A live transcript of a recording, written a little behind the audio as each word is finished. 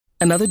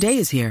Another day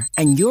is here,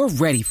 and you're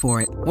ready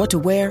for it. What to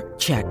wear?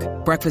 Check.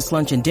 Breakfast,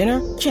 lunch, and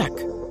dinner? Check.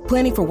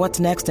 Planning for what's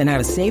next and how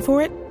to save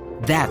for it?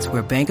 That's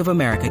where Bank of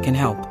America can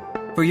help.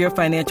 For your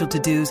financial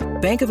to-dos,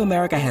 Bank of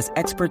America has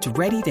experts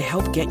ready to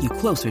help get you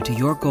closer to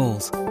your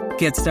goals.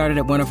 Get started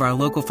at one of our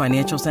local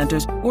financial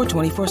centers or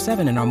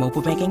 24/7 in our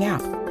mobile banking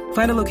app.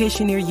 Find a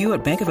location near you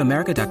at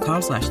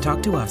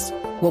bankofamerica.com/talktous.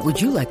 What would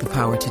you like the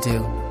power to do?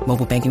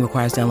 Mobile banking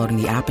requires downloading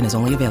the app and is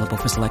only available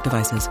for select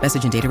devices.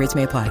 Message and data rates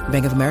may apply.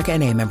 Bank of America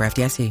N.A., member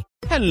FDIC.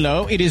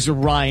 Hello, it is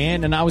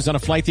Ryan, and I was on a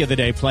flight the other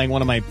day playing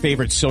one of my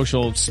favorite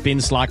social spin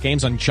slot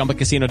games on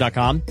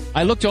ChumbaCasino.com.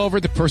 I looked over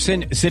at the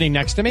person sitting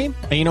next to me,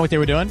 and you know what they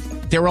were doing?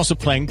 They were also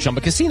playing Chumba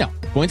Casino.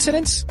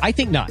 Coincidence? I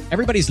think not.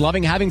 Everybody's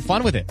loving having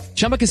fun with it.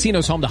 Chumba Casino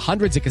is home to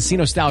hundreds of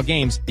casino-style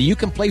games that you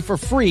can play for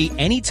free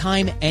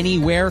anytime,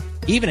 anywhere,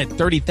 even at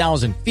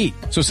 30,000 feet.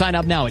 So sign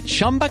up now at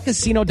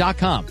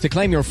ChumbaCasino.com to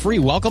claim your free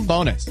welcome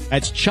bonus.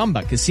 That's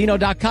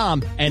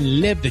ChumbaCasino.com and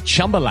live the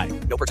Chumba life.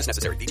 No purchase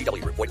necessary.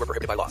 VGW. Void where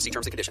prohibited by law. See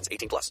terms and conditions.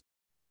 18+.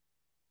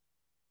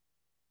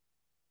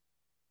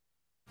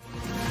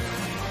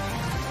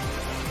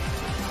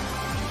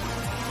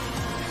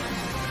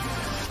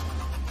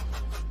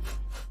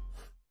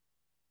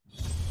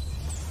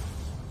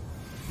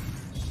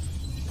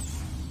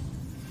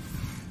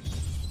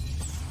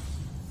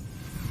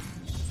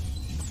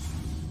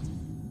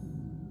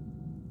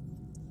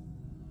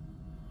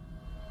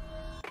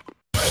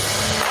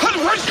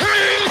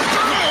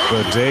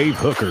 The Dave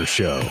Hooker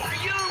Show.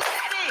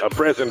 A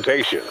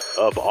presentation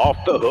of Off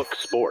the Hook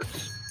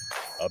Sports.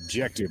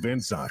 Objective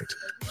insight,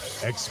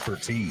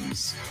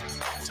 expertise,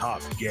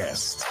 top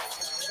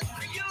guests.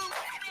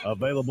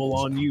 Available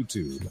on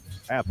YouTube,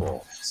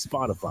 Apple,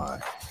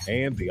 Spotify,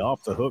 and the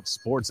Off the Hook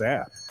Sports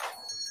app.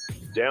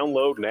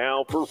 Download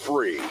now for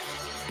free.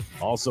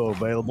 Also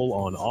available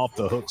on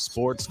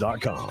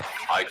offthehooksports.com.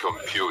 I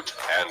compute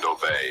and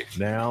obey.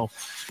 Now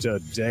to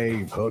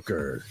Dave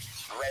Hooker.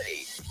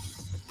 Ready.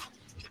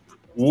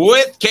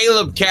 With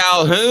Caleb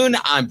Calhoun,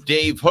 I'm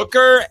Dave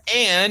Hooker,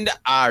 and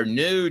our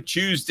new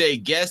Tuesday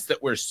guest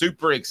that we're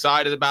super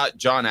excited about,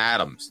 John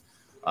Adams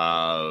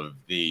of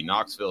the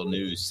Knoxville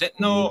News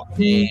Sentinel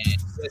and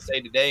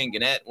USA Today and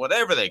Gannett,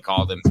 whatever they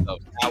call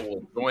themselves, now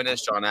will join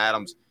us. John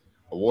Adams,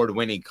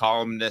 award-winning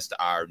columnist,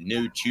 our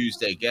new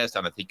Tuesday guest,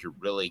 and I think you're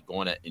really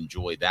going to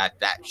enjoy that.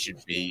 That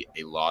should be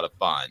a lot of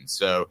fun.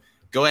 So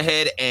go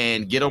ahead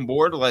and get on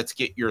board. Let's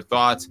get your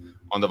thoughts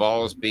on the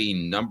Vols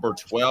being number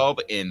 12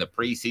 in the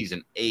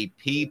preseason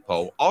AP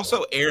poll.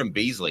 Also, Aaron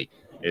Beasley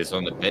is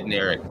on the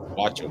Bednarik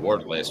Watch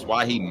Award list.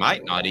 Why he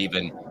might not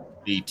even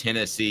be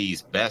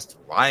Tennessee's best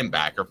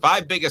linebacker.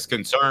 5 biggest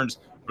concerns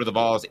for the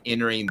Vols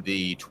entering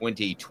the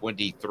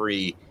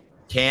 2023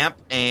 camp.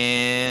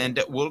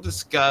 And we'll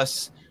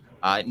discuss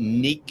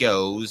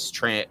Nico's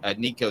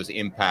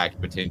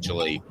impact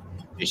potentially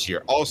this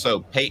year. Also,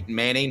 Peyton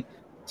Manning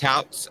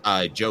touts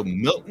Joe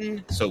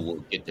Milton, so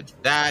we'll get to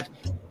that.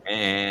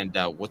 And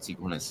what's he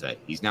going to say?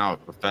 He's now a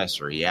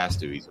professor. He has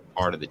to. He's a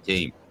part of the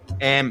team.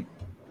 And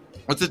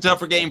what's a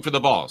tougher game for the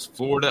Vols,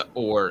 Florida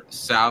or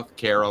South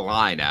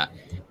Carolina?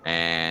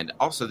 And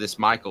also this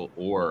Michael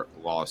Orr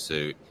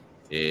lawsuit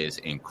is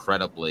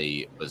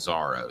incredibly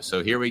bizarro.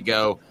 So here we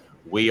go.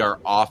 We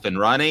are off and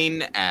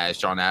running as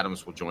John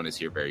Adams will join us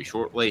here very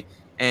shortly.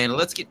 And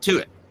let's get to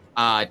it.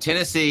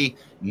 Tennessee,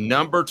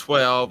 number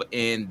 12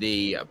 in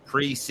the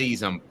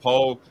preseason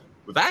poll.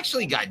 We've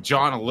actually got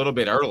John a little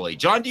bit early.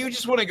 John, do you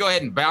just want to go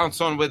ahead and bounce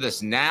on with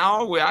us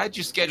now? I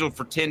just scheduled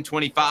for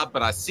 10:25,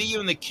 but I see you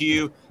in the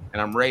queue,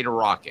 and I'm ready to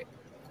rock it.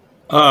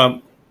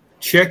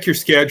 Check your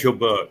schedule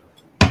book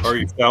or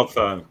your cell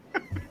phone.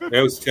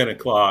 That was 10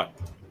 o'clock.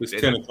 It was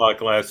 10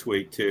 o'clock last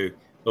week, too.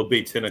 It'll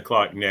be 10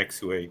 o'clock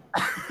next week.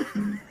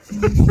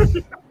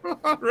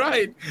 All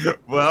right.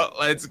 Well,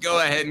 let's go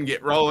ahead and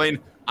get rolling.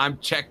 I'm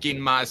checking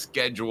my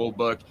schedule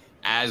book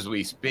as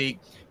we speak.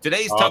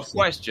 Today's Tough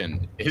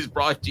Question is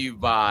brought to you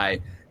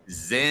by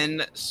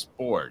Zen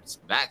Sports.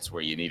 That's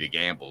where you need to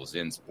gamble.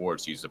 Zen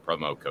Sports. Use the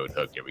promo code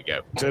HOOK. Here we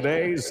go.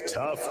 Today's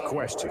Tough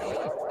Question.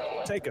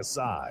 Take a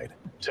side.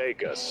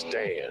 Take a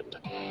stand.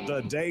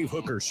 The Dave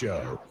Hooker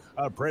Show.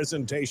 A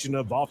presentation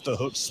of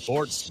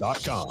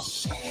offthehooksports.com.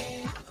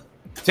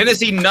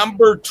 Tennessee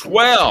number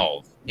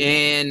 12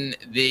 in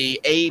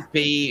the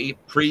AP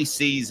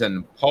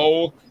preseason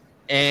poll.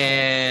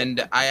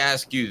 And I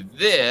ask you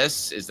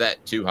this, is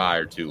that too high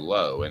or too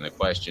low? And the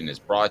question is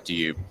brought to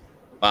you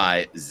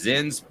by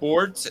Zen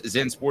Sports.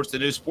 Zen Sports, the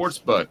new sports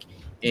book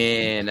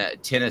in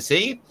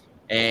Tennessee.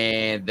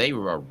 And they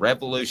are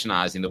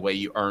revolutionizing the way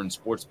you earn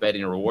sports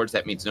betting rewards.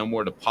 That means no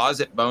more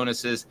deposit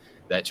bonuses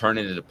that turn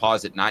into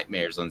deposit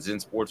nightmares. On Zen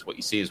Sports, what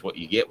you see is what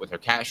you get with their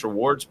cash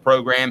rewards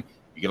program.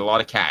 You get a lot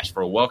of cash.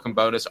 For a welcome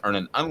bonus, earn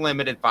an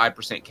unlimited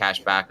 5%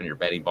 cash back on your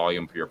betting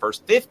volume for your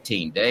first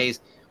 15 days.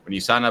 When you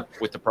sign up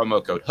with the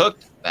promo code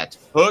HOOKED, that's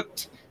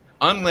HOOKED,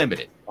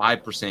 unlimited,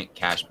 5%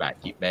 cash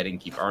back. Keep betting,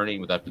 keep earning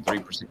with up to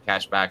 3%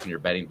 cash back on your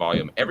betting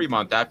volume every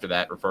month after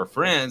that. Refer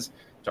friends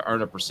to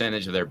earn a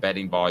percentage of their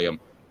betting volume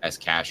as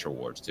cash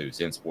rewards too.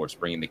 Zen Sports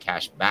bringing the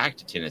cash back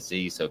to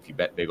Tennessee. So if you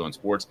bet big on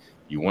sports,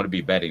 you want to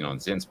be betting on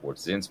Zen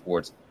Sports. Zen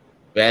Sports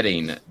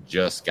betting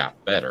just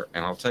got better.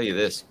 And I'll tell you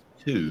this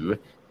too,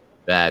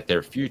 that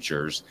their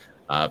futures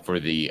for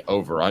the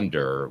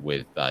over-under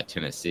with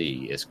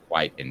Tennessee is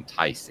quite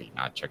enticing.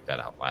 I checked that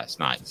out last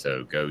night.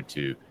 So go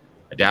to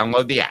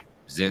download the app,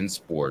 Zen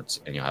Sports,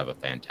 and you'll have a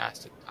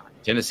fantastic time.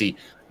 Tennessee,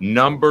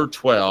 number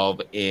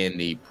 12 in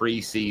the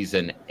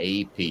preseason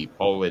AP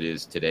poll. It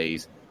is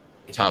today's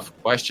tough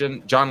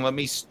question. John, let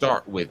me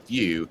start with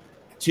you.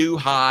 Too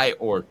high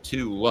or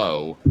too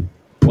low?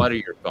 What are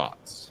your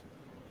thoughts?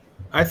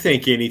 I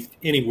think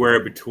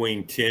anywhere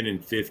between 10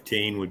 and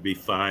 15 would be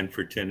fine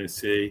for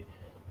Tennessee.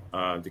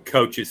 The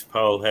coaches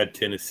poll had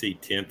Tennessee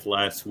 10th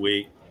last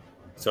week,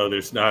 so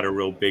there's not a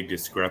real big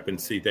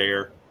discrepancy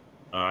there.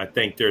 I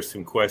think there's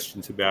some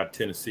questions about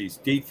Tennessee's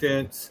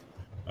defense,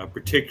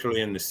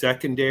 particularly in the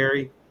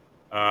secondary.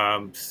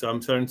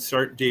 Some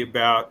uncertainty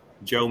about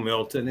Joe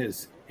Milton,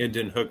 as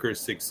Hendon Hooker's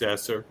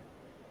successor.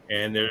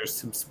 And there's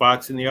some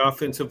spots in the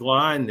offensive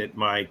line that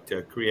might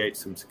create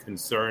some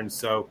concerns.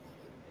 So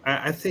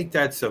I think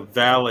that's a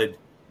valid,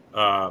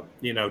 12.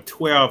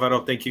 I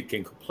don't think you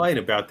can complain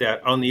about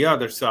that. On the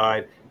other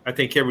side, I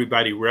think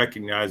everybody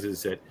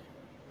recognizes that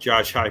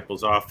Josh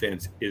Heupel's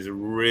offense is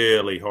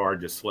really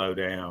hard to slow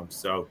down.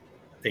 So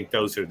I think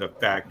those are the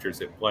factors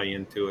that play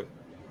into it.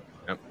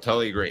 I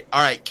totally agree.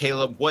 All right,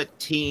 Caleb, what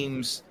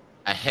teams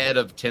ahead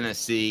of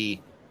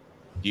Tennessee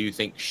do you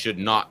think should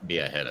not be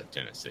ahead of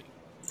Tennessee?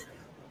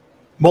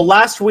 Well,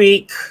 last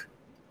week,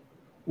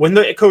 when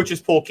the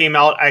coaches poll came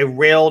out, I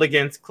railed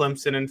against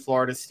Clemson and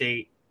Florida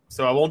State.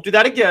 So I won't do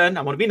that again.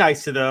 I'm going to be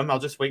nice to them. I'll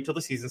just wait till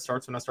the season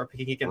starts when I start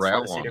picking against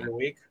Florida State every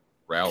week.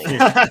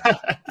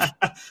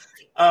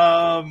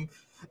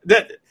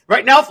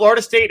 Right now,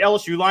 Florida State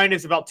LSU line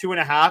is about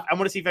 2.5. I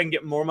want to see if I can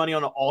get more money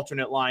on an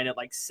alternate line at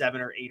like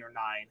 7 or 8 or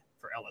 9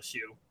 for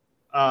LSU.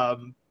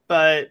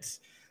 But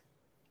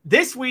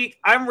this week,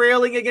 I'm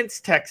railing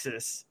against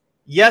Texas.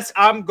 Yes,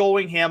 I'm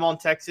going ham on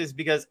Texas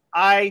because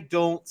I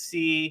don't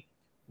see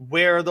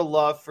where the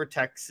love for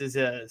Texas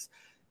is.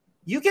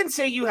 You can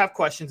say you have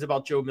questions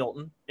about Joe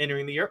Milton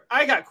entering the year.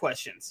 I got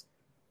questions.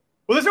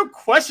 Well, there's no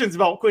questions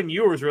about Quinn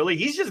Ewers, really.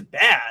 He's just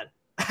bad.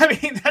 I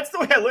mean, that's the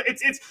way I look.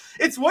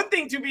 It's one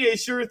thing to be a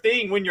sure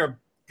thing when you're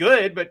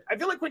good, but I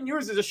feel like Quinn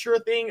Ewers is a sure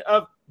thing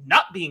of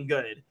not being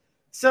good.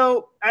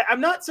 So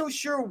I'm not so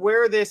sure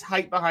where this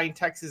hype behind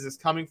Texas is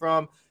coming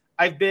from.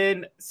 I've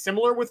been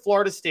similar with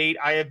Florida State.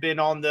 I have been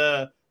on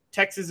the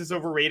Texas is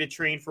overrated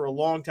train for a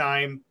long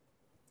time.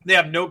 They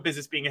have no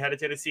business being ahead of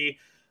Tennessee.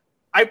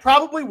 I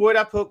probably would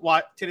have put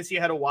Tennessee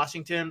ahead of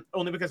Washington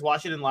only because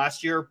Washington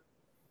last year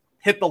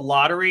hit the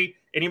lottery.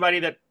 Anybody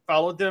that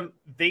followed them,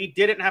 they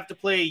didn't have to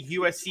play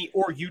USC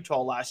or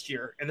Utah last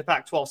year in the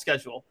Pac-12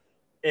 schedule.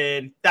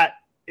 And that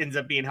ends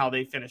up being how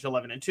they finish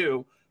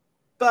 11-2.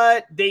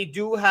 But they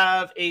do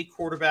have a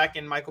quarterback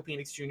in Michael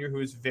Penix Jr. who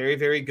is very,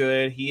 very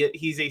good.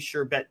 He's a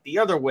sure bet the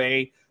other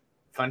way.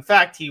 Fun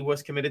fact, he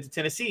was committed to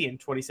Tennessee in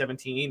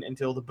 2017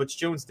 until the Butch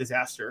Jones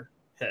disaster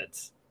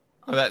hits.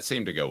 Oh, that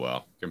seemed to go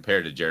well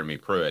compared to Jeremy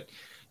Pruitt.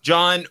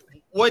 John,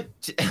 what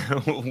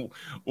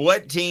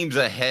teams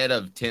ahead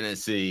of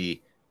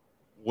Tennessee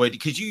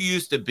because you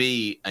used to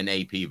be an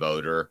AP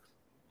voter,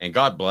 and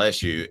God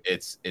bless you,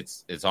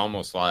 it's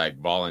almost like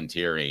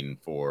volunteering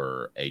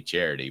for a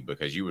charity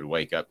because you would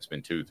wake up and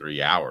spend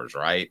 2-3 hours,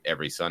 right,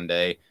 every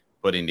Sunday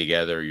putting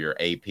together your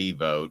AP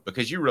vote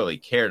because you really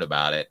cared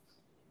about it.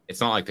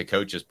 It's not like the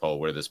coaches poll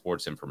where the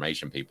sports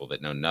information people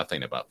that know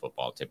nothing about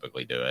football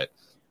typically do it.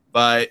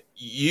 But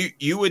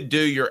you would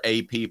do your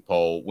AP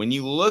poll. When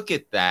you look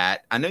at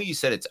that, I know you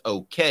said it's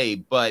okay,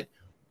 but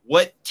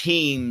what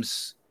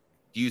teams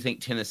do you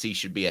think Tennessee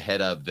should be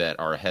ahead of that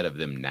are ahead of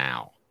them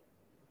now?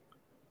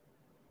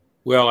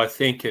 Well, I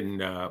think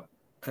I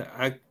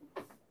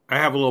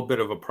have a little bit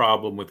of a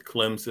problem with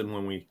Clemson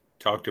when we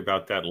talked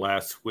about that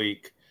last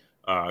week.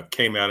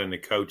 Came out in the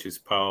coaches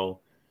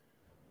poll.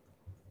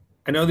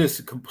 I know this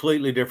is a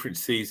completely different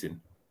season,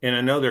 and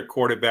I know their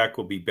quarterback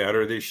will be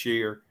better this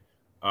year.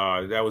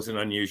 That was an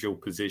unusual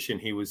position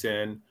he was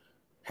in.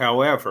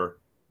 However,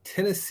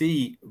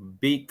 Tennessee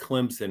beat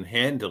Clemson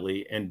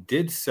handily and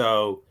did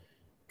so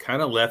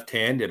kind of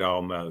left-handed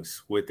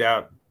almost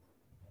without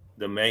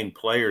the main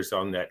players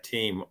on that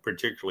team,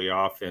 particularly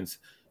offense,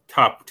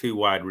 top 2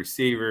 wide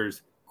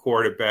receivers,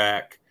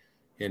 quarterback,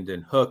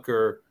 Hendon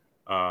Hooker.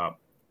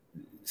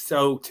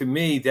 So to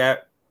me,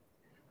 that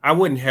I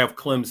wouldn't have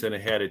Clemson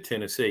ahead of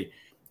Tennessee.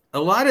 A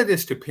lot of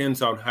this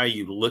depends on how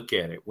you look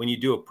at it when you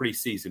do a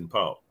preseason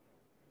poll.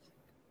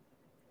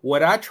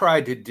 What I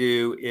tried to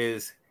do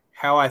is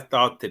how I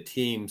thought the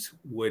teams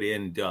would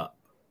end up.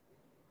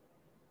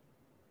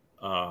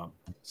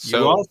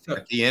 So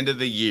at the end of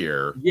the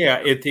year. Yeah,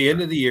 at the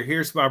end of the year,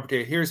 here's my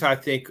opportunity. Here's I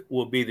think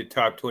will be the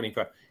top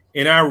 25.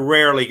 And I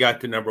rarely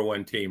got the number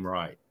 1 team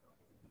right.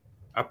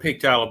 I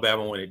picked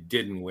Alabama when it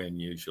didn't win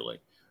usually.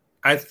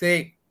 I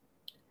think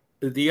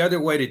the other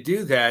way to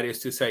do that is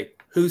to say,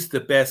 who's the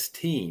best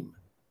team?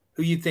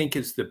 Who you think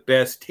is the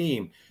best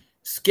team?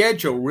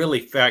 schedule really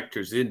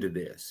factors into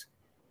this.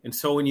 And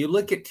so when you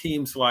look at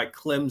teams like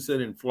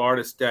Clemson and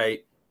Florida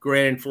State,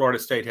 granted, Florida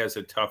State has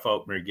a tough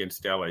opener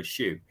against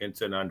LSU.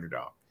 It's an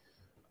underdog.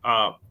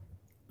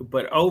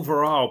 But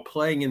overall,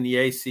 playing in the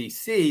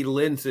ACC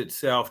lends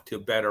itself to a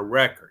better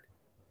record.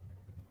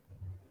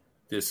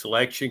 The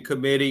selection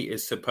committee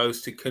is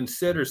supposed to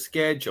consider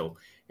schedule,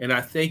 and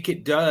I think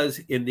it does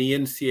in the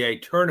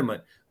NCAA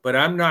tournament, but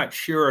I'm not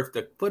sure if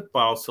the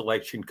football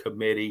selection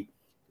committee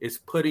is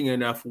putting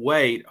enough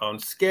weight on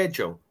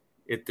schedule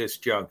at this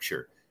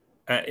juncture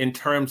in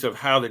terms of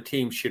how the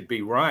team should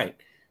be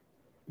ranked.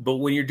 But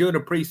when you're doing a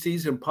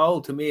preseason poll,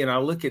 to me, and I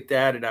look at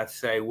that and I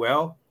say,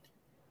 well,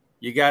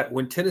 you got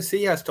when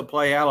Tennessee has to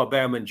play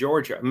Alabama and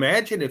Georgia.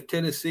 Imagine if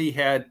Tennessee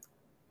had,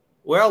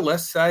 well,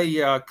 let's say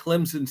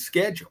Clemson's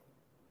schedule.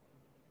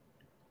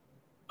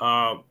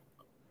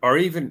 Or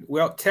even,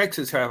 well,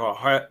 Texas have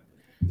a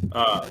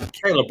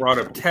Caleb brought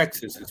up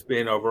Texas as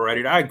being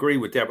overrated. I agree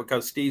with that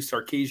because Steve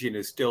Sarkisian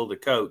is still the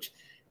coach.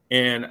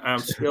 And I'm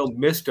still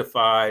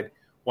mystified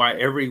why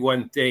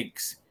everyone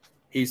thinks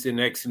he's the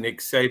next Nick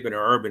Saban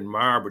or Urban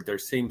Meyer, but there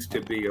seems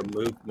to be a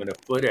movement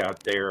afoot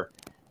out there.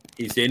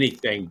 He's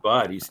anything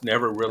but. He's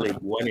never really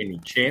won any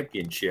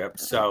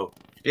championships. So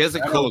he has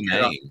a cool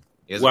name.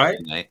 He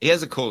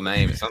has a cool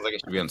name. It sounds like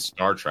it should be on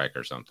Star Trek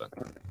or something.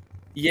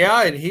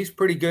 Yeah, and he's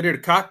pretty good at a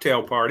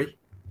cocktail party.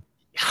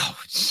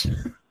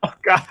 Oh,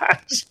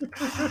 gosh.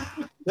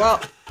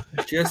 Well,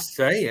 just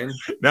saying.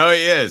 No,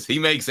 he is. He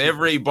makes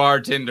every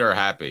bartender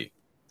happy.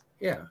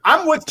 Yeah.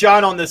 I'm with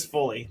John on this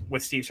fully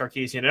with Steve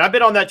Sarkisian, and I've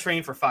been on that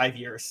train for 5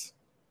 years.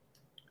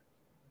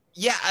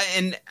 Yeah,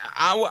 and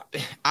I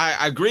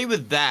agree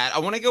with that. I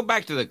want to go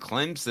back to the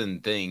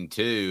Clemson thing,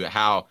 too,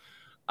 how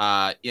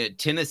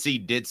Tennessee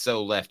did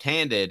so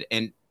left-handed.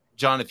 And,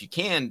 John, if you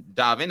can,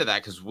 dive into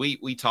that, because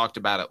we talked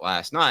about it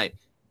last night.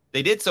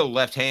 They did so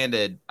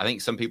left-handed. I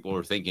think some people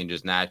were thinking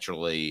just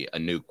naturally a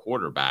new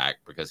quarterback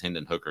because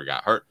Hendon Hooker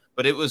got hurt.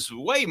 But it was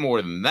way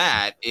more than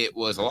that. It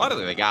was a lot of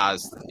the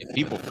guys, if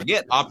people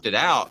forget, opted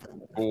out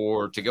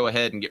to go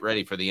ahead and get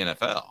ready for the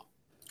NFL.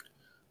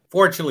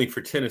 Fortunately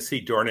for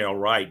Tennessee, Darnell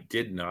Wright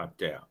didn't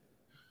opt out.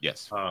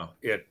 Yes.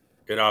 At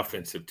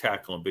offensive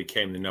tackle and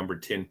became the number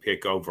 10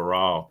 pick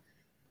overall.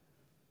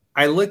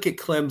 I look at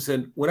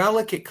Clemson. When I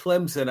look at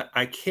Clemson,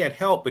 I can't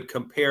help but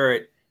compare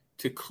it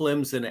to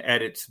Clemson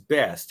at its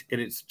best,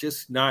 and it's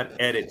just not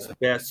at its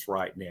best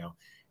right now.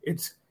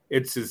 It's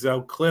as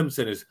though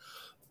Clemson is,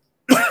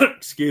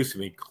 excuse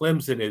me,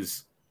 Clemson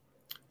is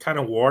kind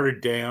of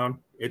watered down.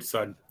 It's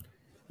a,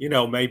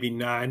 maybe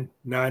nine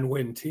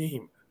win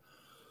team.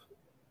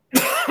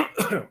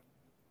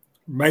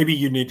 Maybe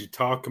you need to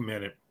talk a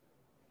minute.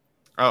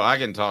 Oh, I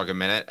can talk a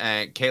minute.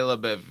 And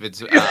Caleb, if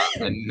it's a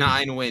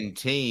 9-win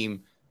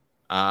team,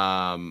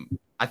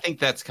 I think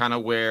that's kind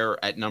of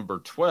where at number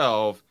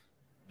 12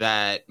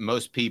 that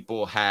most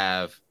people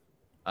have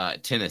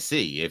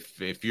Tennessee.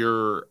 If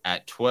you're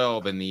at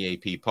 12 in the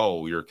AP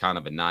poll, you're kind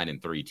of a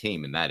 9-3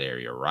 team in that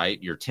area,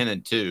 right? You're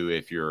 10-2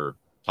 if you're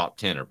top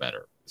 10 or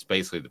better. It's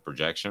basically the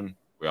projection.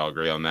 We all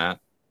agree on that.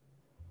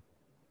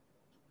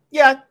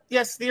 Yeah,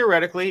 yes,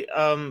 theoretically,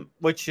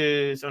 which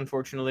is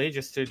unfortunately,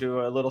 just to do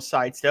a little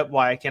sidestep,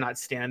 why I cannot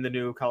stand the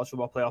new college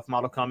football playoff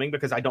model coming,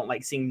 because I don't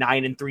like seeing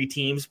 9-3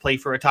 teams play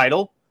for a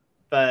title.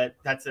 But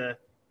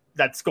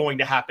that's going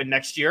to happen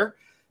next year.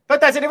 But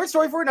that's a different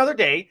story for another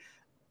day.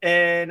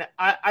 And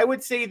I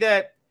would say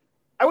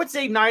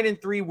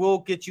 9-3 will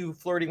get you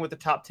flirting with the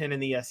top 10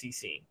 in the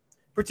SEC,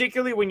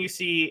 particularly when you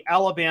see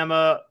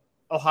Alabama,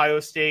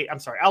 Georgia,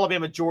 and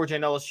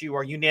LSU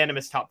are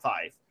unanimous top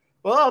 5.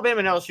 Well, Alabama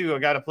and LSU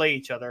have got to play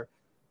each other.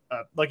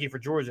 Lucky for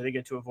Georgia, they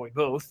get to avoid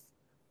both.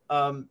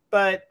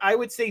 But I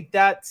would say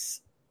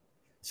that's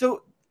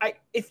so.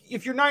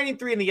 If you're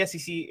 9-3 in the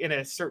SEC in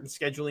a certain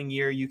scheduling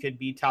year, you could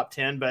be top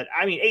 10. But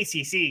I mean,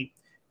 ACC,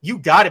 you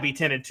got to be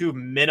 10-2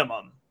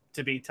 minimum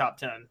to be top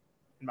 10,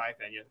 in my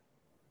opinion.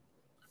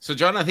 So,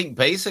 John, I think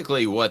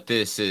basically what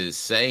this is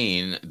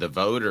saying, the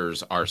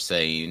voters are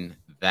saying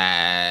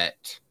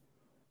that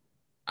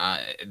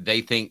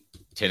they think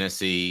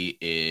Tennessee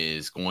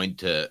is going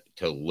to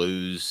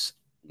lose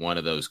one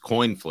of those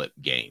coin flip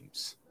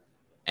games,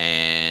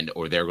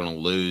 or they're going to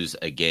lose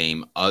a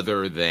game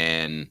other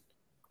than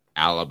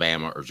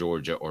Alabama or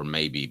Georgia, or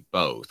maybe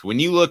both. When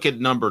you look at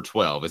number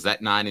 12, is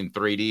that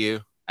 9-3 to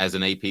you as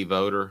an AP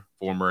voter,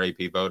 former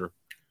AP voter?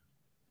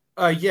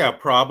 Yeah,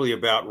 probably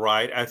about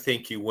right. I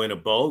think you win a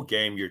bowl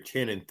game, you're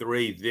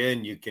 10-3,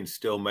 then you can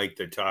still make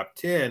the top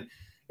 10.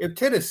 If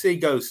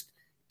Tennessee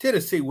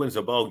wins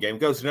a bowl game,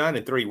 goes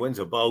 9-3, wins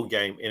a bowl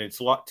game, and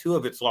it's two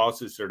of its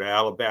losses are to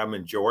Alabama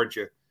and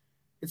Georgia,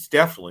 it's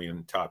definitely in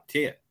the top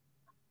 10.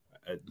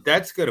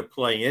 That's going to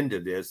play into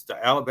this, the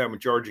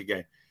Alabama-Georgia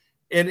game.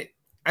 And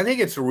I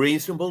think it's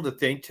reasonable to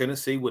think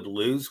Tennessee would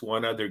lose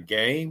one other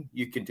game.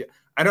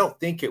 I don't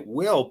think it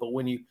will, but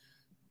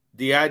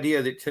the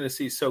idea that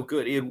Tennessee is so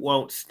good, it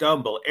won't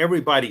stumble.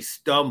 Everybody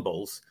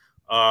stumbles.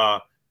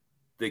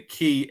 The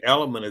key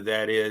element of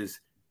that is,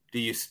 do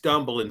you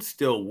stumble and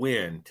still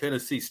win?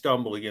 Tennessee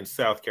stumbled against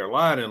South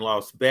Carolina and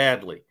lost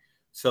badly.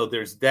 So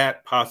there's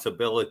that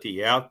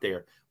possibility out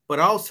there. But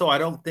also, I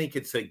don't think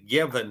it's a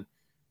given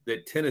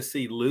that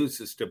Tennessee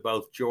loses to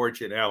both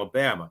Georgia and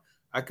Alabama.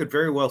 I could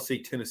very well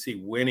see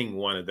Tennessee winning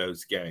one of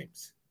those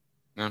games.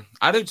 Yeah,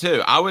 I do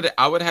too. I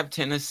would have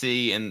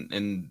Tennessee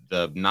in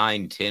the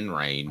 9-10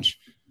 range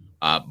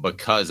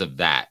because of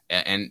that.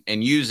 And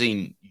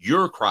using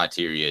your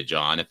criteria,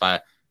 John, if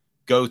I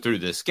go through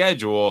the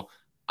schedule,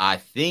 I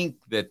think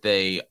that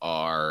they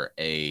are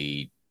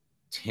a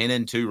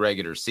 10-2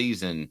 regular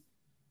season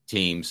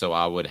team, so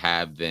I would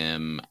have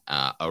them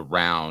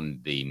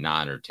around the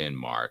 9 or 10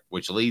 mark,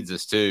 which leads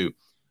us to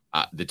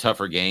the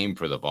tougher game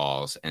for the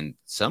Vols. And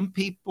some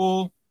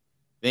people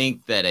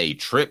think that a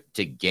trip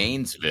to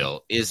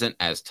Gainesville isn't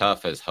as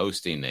tough as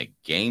hosting the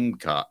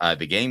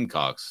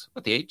Gamecocks.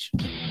 What the H?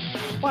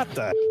 What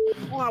the?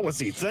 What was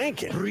he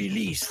thinking?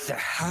 Release the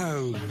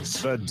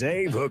hounds. The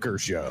Dave Hooker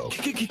Show.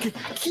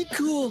 Keep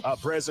cool. A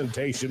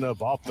presentation of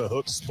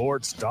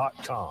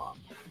OffTheHookSports.com.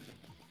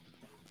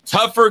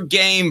 Tougher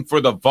game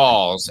for the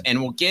Vols,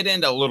 and we'll get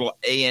into a little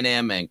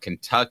A&M and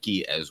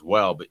Kentucky as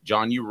well. But,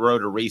 John, you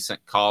wrote a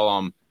recent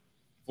column,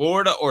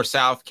 Florida or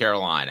South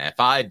Carolina. If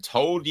I had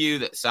told you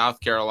that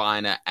South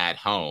Carolina at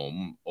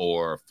home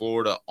or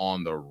Florida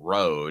on the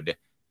road,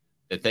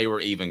 that they were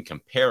even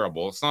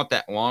comparable, it's not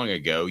that long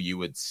ago, you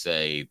would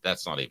say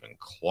that's not even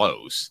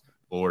close.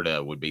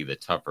 Florida would be the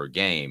tougher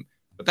game.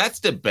 But that's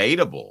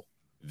debatable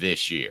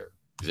this year,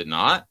 is it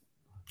not?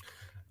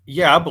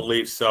 Yeah, I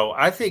believe so.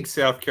 I think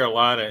South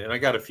Carolina, and I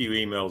got a few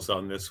emails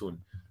on this one.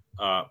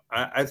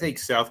 I think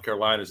South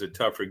Carolina is a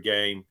tougher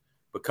game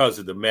because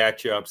of the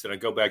matchups. And I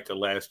go back to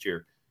last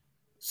year.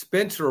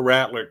 Spencer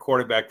Rattler,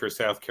 quarterback for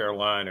South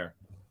Carolina,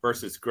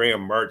 versus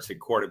Graham Mertz at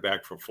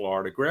quarterback for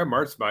Florida. Graham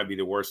Mertz might be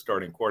the worst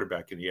starting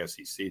quarterback in the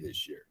SEC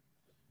this year.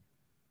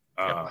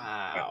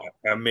 Wow.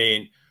 I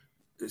mean,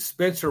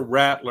 Spencer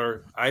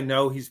Rattler, I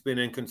know he's been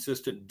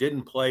inconsistent,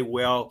 didn't play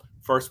well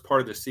first part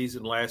of the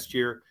season last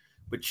year.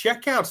 But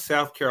check out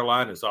South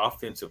Carolina's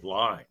offensive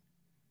line.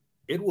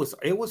 It was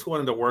one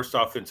of the worst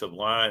offensive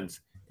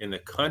lines in the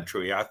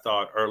country, I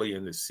thought, early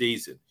in the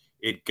season.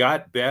 It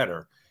got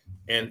better,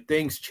 and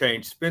things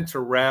changed.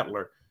 Spencer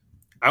Rattler,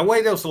 I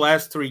weigh those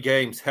last 3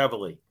 games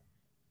heavily.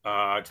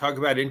 Talk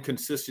about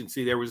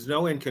inconsistency. There was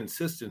no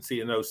inconsistency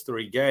in those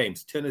 3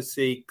 games.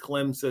 Tennessee,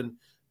 Clemson,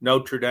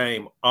 Notre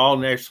Dame, all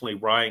nationally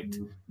ranked.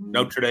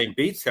 Notre Dame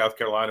beat South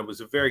Carolina. It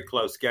was a very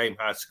close game,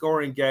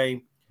 high-scoring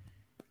game.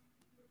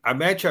 I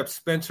match up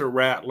Spencer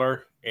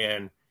Rattler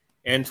and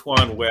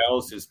Antoine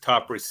Wells, his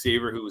top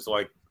receiver, who was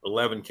like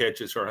 11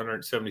 catches for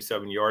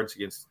 177 yards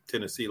against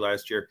Tennessee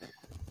last year,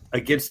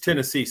 against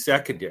Tennessee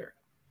secondary.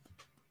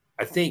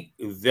 I think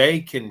they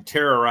can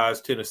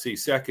terrorize Tennessee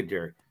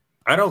secondary.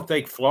 I don't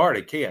think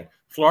Florida can.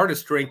 Florida's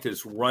strength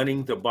is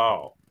running the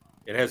ball.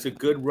 It has a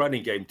good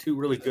running game, 2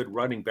 really good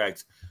running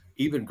backs,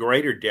 even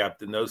greater depth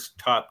than those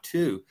top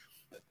 2.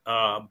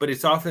 But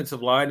its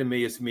offensive line to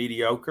me is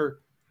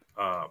mediocre.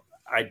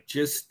 I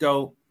just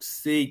don't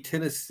see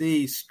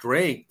Tennessee's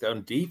strength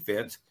on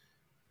defense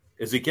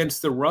is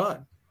against the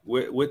run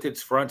with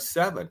its front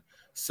 7.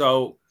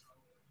 So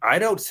I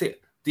don't see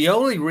it. The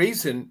only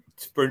reason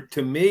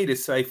to me to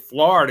say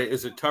Florida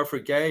is a tougher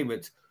game,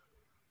 it's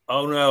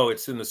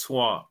in the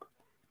swamp.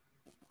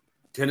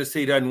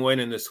 Tennessee doesn't win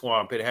in the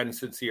swamp. It hadn't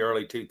since the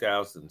early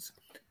 2000s.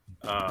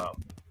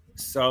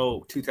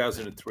 So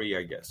 2003,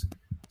 I guess.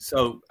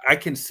 So I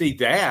can see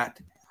that,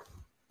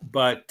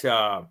 but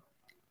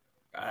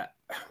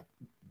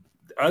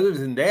other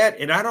than that,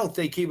 and I don't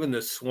think even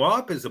the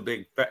swamp is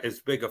as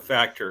big a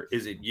factor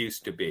as it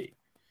used to be.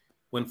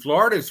 When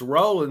Florida's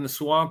rolling, the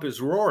swamp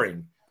is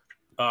roaring.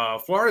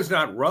 Florida's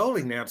not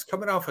rolling now. It's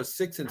coming off a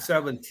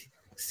 6-7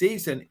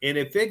 season, and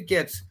if it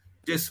gets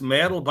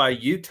dismantled by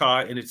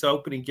Utah in its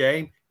opening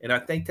game, and I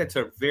think that's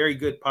a very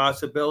good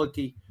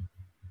possibility,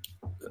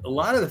 a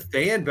lot of the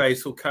fan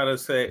base will kind of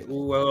say,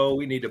 well,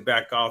 we need to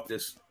back off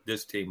this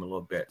team a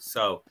little bit.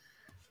 So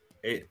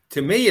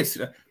to me,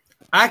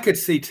 I could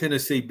see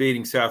Tennessee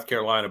beating South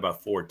Carolina by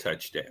 4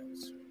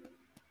 touchdowns.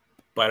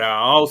 But I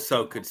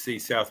also could see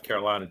South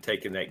Carolina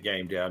taking that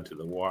game down to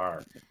the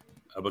wire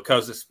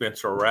because of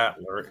Spencer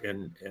Rattler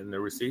and the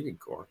receiving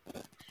corps.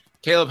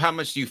 Caleb, how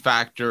much do you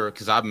factor,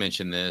 because I've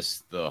mentioned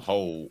this, the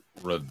whole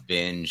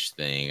revenge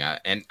thing,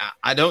 and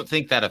I don't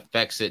think that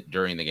affects it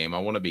during the game. I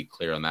want to be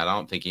clear on that. I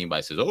don't think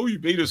anybody says, oh, you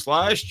beat us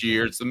last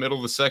year. It's the middle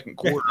of the second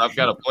quarter. I've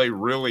got to play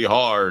really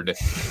hard.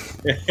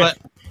 But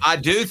I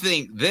do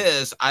think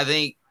I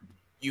think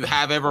you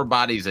have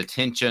everybody's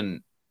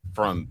attention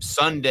from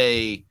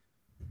Sunday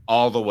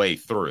all the way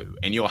through,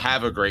 and you'll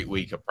have a great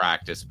week of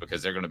practice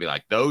because they're going to be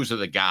like, those are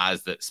the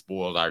guys that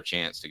spoiled our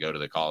chance to go to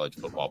the college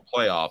football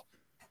playoff.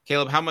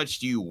 Caleb, how much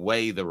do you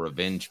weigh the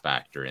revenge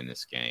factor in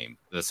this game,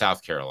 the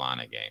South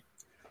Carolina game?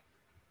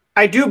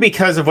 I do,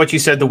 because of what you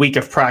said, the week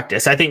of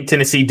practice. I think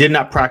Tennessee did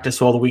not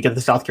practice well the week of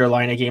the South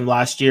Carolina game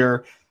last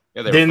year.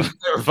 Yeah, they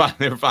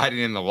were fighting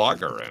in the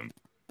locker room.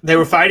 They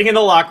were fighting in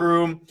the locker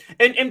room.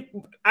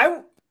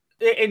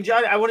 And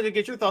John, I wanted to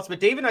get your thoughts, but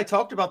Dave and I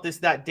talked about this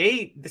that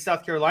day, the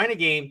South Carolina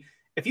game,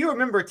 if you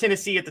remember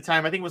Tennessee at the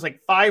time, I think it was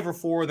like 5 or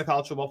 4 in the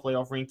college football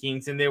playoff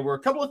rankings, and there were a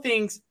couple of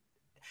things.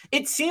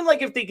 It seemed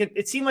like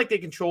they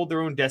controlled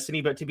their own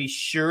destiny, but to be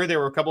sure, there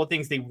were a couple of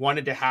things they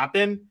wanted to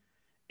happen.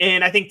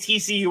 And I think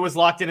TCU was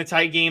locked in a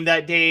tight game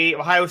that day.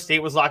 Ohio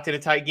State was locked in a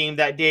tight game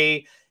that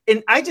day.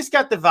 And I just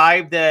got the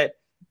vibe that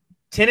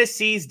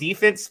Tennessee's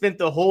defense spent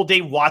the whole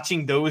day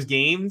watching those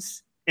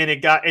games, and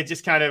it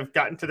just kind of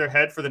got into their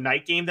head for the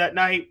night game that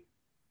night.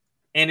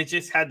 And it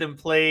just had them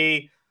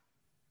play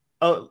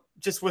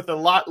just with a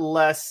lot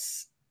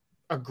less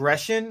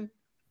aggression,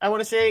 I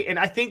want to say. And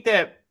I think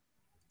that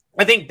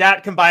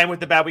combined with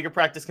the bad week of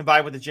practice,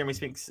 combined with the Jeremy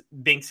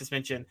Banks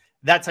suspension,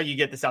 that's how you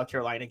get the South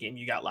Carolina game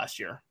you got last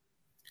year.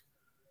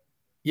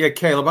 Yeah,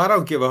 Caleb, I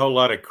don't give a whole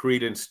lot of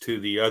credence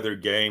to the other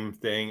game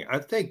thing. I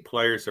think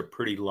players are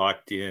pretty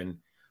locked in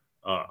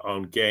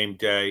on game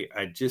day.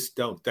 I just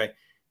don't think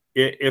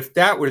if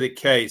that were the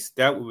case,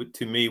 that would,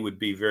 to me, would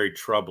be very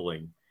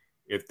troubling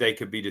if they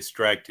could be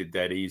distracted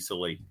that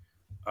easily.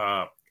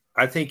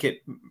 I think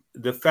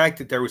the fact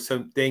that there were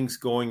some things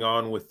going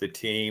on with the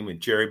team and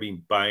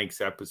Jeremy Banks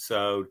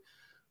episode,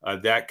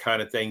 that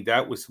kind of thing,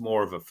 that was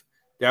more of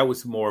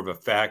a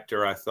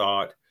factor, I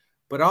thought.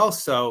 But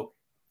also,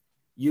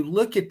 you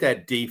look at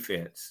that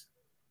defense.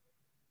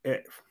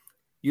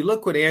 You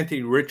look what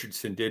Anthony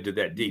Richardson did to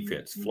that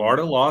defense.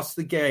 Florida lost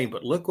the game,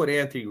 but look what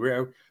Anthony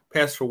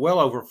passed for well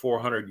over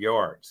 400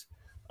 yards.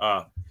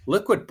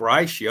 Look what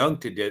Bryce Young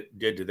did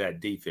to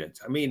that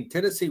defense. I mean,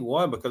 Tennessee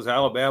won because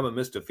Alabama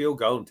missed a field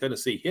goal and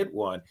Tennessee hit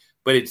one,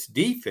 but its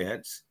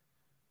defense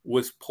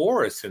was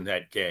porous in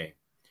that game.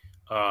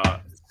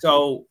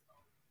 So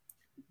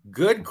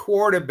good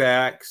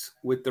quarterbacks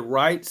with the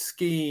right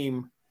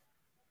scheme,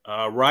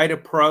 right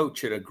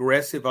approach, an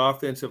aggressive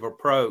offensive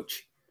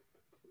approach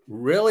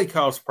really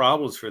caused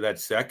problems for that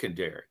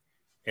secondary.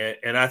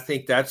 And I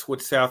think that's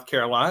what South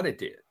Carolina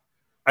did.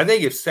 I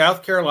think if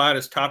South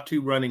Carolina's top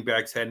 2 running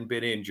backs hadn't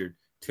been injured,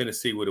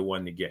 Tennessee would have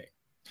won the game.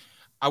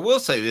 I will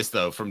say this,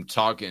 though, from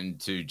talking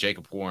to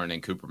Jacob Warren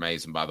and Cooper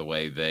Mason, by the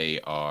way, they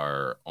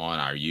are on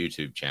our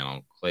YouTube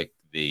channel. Click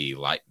the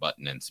like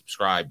button and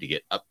subscribe to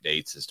get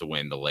updates as to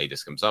when the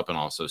latest comes up. And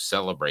also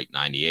Celebrate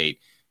 98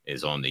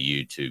 is on the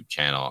YouTube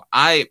channel.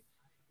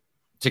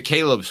 To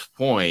Caleb's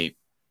point,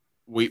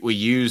 we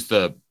use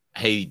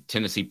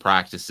Tennessee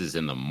practices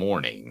in the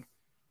morning,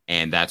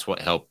 and that's what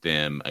helped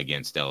them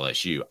against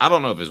LSU. I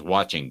don't know if it's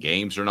watching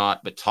games or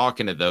not, but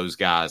talking to those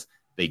guys,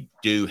 they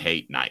do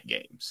hate night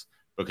games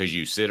because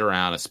you sit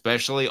around,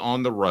 especially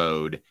on the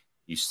road,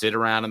 you sit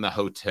around in the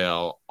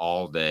hotel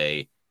all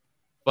day.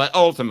 But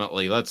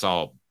ultimately, let's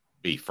all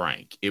be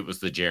frank, it was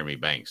the Jeremy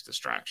Banks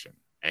distraction.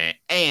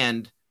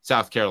 And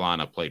South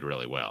Carolina played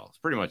really well. It's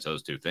pretty much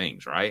those two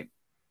things, right?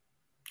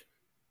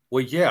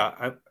 Well,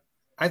 yeah,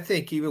 I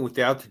think even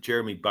without the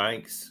Jeremy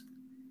Banks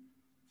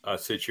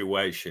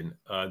situation,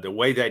 the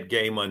way that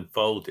game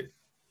unfolded,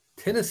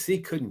 Tennessee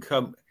couldn't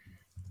come.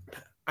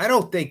 I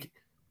don't think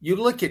you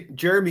look at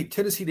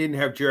Tennessee didn't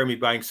have Jeremy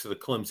Banks for the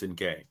Clemson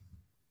game.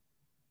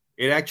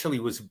 It actually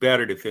was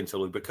better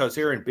defensively because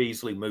Aaron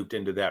Beasley moved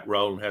into that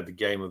role and had the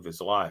game of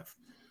his life.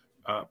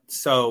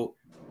 So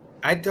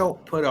I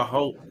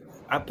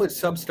put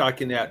some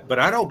stock in that, but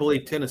I don't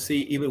believe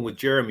Tennessee, even with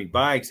Jeremy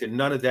Banks and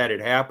none of that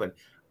had happened,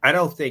 I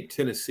don't think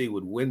Tennessee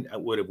would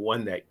have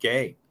won that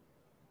game.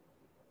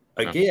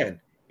 Again,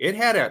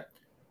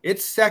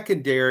 its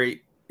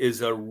secondary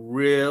is a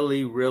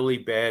really, really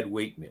bad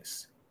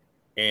weakness.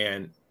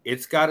 And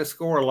it's got to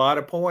score a lot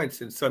of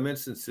points in some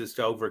instances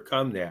to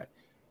overcome that.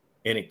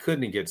 And it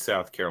couldn't against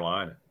South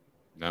Carolina.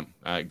 No,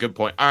 good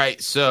point. All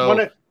right,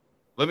 so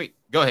let me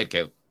go ahead,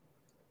 Caleb.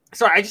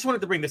 Sorry, I just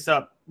wanted to bring this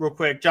up real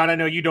quick. John, I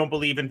know you don't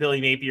believe in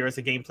Billy Napier as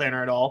a game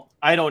planner at all.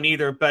 I don't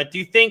either. But do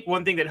you think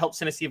one thing that helps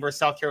Tennessee versus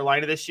South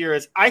Carolina this year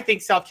is I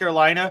think South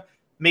Carolina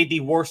made the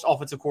worst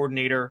offensive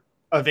coordinator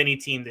of any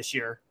team this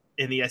year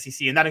in the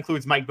SEC, and that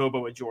includes Mike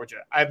Bobo at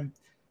Georgia. And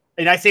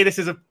I say this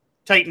as a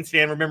Titans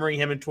fan, remembering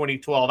him in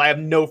 2012. I have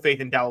no faith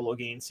in Dowell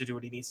Gaines to do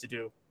what he needs to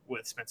do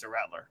with Spencer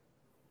Rattler.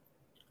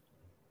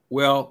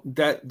 Well,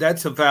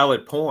 that's a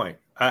valid point.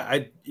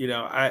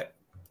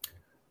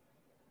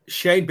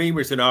 Shane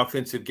Beamer's an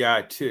offensive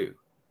guy too.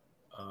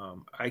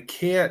 I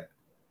can't.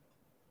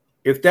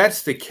 If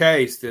that's the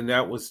case, then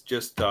that was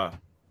just a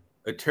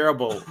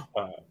terrible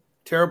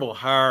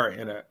hire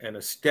and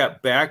a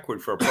step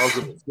backward for a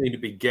program that seemed to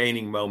be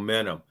gaining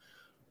momentum.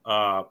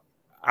 I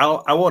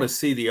want to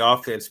see the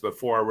offense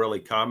before I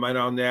really comment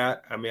on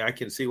that. I mean, I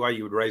can see why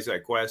you would raise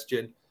that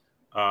question.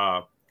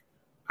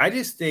 I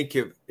just think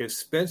if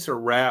Spencer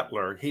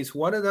Rattler, he's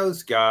one of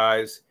those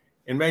guys,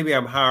 and maybe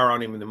I'm higher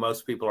on him than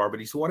most people are, but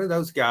he's one of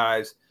those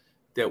guys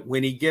that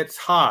when he gets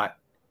hot,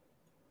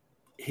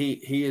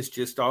 he is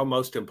just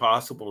almost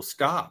impossible to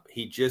stop.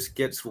 He just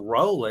gets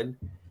rolling,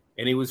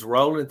 and he was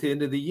rolling at the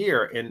end of the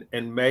year.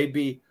 And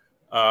maybe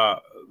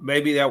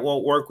that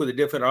won't work with a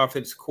different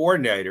offense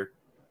coordinator,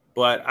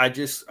 but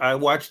I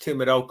watched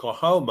him at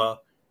Oklahoma,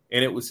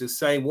 and it was the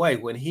same way.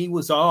 When he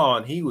was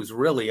on, he was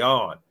really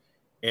on.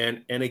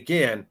 And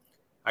again,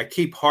 I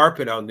keep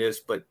harping on this,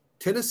 but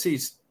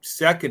Tennessee's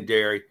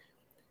secondary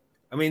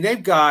I mean,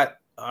 they've got,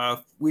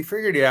 we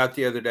figured it out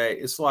the other day,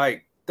 it's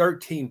like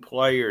 13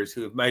 players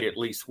who have made at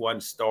least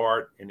one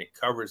start, and it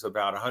covers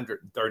about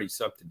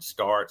 130-something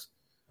starts.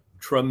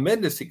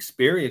 Tremendous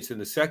experience in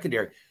the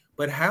secondary.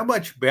 But how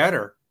much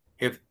better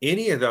have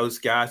any of those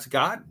guys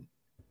gotten?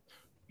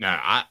 No,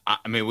 I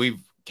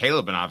mean,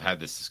 Caleb and I have had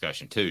this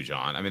discussion too,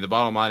 John. I mean, the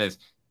bottom line is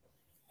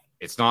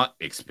it's not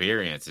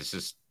experience. It's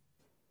just,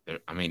 they're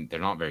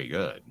not very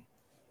good.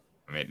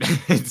 I mean,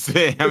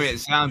 it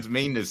sounds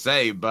mean to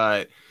say,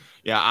 but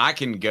yeah, I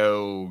can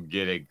go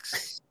get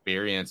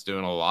experience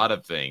doing a lot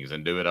of things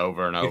and do it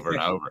over and over and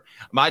over.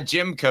 My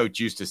gym coach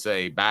used to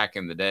say back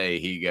in the day,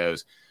 he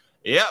goes,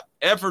 yep,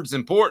 effort's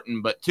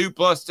important, but 2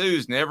 + 2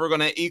 is never going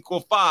to equal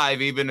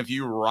 5, even if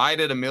you write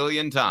it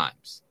 1,000,000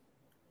 times.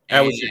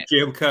 That was your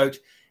gym coach?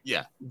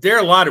 Yeah. There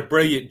are a lot of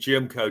brilliant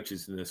gym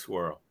coaches in this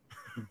world.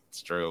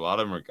 It's true. A lot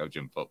of them are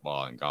coaching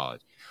football in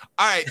college.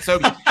 All right, so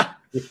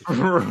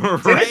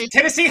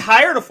Tennessee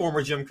hired a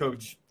former gym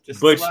coach.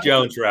 Butch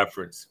Jones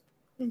reference.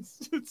 I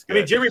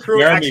mean, Jeremy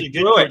Pruitt actually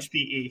did coach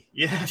PE.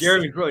 Yes.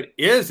 Jeremy Pruitt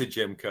is a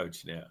gym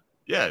coach now.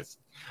 Yes.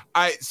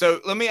 All right,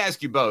 so let me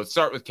ask you both.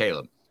 Start with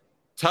Caleb.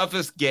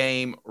 Toughest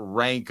game,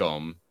 rank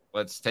them.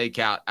 Let's take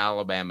out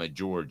Alabama,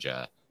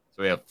 Georgia.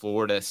 So we have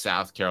Florida,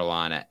 South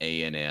Carolina,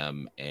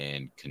 A&M,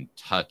 and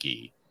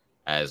Kentucky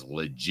as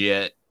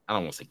legit, I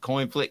don't want to say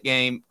coin flip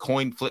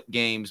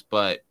games,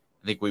 but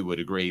I think we would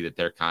agree that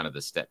they're kind of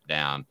the step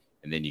down,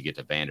 and then you get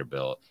to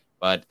Vanderbilt.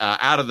 But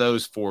out of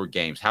those 4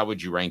 games, how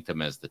would you rank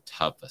them as the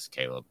toughest,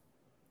 Caleb?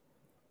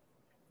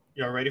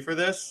 Y'all ready for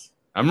this?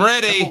 I'm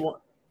ready.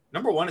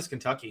 Number one is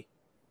Kentucky.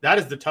 That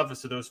is the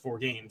toughest of those 4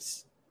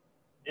 games.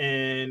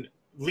 And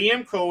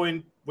Liam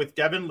Cohen with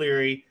Devin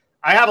Leary.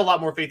 I have a lot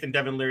more faith in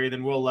Devin Leary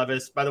than Will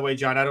Levis. By the way,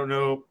 John, I don't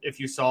know if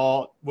you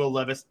saw Will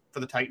Levis for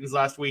the Titans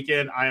last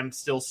weekend. I am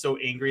still so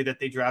angry that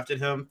they drafted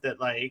him that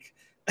I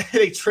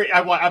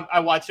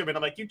watch him and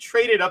I'm like, you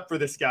traded up for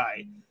this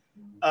guy.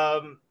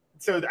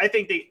 So I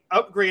think they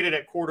upgraded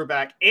at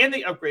quarterback and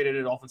they upgraded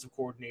at offensive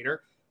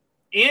coordinator.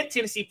 And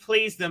Tennessee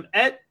plays them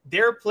at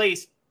their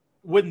place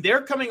when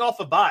they're coming off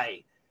a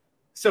bye.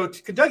 So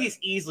Kentucky's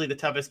easily the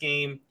toughest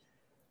game.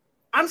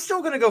 I'm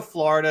still going to go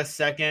Florida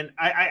second.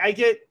 I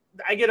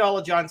get all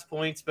of John's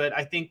points, but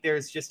I think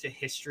there's just a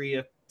history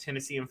of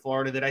Tennessee and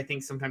Florida that I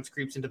think sometimes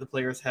creeps into the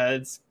players'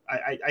 heads.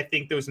 I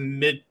think those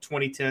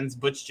mid-2010s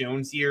Butch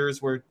Jones years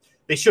where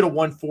they should have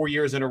won 4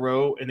 years in a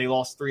row and they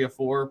lost 3 of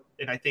 4.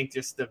 And I think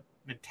just the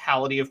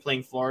mentality of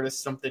playing Florida,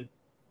 something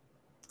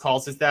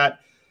causes that.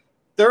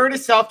 Third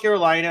is South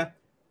Carolina.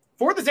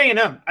 Fourth is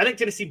A&M. I think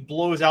Tennessee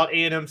blows out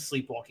A&M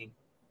sleepwalking.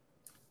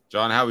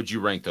 John, how would you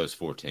rank those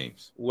 4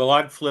 teams? Well,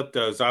 I'd flip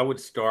those. I would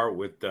start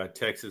with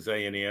Texas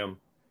A&M.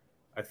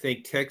 I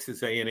think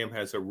Texas A&M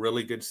has a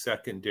really good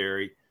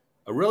secondary,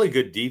 a really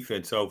good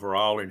defense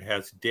overall, and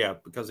has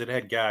depth because it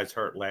had guys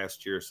hurt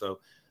last year. So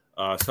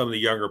some of the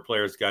younger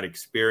players got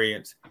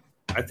experience.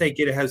 I think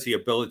it has the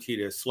ability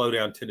to slow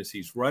down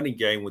Tennessee's running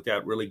game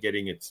without really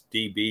getting its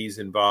DBs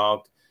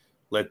involved,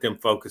 let them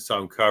focus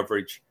on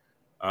coverage.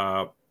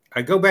 I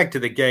go back to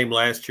the game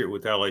last year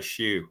with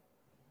LSU.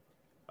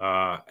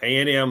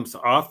 A&M's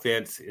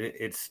offense,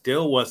 it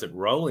still wasn't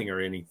rolling or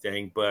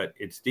anything, but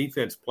its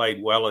defense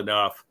played well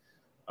enough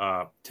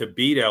to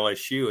beat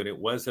LSU, and it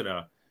wasn't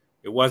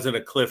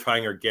a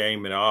cliffhanger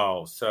game at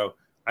all. So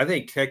I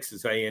think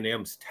Texas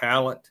A&M's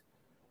talent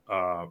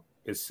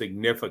is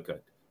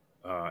significant.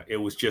 It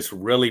was just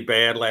really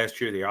bad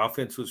last year. The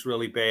offense was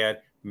really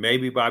bad.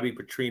 Maybe Bobby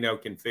Petrino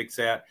can fix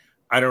that.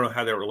 I don't know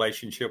how their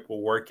relationship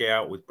will work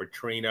out with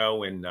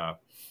Petrino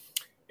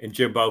and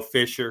Jimbo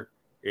Fisher.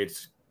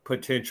 It's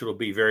potential to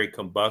be very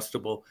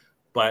combustible,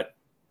 but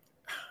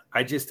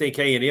I just think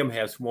A&M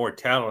has more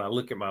talent. I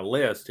look at my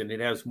list, and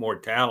it has more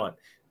talent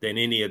than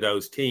any of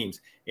those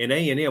teams. And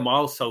A&M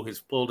also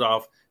has pulled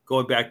off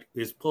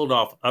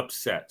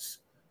upsets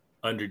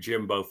under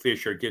Jimbo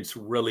Fisher against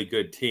really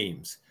good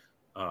teams.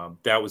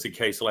 That was the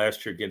case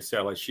last year against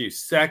LSU.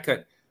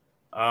 Second,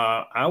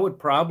 I would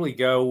probably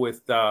go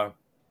with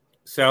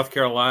South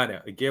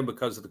Carolina, again,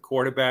 because of the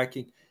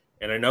quarterbacking.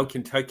 And I know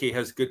Kentucky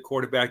has good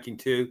quarterbacking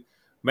too.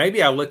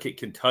 Maybe I look at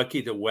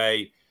Kentucky the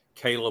way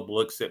Caleb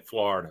looks at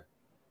Florida.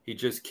 He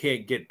just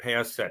can't get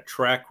past that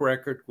track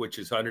record, which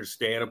is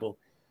understandable.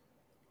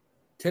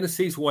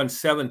 Tennessee's won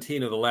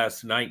 17 of the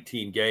last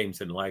 19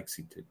 games in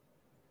Lexington.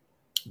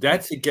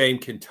 That's a game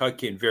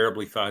Kentucky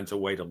invariably finds a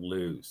way to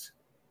lose.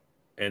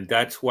 And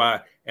that's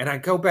why – and I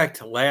go back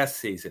to last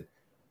season.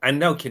 I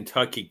know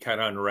Kentucky kind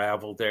of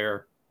unraveled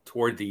there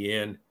toward the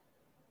end,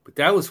 but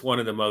that was one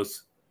of the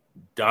most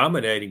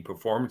dominating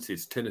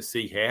performances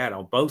Tennessee had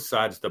on both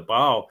sides of the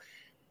ball.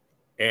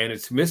 And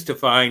it's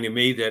mystifying to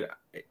me that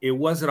it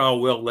wasn't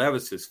all Will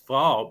Levis's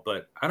fault,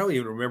 but I don't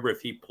even remember if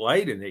he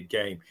played in that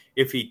game.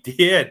 If he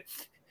did,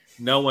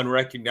 no one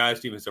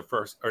recognized him as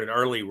an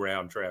early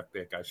round draft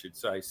pick, I should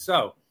say.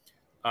 So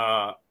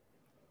I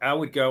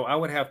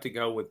would have to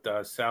go with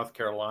South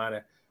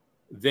Carolina,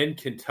 then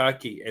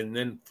Kentucky, and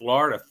then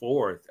Florida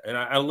fourth. And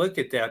I look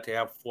at that to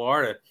have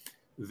Florida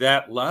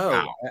that low.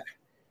 Wow.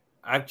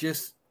 I've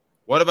just.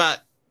 What about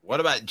What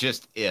about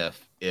just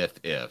if?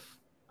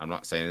 I'm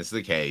not saying this is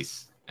the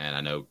case, and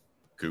I know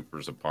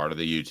Cooper's a part of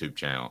the YouTube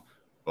channel,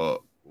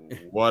 but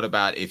what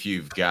about if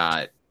you've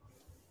got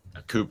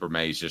Cooper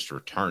Mays just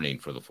returning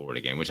for the Florida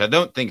game, which I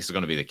don't think is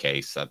going to be the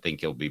case. I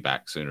think he'll be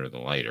back sooner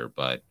than later,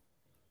 but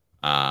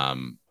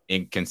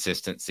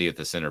inconsistency at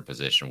the center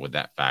position, would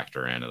that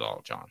factor in at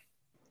all, John?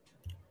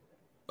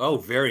 Oh,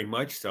 very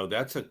much so.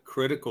 That's a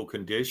critical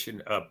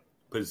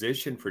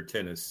position for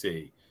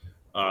Tennessee.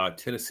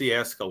 Tennessee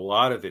asks a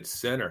lot of its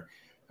center.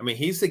 I mean,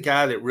 he's the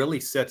guy that really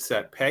sets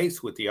that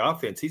pace with the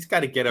offense. He's got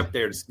to get up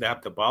there to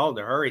snap the ball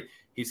in a hurry.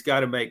 He's got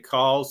to make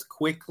calls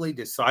quickly,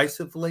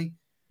 decisively.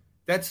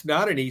 That's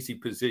not an easy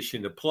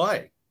position to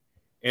play.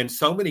 And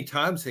so many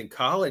times in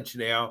college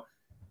now,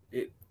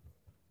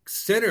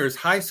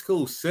 high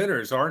school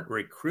centers aren't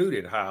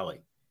recruited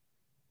highly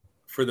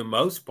for the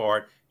most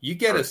part. You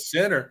get a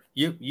center,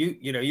 you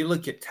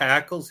look at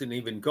tackles and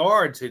even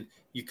guards, and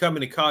you come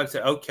into college and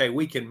say, okay,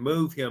 we can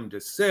move him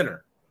to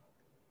center.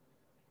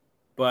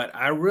 But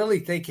I really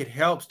think it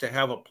helps to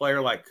have a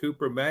player like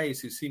Cooper Mays,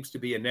 who seems to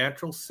be a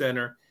natural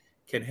center,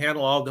 can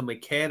handle all the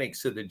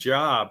mechanics of the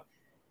job.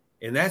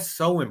 And that's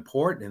so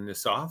important in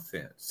this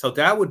offense. So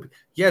that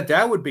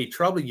would be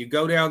trouble. You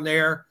go down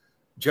there,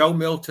 Joe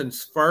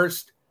Milton's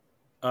first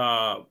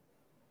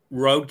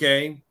road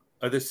game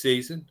of the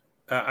season.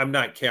 I'm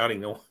not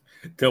counting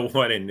the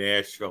one in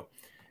Nashville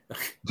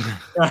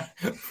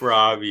for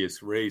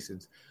obvious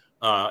reasons.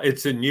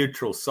 It's a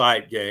neutral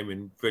site game,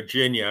 and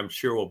Virginia, I'm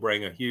sure, will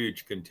bring a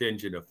huge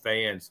contingent of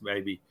fans,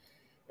 maybe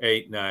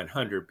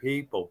 800-900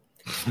 people.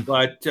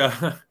 But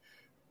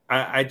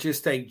I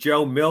just think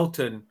Joe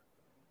Milton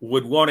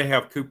would want to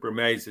have Cooper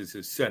Mays as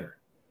his center.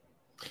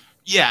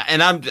 Yeah,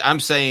 and I'm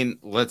saying,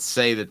 let's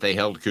say that they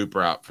held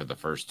Cooper out for the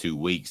first 2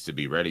 weeks to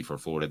be ready for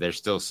Florida. There's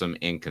still some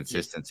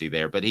inconsistency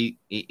there, but he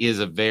is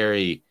a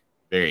very,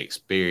 very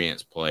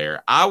experienced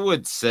player. I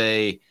would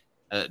say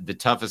the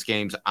toughest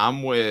games,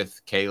 I'm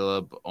with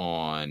Caleb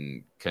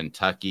on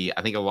Kentucky.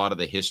 I think a lot of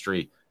the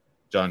history,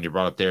 John, you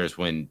brought up there, is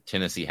when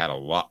Tennessee had a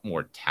lot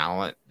more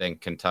talent than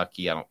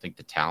Kentucky. I don't think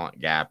the talent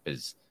gap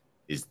is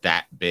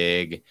that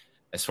big.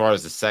 As far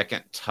as the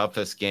second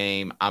toughest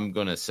game, I'm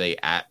going to say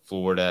at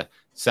Florida.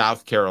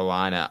 South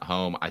Carolina at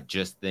home, I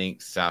just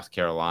think South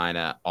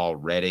Carolina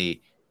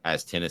already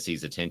has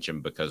Tennessee's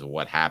attention because of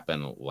what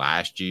happened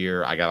last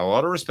year. I got a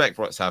lot of respect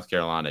for what South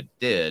Carolina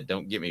did.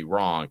 Don't get me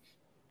wrong.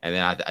 And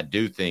then I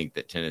do think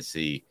that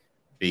Tennessee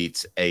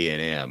beats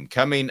A&M.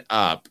 Coming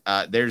up,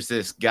 there's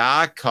this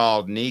guy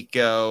called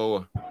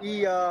Nico.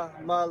 We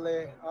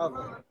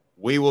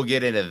will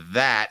get into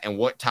that and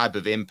what type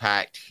of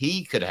impact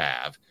he could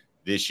have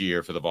this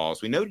year for the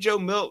Vols. We know Joe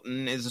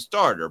Milton is a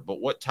starter, but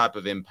what type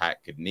of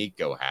impact could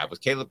Nico have? With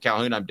Caleb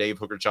Calhoun, I'm Dave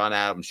Hooker, John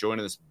Adams,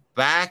 joining us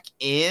back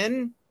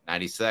in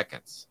 90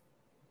 seconds.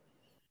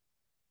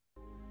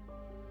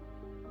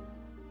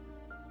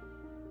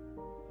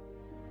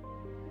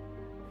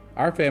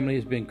 Our family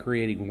has been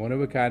creating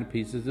one-of-a-kind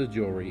pieces of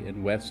jewelry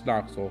in West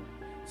Knoxville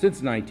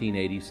since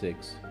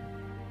 1986.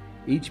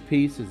 Each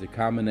piece is a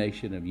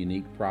combination of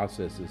unique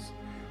processes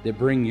that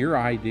bring your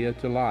idea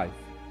to life.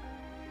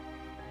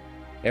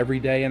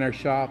 Every day in our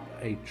shop,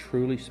 a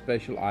truly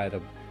special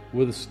item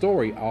with a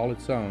story all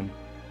its own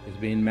is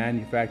being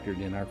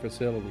manufactured in our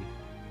facility,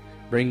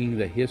 bringing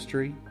the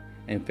history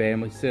and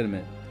family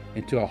sentiment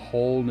into a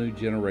whole new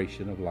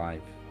generation of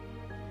life.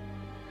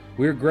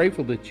 We're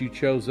grateful that you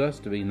chose us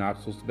to be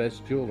Knoxville's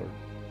best jeweler,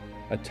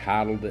 a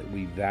title that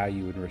we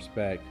value and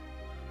respect.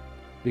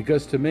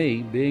 Because to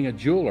me, being a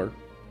jeweler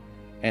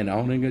and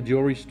owning a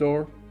jewelry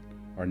store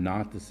are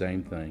not the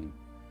same thing.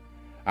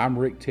 I'm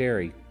Rick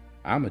Terry.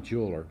 I'm a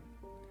jeweler,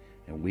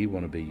 and we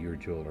want to be your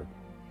jeweler.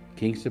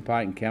 Kingston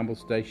Pike and Campbell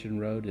Station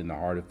Road in the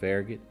heart of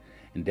Farragut,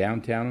 and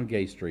downtown on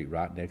Gay Street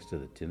right next to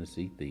the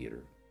Tennessee Theater.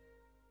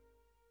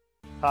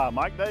 Hi,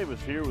 Mike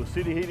Davis here with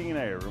City Heating and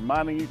Air,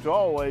 reminding you to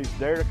always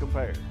dare to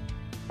compare.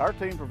 Our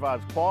team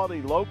provides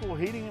quality local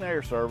heating and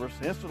air service,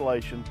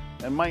 installation,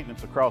 and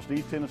maintenance across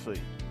East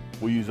Tennessee.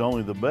 We use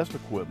only the best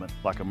equipment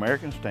like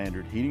American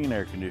Standard heating and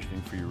air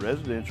conditioning for your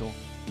residential,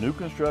 new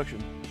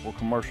construction, or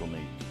commercial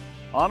needs.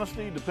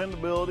 Honesty,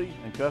 dependability,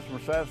 and customer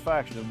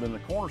satisfaction have been the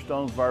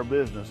cornerstones of our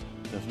business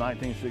since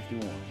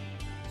 1961.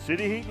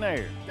 City Heat and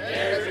Air.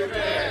 Dare to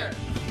compare.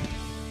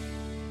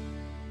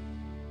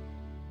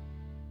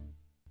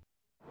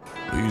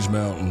 These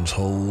mountains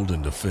hold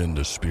and defend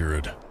a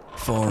spirit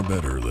far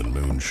better than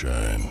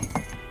moonshine.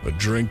 A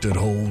drink that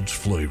holds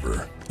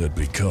flavor that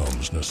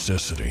becomes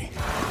necessity.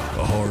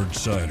 A hard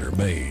cider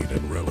made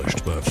and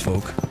relished by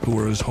folk who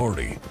are as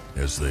hearty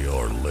as they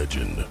are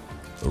legend.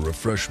 A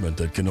refreshment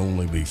that can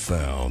only be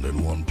found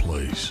in one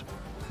place.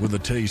 With a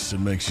taste that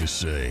makes you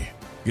say,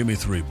 give me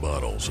 3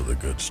 bottles of the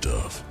good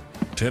stuff.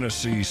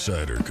 Tennessee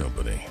Cider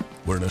Company,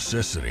 where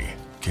necessity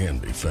can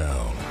be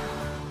found.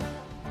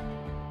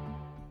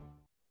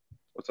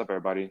 What's up,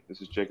 everybody?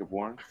 This is Jacob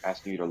Warren,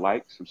 asking you to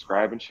like,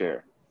 subscribe, and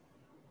share.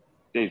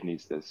 Dave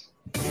needs this.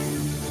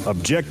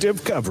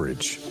 Objective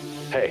coverage.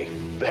 Hey,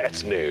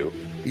 that's new.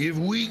 If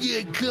we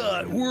get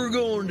caught, we're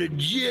going to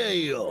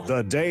jail.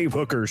 The Dave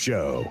Hooker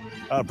Show,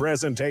 a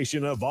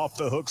presentation of Off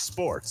the Hook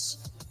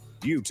Sports.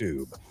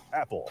 YouTube,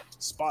 Apple,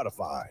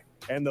 Spotify,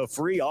 and the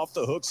free Off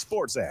the Hook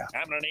Sports app.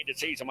 I'm going to need to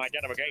see some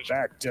identification.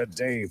 Back to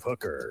Dave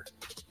Hooker.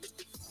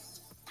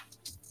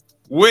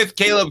 With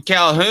Caleb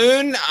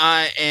Calhoun,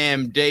 I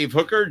am Dave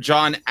Hooker.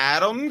 John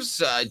Adams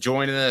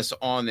joining us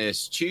on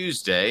this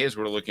Tuesday as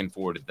we're looking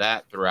forward to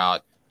that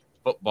throughout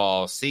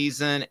football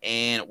season.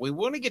 And we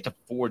want to get to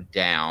 4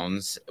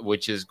 downs,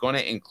 which is going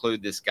to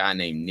include this guy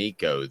named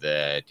Nico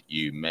that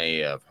you may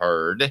have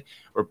heard.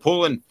 We're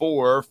pulling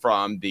 4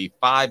 from the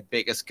 5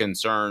 biggest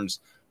concerns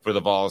for the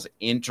Vols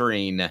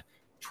entering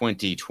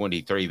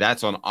 2023.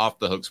 That's on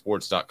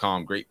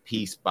offthehooksports.com. Great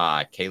piece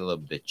by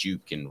Caleb that you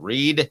can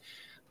read.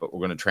 But we're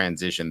going to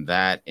transition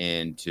that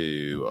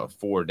into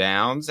 4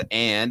 downs.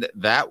 And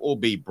that will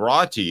be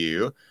brought to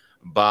you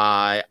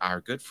by our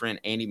good friend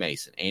Andy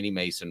Mason,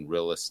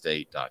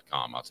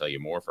 AndyMasonRealEstate.com. I'll tell you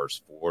more.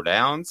 First 4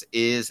 downs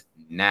is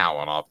now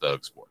on Off the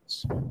Hook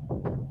Sports.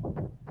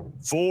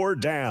 4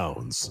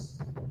 downs.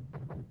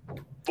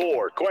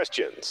 4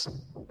 questions.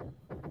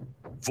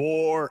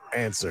 4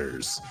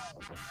 answers.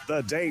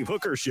 The Dave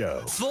Hooker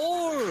Show.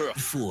 4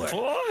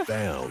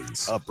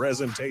 downs. A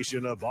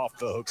presentation of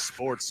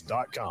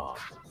offthehooksports.com.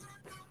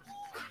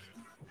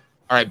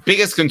 All right,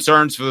 biggest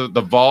concerns for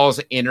the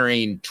Vols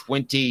entering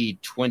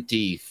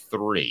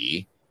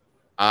 2023.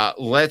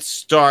 Let's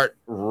start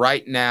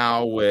right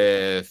now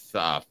with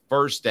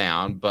first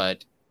down,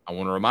 but I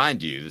want to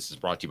remind you, this is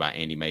brought to you by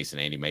Andy Mason,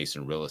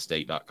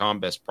 AndyMasonRealEstate.com.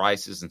 Best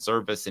prices and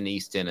service in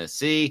East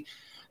Tennessee.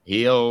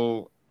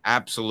 He'll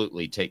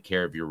absolutely take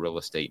care of your real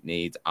estate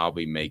needs. I'll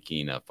be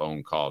making a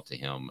phone call to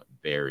him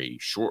very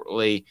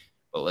shortly,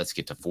 but let's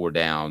get to 4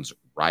 downs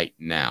right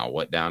now.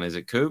 What down is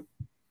it, Coop?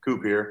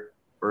 Coop here.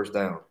 First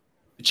down.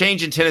 The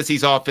change in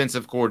Tennessee's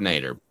offensive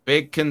coordinator.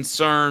 Big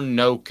concern,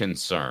 no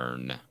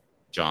concern.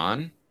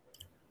 John?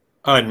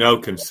 No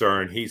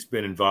concern. He's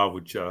been involved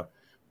with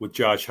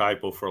Josh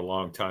Heupel for a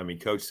long time. He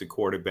coached the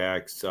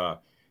quarterbacks,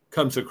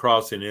 comes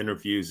across in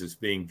interviews as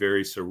being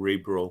very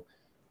cerebral.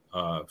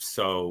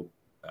 So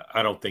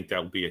I don't think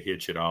that'll be a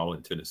hitch at all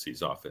in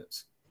Tennessee's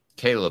offense.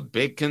 Caleb,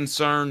 big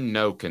concern,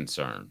 no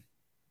concern.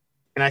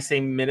 Can I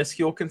say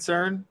minuscule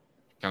concern?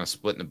 Kind of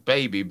splitting the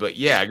baby, but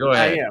yeah, go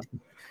ahead. I am.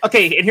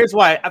 Okay, and here's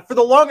why. For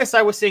the longest,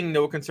 I was saying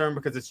no concern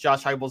because it's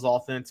Josh Heupel's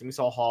offense, and we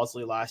saw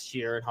Halsley last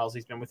year, and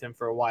Halsley's been with him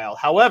for a while.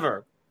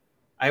 However,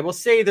 I will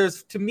say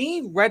there's, to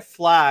me, red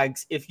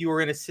flags if you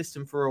were in a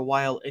system for a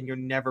while and you're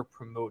never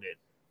promoted.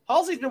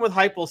 Halsley's been with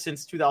Heupel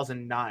since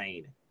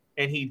 2009,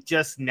 and he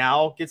just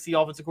now gets the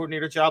offensive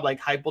coordinator job.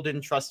 Like, Heupel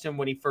didn't trust him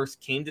when he first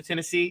came to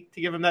Tennessee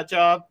to give him that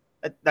job.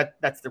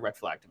 That's the red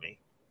flag to me.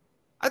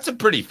 That's a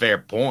pretty fair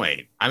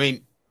point. I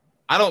mean,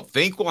 I don't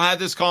think we'll have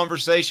this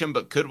conversation,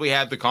 but could we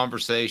have the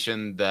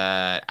conversation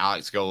that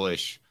Alex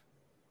Golesh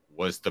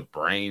was the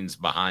brains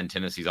behind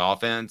Tennessee's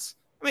offense?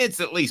 I mean, it's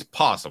at least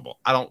possible.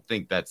 I don't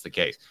think that's the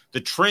case.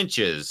 The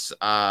trenches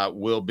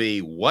will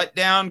be what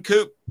down,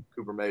 Coop?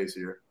 Cooper Mays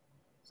here.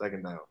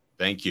 Second down.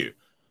 Thank you.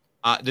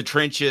 The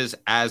trenches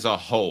as a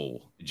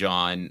whole,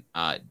 John,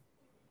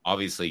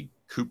 obviously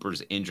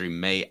Cooper's injury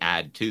may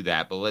add to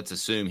that, but let's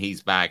assume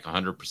he's back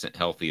 100%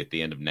 healthy at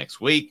the end of next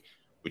week,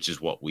 which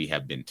is what we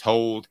have been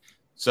told.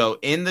 So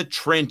in the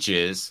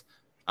trenches,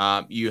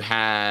 you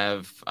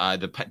have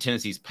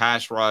Tennessee's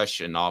pass rush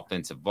and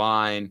offensive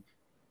line.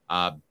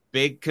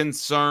 Big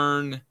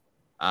concern,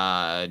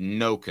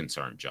 no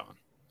concern, John.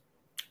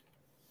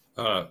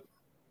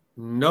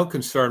 No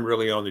concern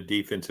really on the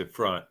defensive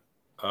front.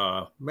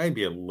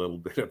 Maybe a little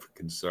bit of a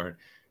concern.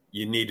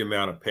 You need to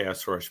mount a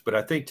pass rush, but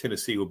I think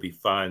Tennessee will be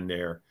fine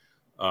there.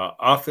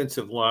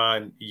 Offensive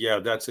line, yeah,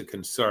 that's a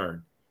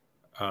concern.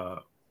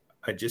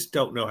 I just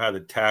don't know how the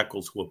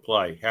tackles will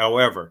play.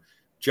 However,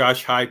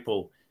 Josh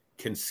Heupel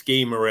can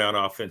scheme around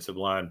offensive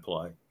line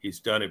play. He's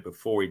done it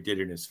before. He did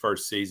it in his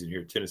first season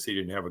here. Tennessee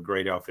didn't have a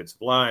great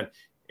offensive line,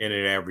 and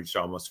it averaged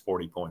almost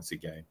 40 points a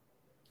game.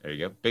 There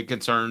you go. Big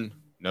concern,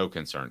 no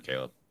concern,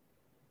 Caleb.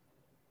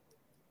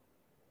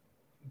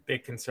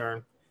 Big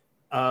concern.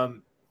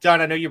 John,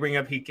 I know you bring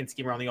up he can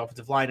scheme around the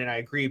offensive line, and I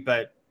agree,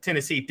 but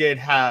Tennessee did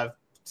have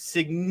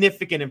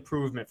significant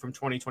improvement from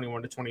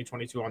 2021 to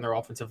 2022 on their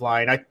offensive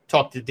line. I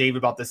talked to Dave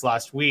about this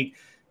last week.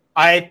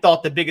 I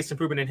thought the biggest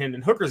improvement in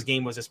Hendon Hooker's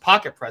game was his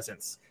pocket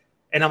presence.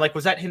 And I'm like,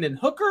 was that Hendon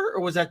Hooker, or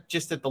was that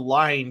just that the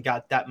line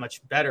got that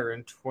much better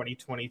in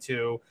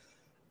 2022?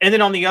 And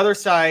then on the other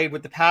side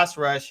with the pass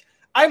rush,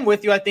 I'm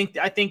with you. I think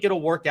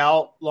it'll work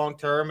out long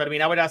term. But I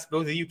mean, I would ask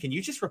both of you, can you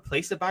just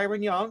replace a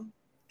Byron Young?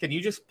 Can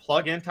you just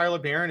plug in Tyler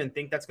Barron and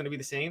think that's going to be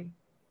the same?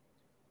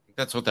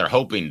 That's what they're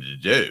hoping to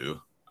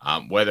do.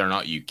 Whether or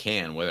not you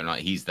can, whether or not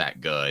he's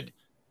that good,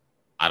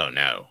 I don't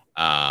know.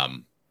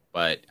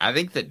 But I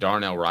think that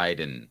Darnell Wright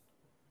and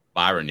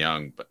Byron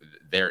Young,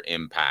 their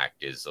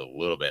impact is a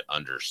little bit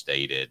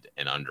understated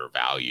and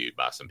undervalued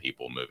by some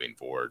people moving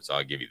forward. So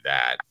I'll give you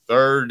that.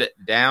 Third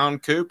down,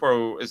 Coop,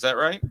 or is that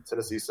right?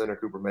 Tennessee center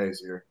Cooper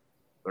Mays here.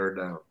 Third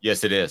down.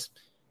 Yes, it is.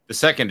 The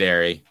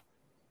secondary,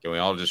 can we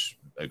all just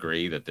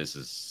agree that this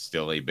is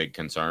still a big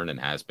concern and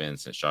has been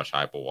since Josh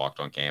Heupel walked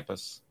on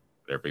campus?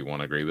 Does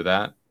everyone agree with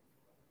that?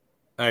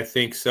 I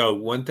think so.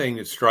 One thing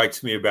that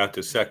strikes me about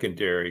the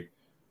secondary,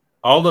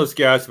 all those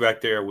guys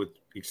back there with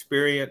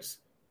experience,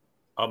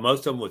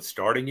 most of them with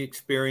starting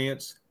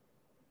experience,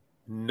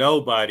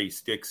 nobody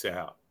sticks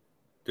out.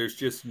 There's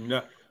just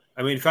no –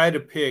 I mean, if I had to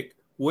pick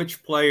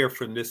which player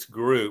from this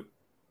group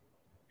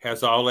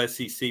has all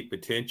SEC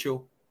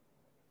potential,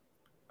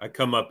 I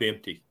come up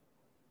empty.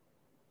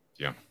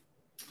 Yeah.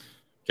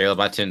 Caleb,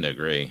 I tend to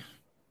agree.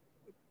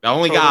 The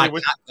only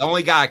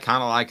guy I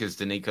kind of like is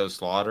Nico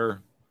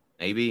Slaughter,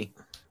 maybe.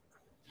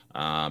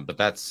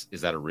 But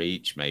is that a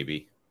reach?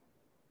 Maybe.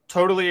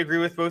 Totally agree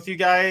with both you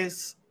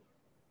guys.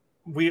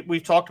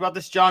 We've talked about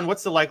this, John.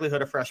 What's the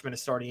likelihood a freshman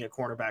is starting at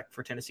cornerback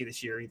for Tennessee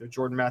this year, either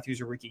Jordan Matthews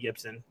or Ricky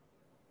Gibson?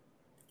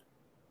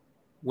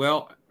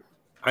 Well,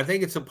 I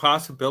think it's a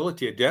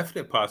possibility, a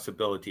definite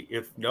possibility.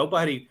 If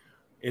nobody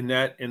in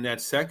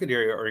that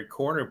secondary or a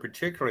corner in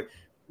particular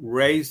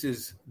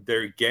raises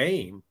their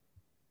game,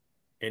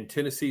 and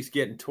Tennessee's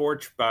getting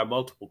torched by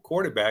multiple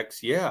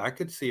quarterbacks, yeah, I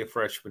could see a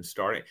freshman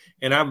starting.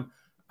 And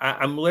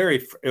I'm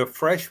leery of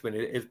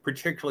freshmen,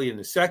 particularly in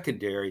the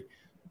secondary.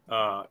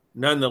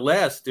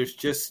 Nonetheless, there's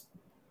just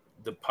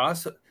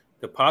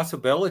the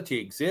possibility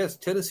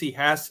exists. Tennessee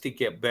has to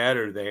get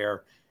better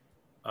there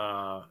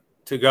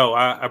to go.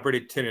 I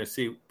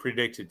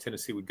predicted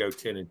Tennessee would go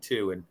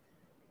 10-2, and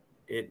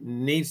it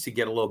needs to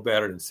get a little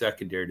better in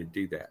secondary to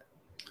do that.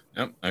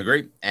 Yep, I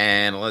agree.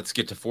 And let's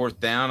get to fourth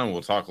down, and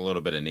we'll talk a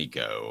little bit of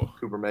Nico.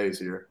 Cooper Mays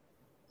here.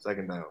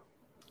 Second down. All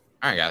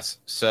right, guys.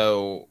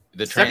 So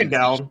the second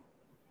down.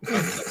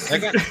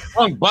 Second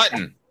wrong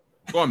button.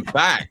 Going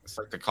back. It's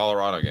like the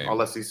Colorado game.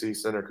 All SEC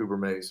center Cooper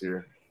Mays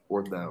here.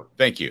 Fourth down.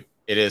 Thank you.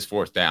 It is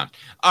fourth down.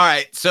 All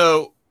right.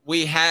 So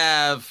we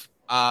have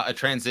a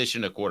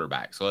transition to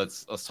quarterback. So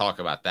let's talk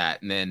about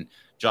that. And then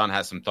John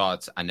has some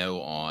thoughts, I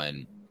know,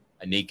 on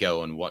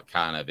Nico and what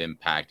kind of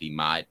impact he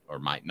might or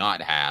might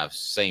not have.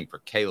 Same for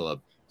Caleb.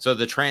 So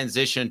the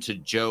transition to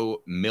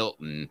Joe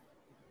Milton,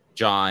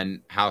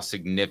 John, how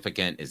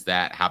significant is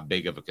that? How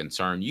big of a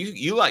concern?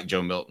 You like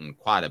Joe Milton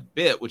quite a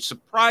bit, which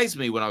surprised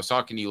me when I was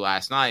talking to you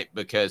last night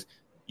because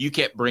you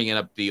kept bringing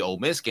up the Ole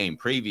Miss game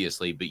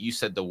previously, but you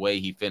said the way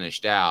he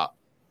finished out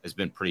has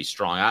been pretty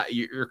strong.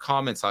 Your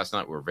comments last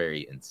night were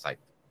very insightful.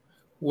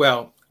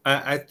 Well,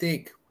 I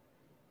think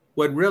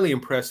what really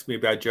impressed me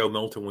about Joe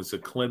Milton was the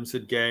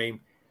Clemson game,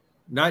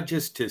 not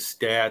just his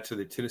stats or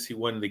that Tennessee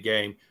won the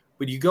game,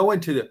 but you go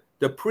into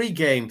the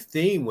pregame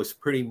theme was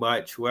pretty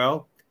much,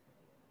 well,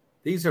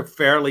 these are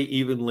fairly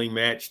evenly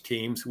matched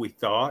teams, we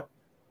thought.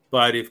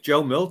 But if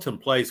Joe Milton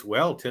plays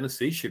well,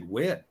 Tennessee should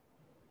win.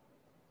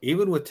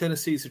 Even with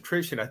Tennessee's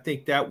attrition, I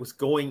think that was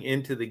going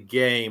into the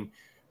game.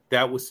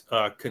 That was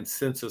a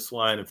consensus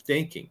line of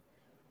thinking.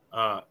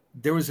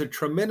 There was a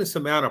tremendous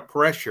amount of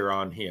pressure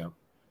on him.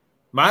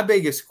 My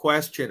biggest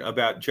question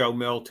about Joe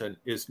Milton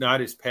is not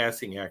his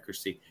passing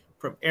accuracy.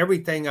 From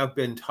everything I've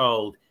been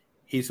told,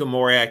 he's a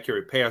more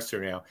accurate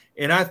passer now.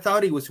 And I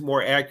thought he was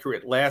more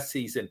accurate last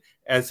season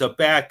as a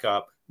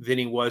backup than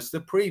he was the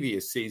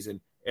previous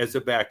season as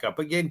a backup.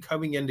 Again,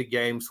 coming into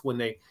games when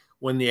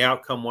the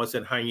outcome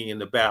wasn't hanging in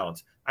the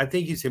balance. I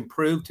think he's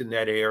improved in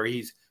that area.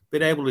 He's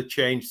been able to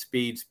change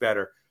speeds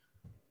better.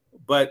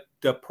 But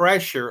the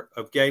pressure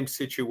of game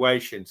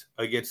situations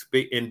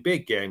in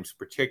big games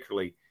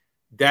particularly,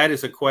 that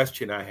is a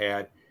question I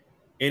had.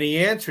 And he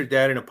answered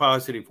that in a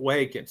positive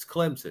way against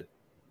Clemson.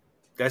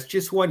 That's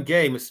just one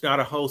game. It's not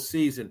a whole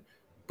season.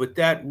 But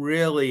that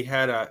really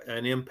had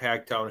an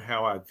impact on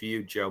how I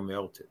viewed Joe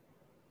Milton.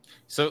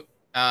 So,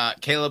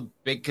 Caleb,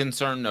 big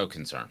concern, no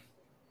concern?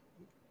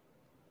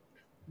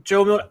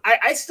 Joe Milton,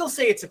 I still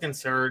say it's a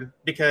concern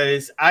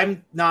because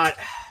I'm not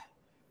 –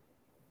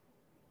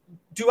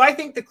 do I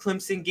think the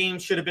Clemson game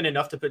should have been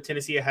enough to put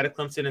Tennessee ahead of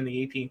Clemson in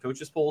the AP and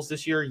coaches polls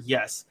this year?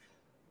 Yes.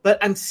 But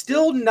I'm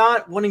still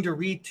not wanting to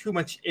read too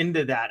much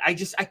into that. I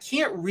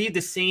can't read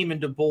the same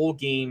into bowl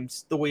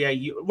games the way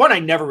I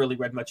never really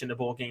read much into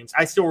bowl games.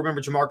 I still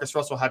remember Jamarcus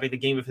Russell having the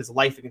game of his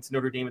life against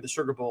Notre Dame at the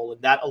Sugar Bowl,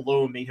 and that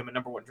alone made him a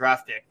number one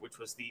draft pick, which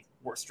was the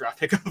worst draft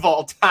pick of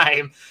all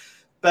time.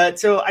 But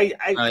so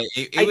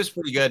it was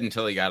pretty good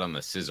until he got on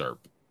the scissor.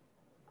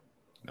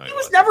 No, he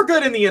was never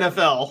good in the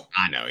NFL.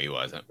 I know he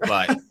wasn't,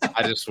 but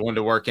I just wanted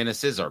to work in a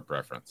scissor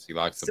preference. He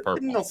likes the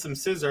purple. Know some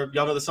scissor.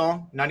 Y'all know the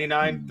song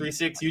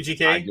 99.36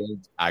 UGK?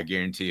 I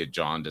guarantee you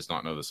John does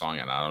not know the song,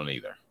 and I don't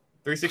either.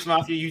 36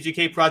 Mafia,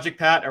 UGK, Project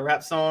Pat, a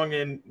rap song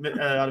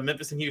out of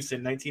Memphis and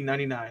Houston,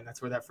 1999.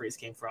 That's where that phrase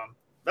came from.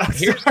 I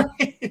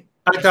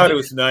thought it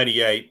was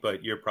 98,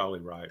 but you're probably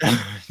right.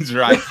 That's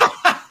right.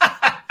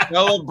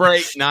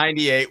 Celebrate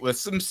 98 with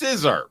some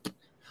scissor.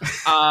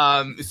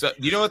 So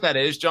do you know what that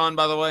is, John,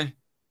 by the way?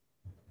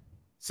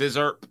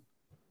 Scissor.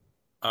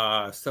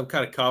 Some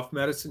kind of cough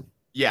medicine.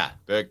 Yeah,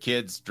 the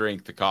kids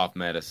drink the cough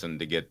medicine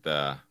to get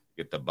the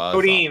buzz.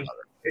 Codeine.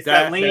 It's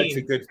that lean. That's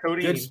a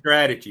good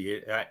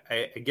strategy.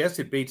 I guess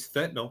it beats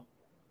fentanyl.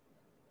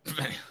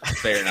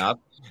 Fair enough.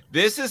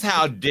 This is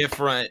how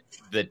different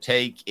the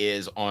take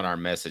is on our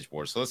message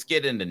board. So let's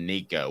get into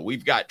Nico.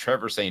 We've got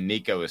Trevor saying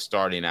Nico is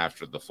starting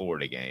after the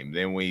Florida game.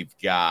 Then we've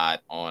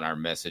got on our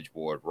message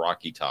board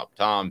Rocky Top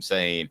Tom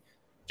saying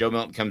Joe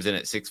Milton comes in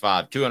at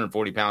 6'5",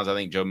 240 pounds. I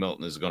think Joe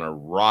Milton is going to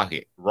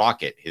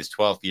rocket his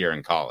 12th year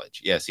in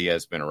college. Yes, he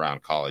has been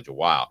around college a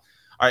while.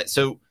 All right,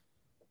 so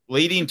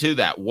leading to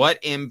that, what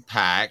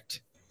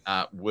impact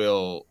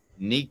will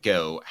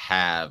Nico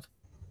have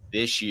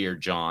this year,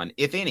 John,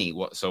 if any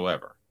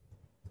whatsoever?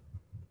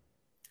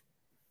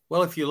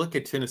 Well, if you look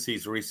at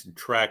Tennessee's recent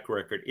track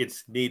record,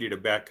 it's needed a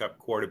backup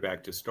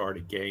quarterback to start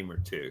a game or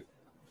two.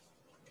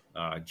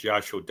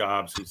 Joshua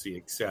Dobbs was the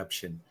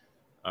exception.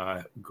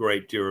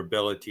 Great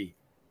durability.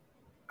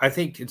 I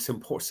think it's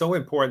so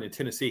important that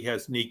Tennessee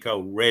has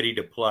Nico ready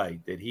to play,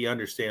 that he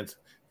understands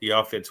the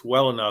offense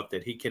well enough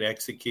that he can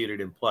execute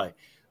it and play.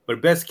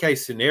 But best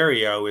case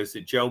scenario is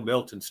that Joe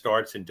Milton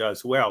starts and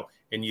does well,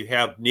 and you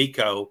have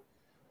Nico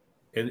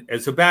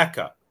as a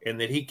backup, and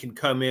that he can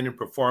come in and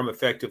perform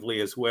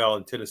effectively as well,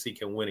 and Tennessee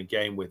can win a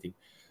game with him.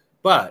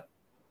 But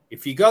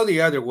if you go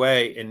the other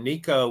way and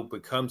Nico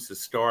becomes the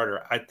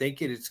starter, I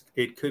think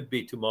it could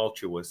be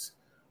tumultuous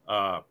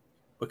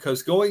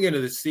because going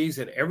into the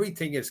season,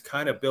 everything is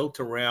kind of built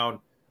around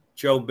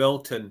Joe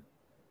Milton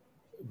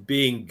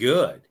being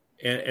good,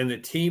 and the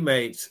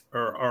teammates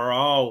are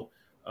all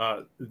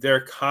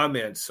their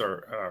comments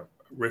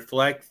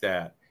reflect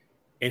that.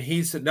 And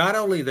he's not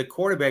only the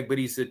quarterback, but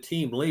he's the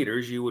team leader,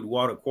 as you would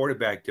want a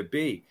quarterback to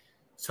be.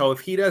 So if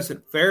he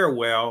doesn't fare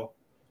well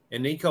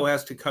and Nico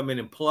has to come in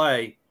and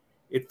play,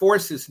 it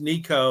forces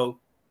Nico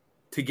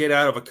to get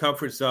out of a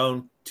comfort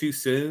zone too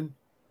soon.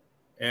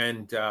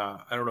 And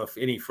I don't know if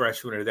any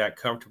freshmen are that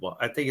comfortable.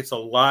 I think it's a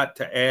lot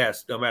to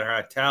ask, no matter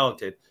how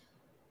talented,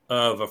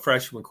 of a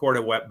freshman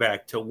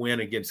quarterback to win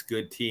against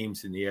good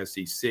teams in the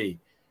SEC.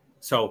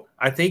 So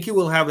I think it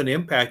will have an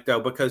impact, though,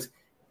 because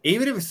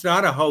even if it's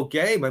not a whole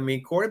game, I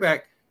mean,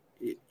 quarterback,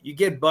 you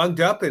get bunged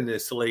up in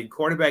this league.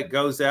 Quarterback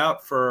goes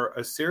out for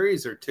a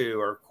series or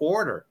two or a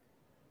quarter.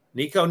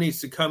 Nico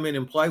needs to come in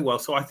and play well.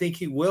 So I think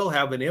he will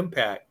have an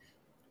impact.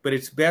 But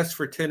it's best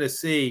for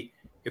Tennessee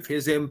if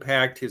his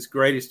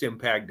greatest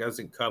impact,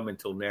 doesn't come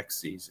until next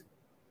season.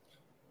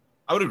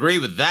 I would agree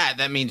with that.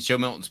 That means Joe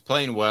Milton's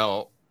playing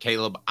well,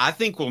 Caleb. I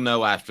think we'll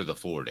know after the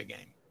Florida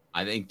game.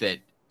 I think that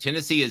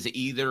Tennessee is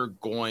either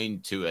going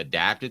to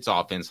adapt its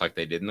offense like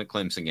they did in the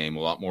Clemson game, a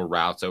lot more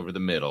routes over the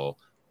middle,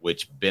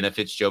 which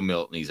benefits Joe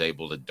Milton. He's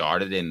able to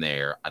dart it in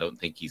there. I don't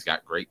think he's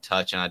got great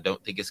touch, and I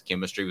don't think his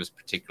chemistry was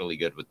particularly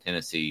good with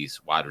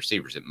Tennessee's wide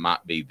receivers. It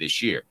might be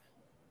this year.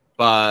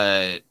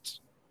 But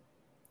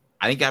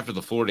I think after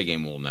the Florida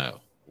game, we'll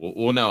know.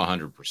 We'll know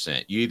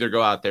 100%. You either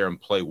go out there and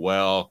play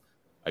well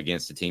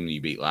against the team that you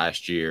beat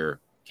last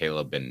year,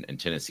 Caleb, and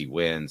Tennessee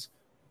wins,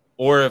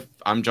 or if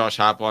I'm Josh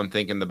Heupel, I'm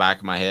thinking in the back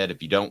of my head,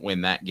 if you don't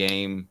win that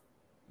game,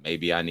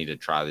 maybe I need to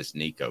try this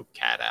Nico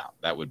cat out.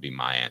 That would be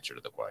my answer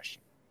to the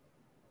question.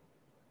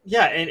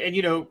 Yeah,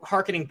 and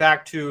hearkening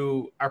back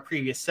to our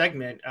previous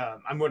segment,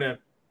 I'm going to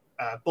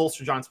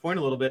bolster John's point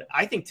a little bit.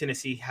 I think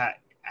Tennessee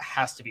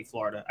has to beat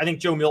Florida. I think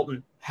Joe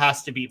Milton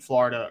has to beat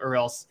Florida or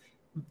else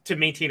to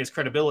maintain his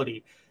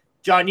credibility.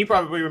 John, you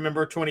probably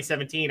remember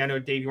 2017. I know,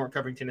 Dave, you weren't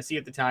covering Tennessee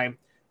at the time.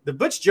 The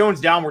Butch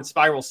Jones downward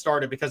spiral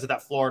started because of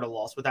that Florida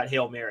loss with that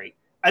Hail Mary.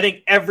 I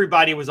think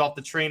everybody was off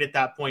the train at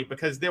that point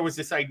because there was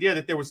this idea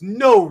that there was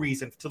no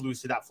reason to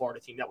lose to that Florida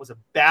team. That was a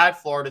bad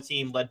Florida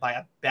team led by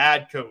a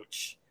bad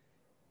coach.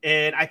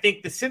 And I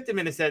think the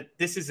sentiment is that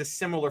this is a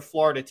similar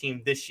Florida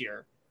team this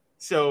year.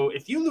 So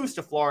if you lose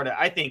to Florida,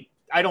 I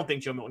don't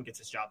think Joe Milton gets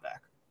his job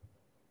back.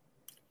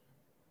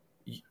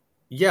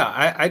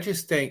 Yeah, I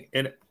just think,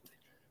 and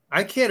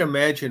I can't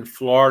imagine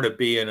Florida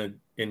being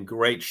in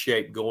great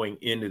shape going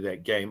into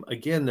that game.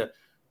 Again,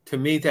 to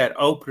me, that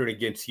opener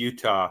against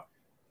Utah,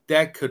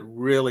 that could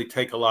really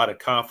take a lot of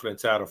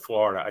confidence out of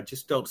Florida. I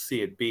just don't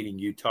see it beating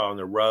Utah on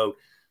the road.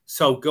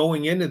 So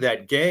going into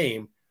that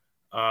game,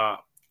 I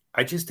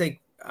just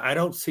think I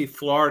don't see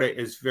Florida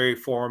as very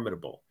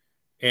formidable.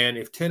 And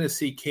if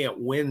Tennessee can't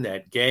win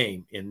that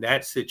game in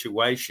that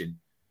situation,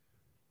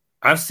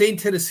 I've seen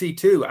Tennessee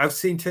too. I've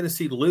seen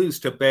Tennessee lose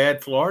to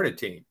bad Florida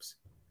teams.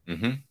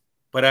 Mm-hmm.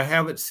 But I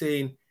haven't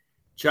seen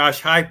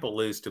Josh Heupel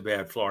lose to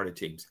bad Florida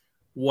teams.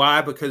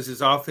 Why? Because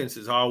his offense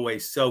is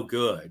always so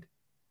good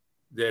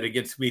that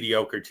against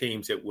mediocre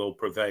teams it will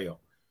prevail.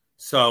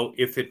 So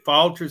if it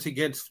falters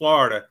against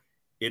Florida,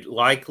 it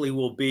likely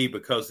will be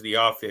because of the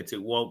offense.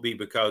 It won't be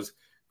because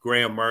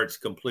Graham Mertz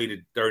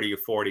completed 30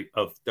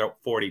 or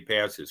 40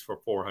 passes for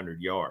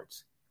 400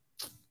 yards.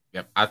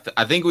 Yep.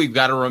 I think we've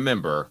got to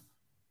remember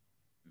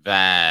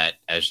that,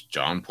 as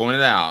John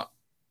pointed out,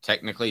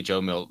 technically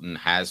Joe Milton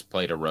has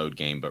played a road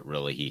game, but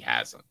really he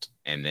hasn't.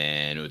 And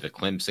then with the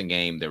Clemson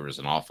game, there was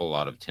an awful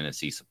lot of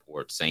Tennessee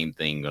support. Same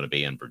thing going to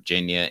be in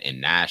Virginia, in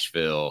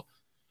Nashville.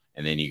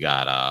 And then you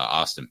got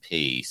Austin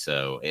Peay.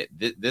 So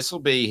this will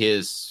be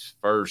his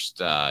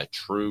first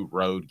true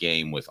road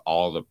game with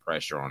all the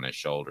pressure on his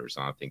shoulders.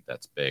 And I think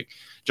that's big.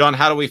 John,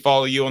 how do we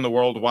follow you on the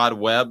World Wide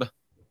Web?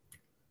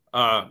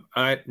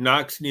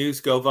 Knox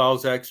News, Go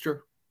Vols Extra.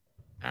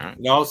 All right.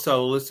 And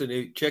also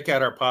check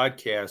out our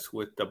podcast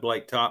with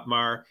Blake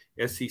Topmeyer,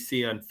 SEC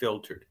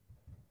Unfiltered.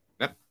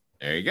 Yep.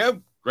 There you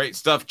go. Great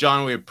stuff,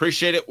 John. We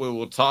appreciate it. We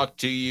will talk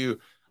to you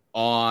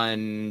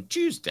on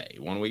Tuesday,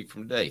 1 week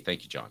from today.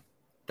 Thank you, John.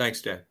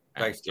 Thanks, Dan.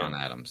 Thanks, John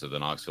Adams of the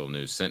Knoxville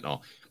News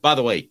Sentinel. By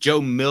the way,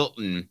 Joe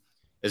Milton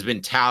has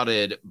been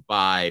touted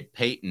by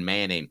Peyton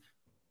Manning.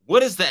 What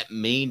does that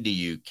mean to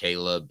you,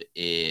 Caleb,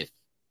 if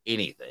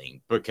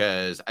anything?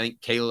 Because I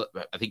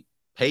think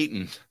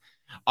Peyton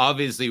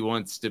obviously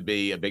wants to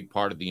be a big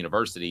part of the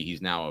university.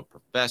 He's now a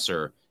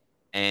professor.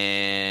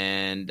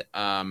 And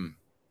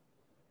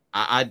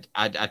I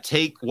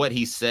take what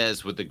he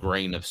says with a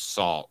grain of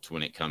salt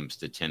when it comes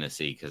to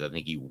Tennessee, because I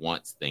think he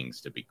wants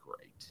things to be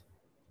great.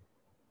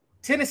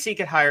 Tennessee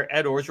could hire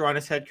Ed Orgeron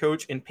as head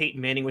coach, and Peyton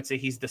Manning would say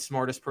he's the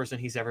smartest person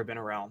he's ever been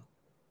around.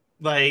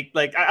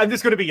 I'm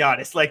just going to be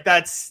honest.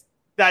 That's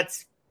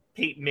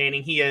Peyton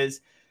Manning. He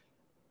is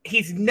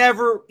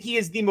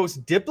the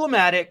most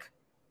diplomatic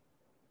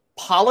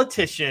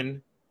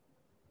politician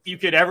you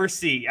could ever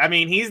see. I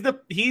mean, he's the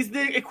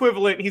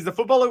equivalent. He's the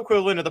football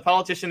equivalent of the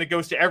politician that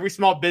goes to every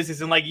small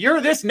business and you're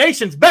this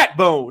nation's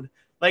backbone.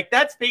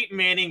 That's Peyton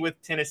Manning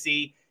with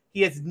Tennessee.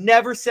 He has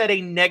never said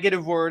a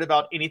negative word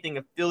about anything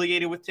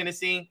affiliated with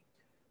Tennessee.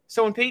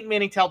 So when Peyton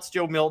Manning touts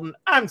Joe Milton,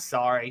 I'm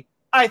sorry.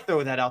 I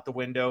throw that out the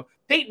window.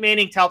 Peyton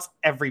Manning touts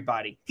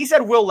everybody. He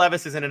said Will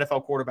Levis is an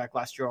NFL quarterback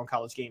last year on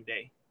College Game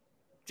Day,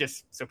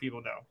 just so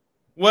people know.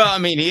 Well, I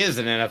mean, he is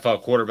an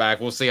NFL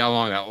quarterback. We'll see how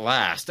long that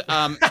lasts.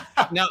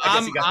 No,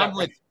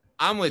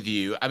 I'm with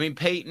you. I mean,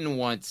 Peyton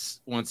wants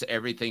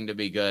everything to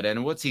be good.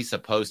 And what's he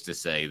supposed to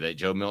say? That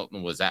Joe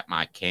Milton was at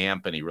my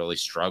camp and he really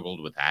struggled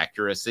with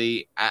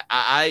accuracy?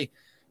 I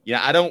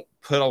don't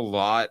put a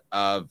lot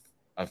of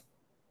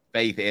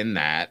faith in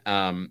that.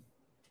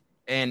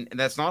 And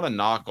that's not a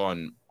knock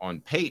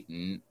on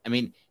Peyton. I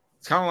mean,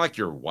 it's kind of like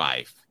your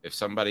wife. If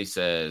somebody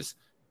says,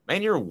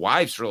 man, your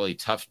wife's really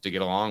tough to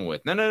get along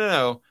with.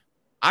 No.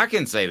 I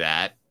can say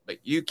that, but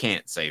you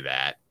can't say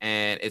that.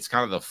 And it's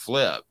kind of the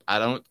flip. I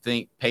don't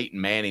think Peyton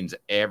Manning's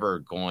ever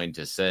going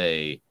to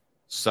say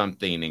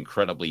something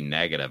incredibly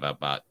negative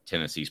about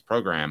Tennessee's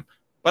program.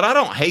 But I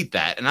don't hate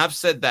that. And I've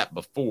said that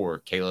before,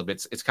 Caleb.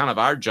 It's kind of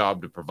our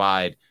job to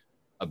provide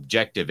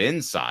objective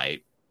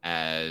insight,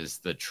 as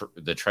the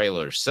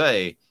trailers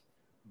say.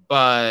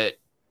 But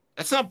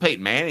that's not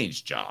Peyton Manning's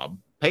job.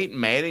 Peyton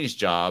Manning's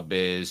job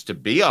is to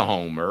be a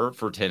homer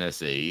for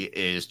Tennessee,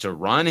 is to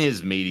run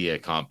his media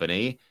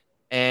company,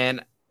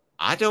 and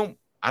I don't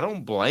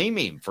blame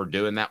him for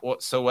doing that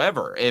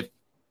whatsoever.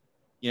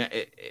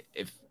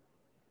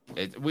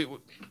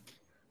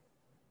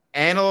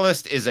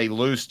 Analyst is a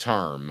loose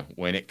term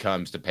when it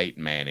comes to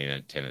Peyton Manning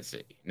in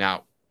Tennessee.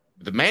 Now,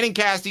 the Manning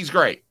cast, he's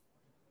great,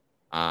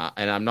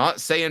 and I'm not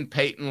saying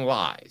Peyton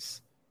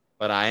lies,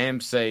 but I am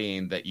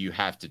saying that you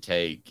have to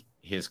take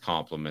his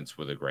compliments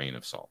with a grain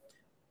of salt.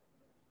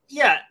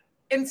 Yeah,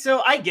 and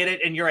so I get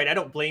it, and you're right. I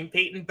don't blame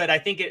Peyton, but I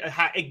think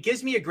it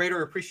gives me a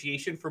greater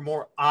appreciation for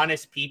more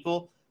honest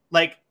people.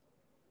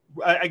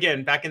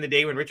 Again, back in the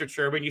day when Richard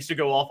Sherman used to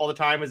go off all the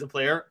time as a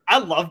player, I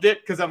loved it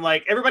because I'm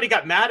everybody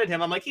got mad at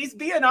him. I'm he's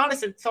being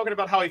honest and talking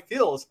about how he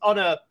feels on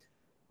a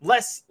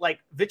less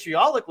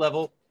vitriolic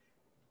level.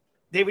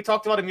 We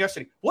talked about him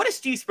yesterday. What if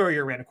Steve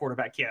Spurrier ran a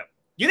quarterback camp?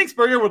 You think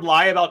Spurrier would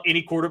lie about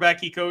any quarterback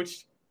he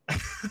coached?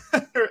 I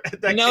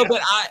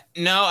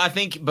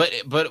think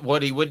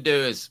what he would do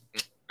is,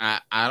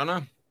 I don't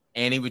know.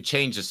 And he would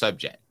change the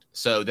subject.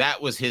 So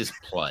that was his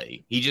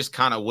play. He just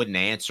kind of wouldn't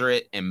answer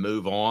it and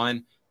move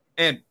on.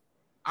 And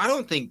I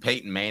don't think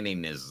Peyton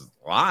Manning is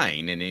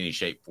lying in any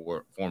shape,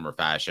 form, or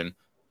fashion.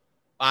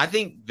 I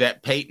think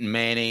that Peyton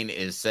Manning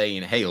is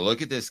saying, hey,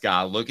 look at this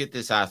guy. Look at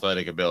this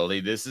athletic ability.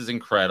 This is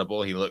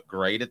incredible. He looked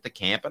great at the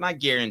camp. And I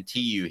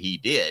guarantee you he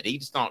did.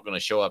 He's not going to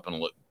show up and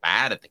look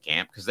bad at the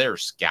camp because there are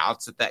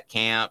scouts at that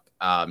camp.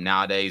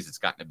 Nowadays, it's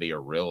gotten to be a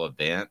real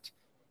event.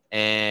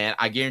 And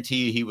I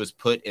guarantee you he was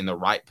put in the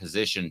right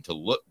position to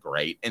look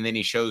great. And then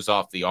he shows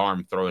off the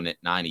arm throwing it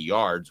 90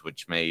 yards,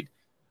 which went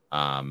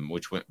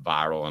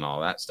viral and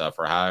all that stuff,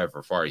 or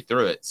however far he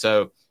threw it.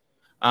 So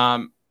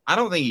I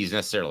don't think he's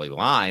necessarily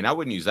lying. I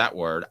wouldn't use that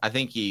word. I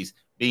think he's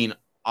being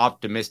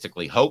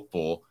optimistically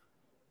hopeful,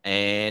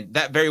 and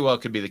that very well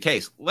could be the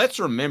case. Let's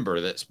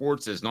remember that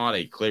sports is not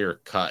a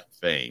clear-cut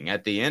thing.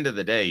 At the end of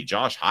the day,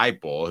 Josh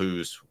Heupel,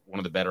 who's one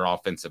of the better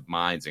offensive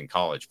minds in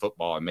college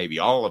football and maybe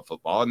all of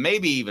football, and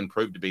maybe even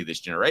proved to be this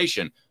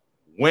generation,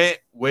 went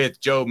with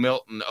Joe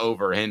Milton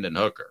over Hendon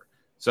Hooker.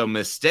 So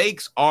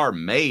mistakes are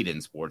made in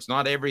sports.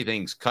 Not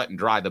everything's cut and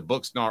dry. The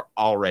book's not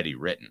already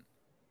written.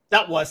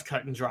 That was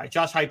cut and dry.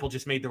 Josh Heupel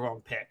just made the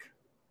wrong pick.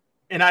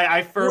 And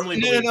I firmly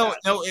believe that.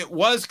 No, it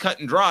was cut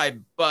and dry,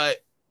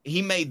 but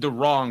he made the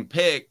wrong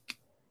pick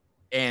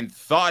and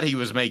thought he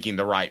was making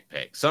the right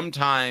pick.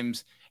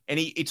 Sometimes, and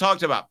he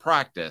talked about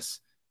practice.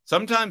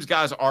 Sometimes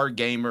guys are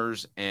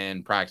gamers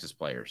and practice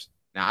players.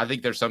 Now, I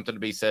think there's something to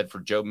be said for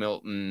Joe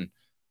Milton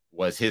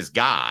was his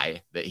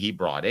guy that he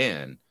brought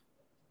in.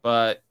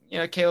 But,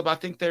 Caleb, I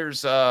think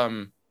there's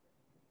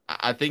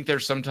I think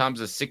there's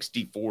sometimes a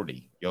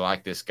 60-40. You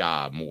like this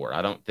guy more.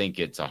 I don't think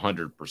it's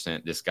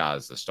 100% this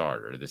guy's the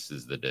starter. This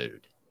is the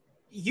dude.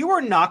 You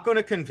are not going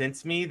to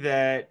convince me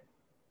that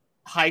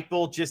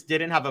Heupel just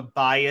didn't have a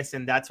bias,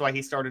 and that's why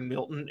he started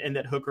Milton, and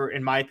that Hooker,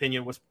 in my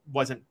opinion,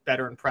 wasn't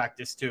better in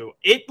practice too.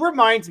 It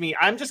reminds me,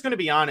 I'm just going to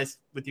be honest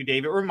with you,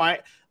 Dave.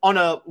 On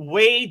a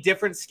way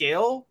different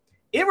scale,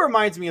 it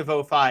reminds me of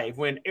 2005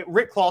 when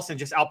Rick Clausen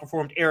just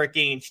outperformed Eric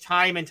Ainge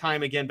time and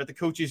time again, but the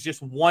coaches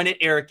just wanted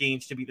Eric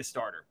Ainge to be the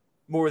starter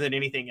more than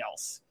anything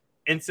else.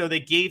 And so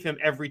they gave him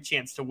every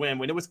chance to win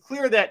when it was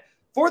clear that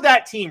for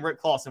that team, Rick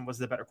Clausen was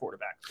the better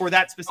quarterback for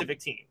that specific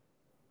team.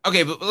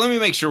 Okay, but let me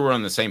make sure we're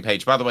on the same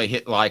page. By the way,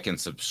 hit like and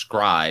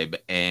subscribe,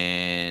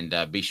 and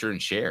be sure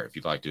and share if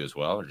you'd like to as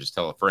well, or just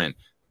tell a friend.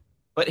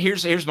 But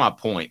here's my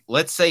point.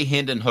 Let's say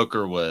Hendon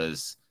Hooker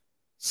was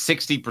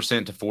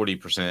 60% to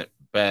 40%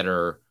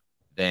 better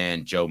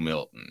than Joe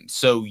Milton.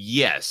 So,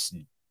 yes,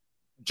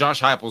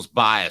 Josh Heupel's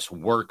bias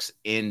works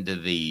into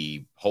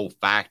the whole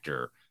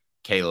factor,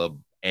 Caleb,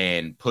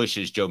 and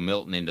pushes Joe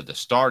Milton into the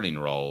starting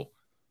role.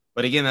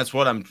 But again, that's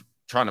what I'm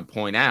trying to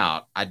point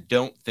out. I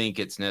don't think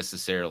it's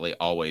necessarily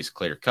always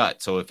clear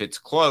cut. So if it's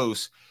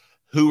close,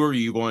 who are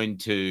you going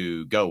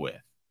to go with?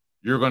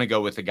 You're going to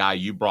go with the guy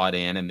you brought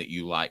in and that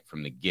you like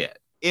from the get,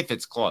 if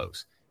it's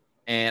close.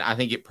 And I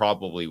think it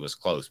probably was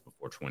close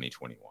before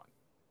 2021.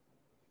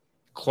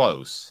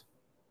 Close.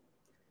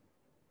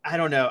 I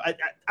don't know.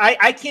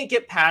 I can't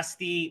get past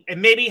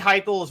and maybe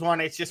Heupel is one,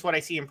 it's just what I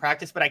see in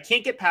practice, but I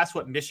can't get past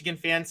what Michigan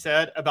fans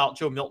said about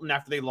Joe Milton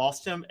after they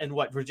lost him and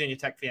what Virginia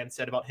Tech fans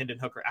said about Hendon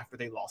Hooker after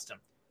they lost him.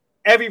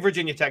 Every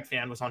Virginia Tech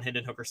fan was on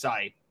Hendon Hooker's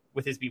side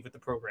with his beef with the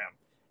program.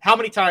 How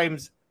many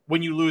times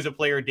when you lose a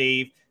player,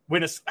 Dave,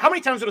 how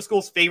many times when a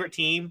school's favorite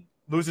team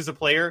loses a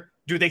player,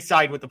 do they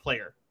side with the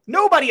player?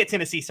 Nobody at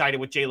Tennessee sided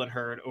with Jalen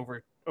Hurd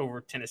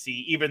over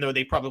Tennessee, even though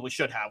they probably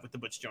should have with the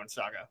Butch Jones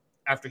saga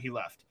after he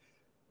left.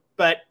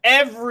 But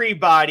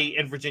everybody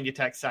in Virginia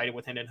Tech sided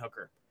with Hendon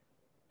Hooker.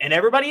 And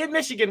everybody in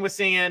Michigan was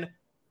saying,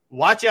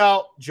 watch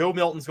out, Joe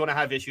Milton's going to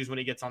have issues when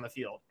he gets on the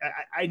field.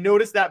 I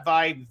noticed that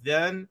vibe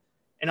then.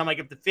 And I'm like,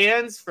 if the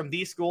fans from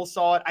these schools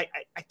saw it,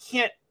 I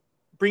can't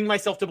bring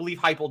myself to believe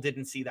Heupel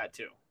didn't see that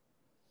too.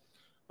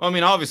 Well, I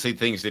mean, obviously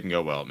things didn't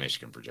go well at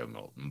Michigan for Joe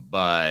Milton.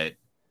 But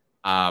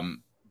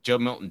Joe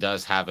Milton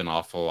does have an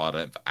awful lot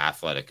of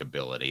athletic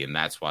ability, and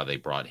that's why they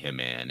brought him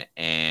in.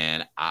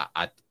 And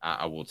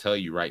I will tell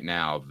you right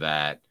now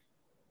that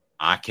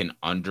I can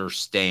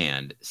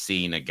understand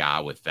seeing a guy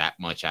with that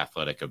much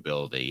athletic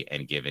ability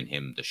and giving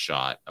him the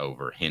shot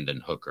over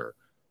Hendon Hooker,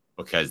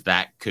 because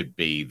that could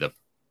be the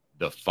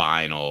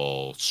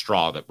final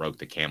straw that broke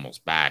the camel's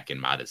back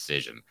in my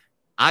decision.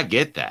 I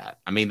get that.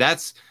 I mean,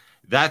 that's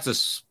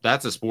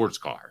a sports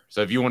car.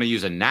 So if you want to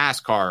use a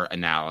NASCAR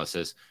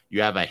analysis,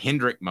 you have a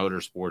Hendrick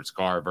Motorsports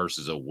car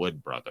versus a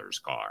Wood Brothers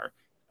car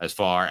as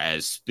far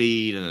as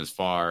speed and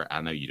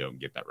I know you don't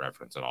get that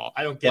reference at all.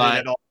 I don't get it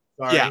at all.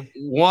 Sorry. Yeah.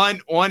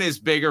 One is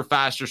bigger,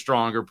 faster,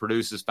 stronger,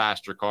 produces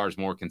faster cars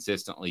more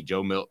consistently.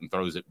 Joe Milton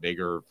throws it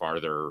bigger,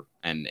 farther,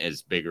 and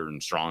is bigger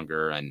and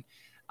stronger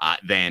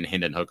than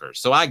Hendon Hooker.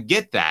 So I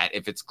get that.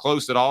 If it's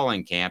close at all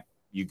in camp,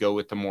 you go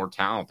with the more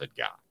talented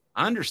guy.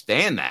 I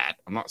understand that.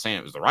 I'm not saying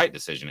it was the right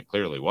decision. It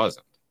clearly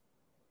wasn't.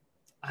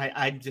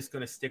 I'm just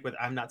going to stick with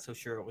I'm not so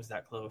sure it was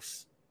that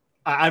close.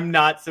 I'm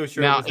not so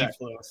sure it was that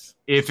close.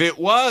 If it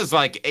was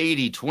like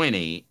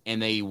 80-20 and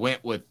they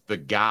went with the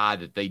guy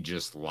that they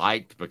just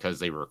liked because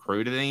they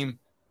recruited him,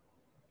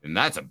 then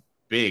that's a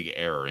big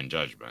error in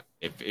judgment.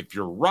 If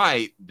you're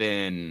right,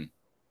 then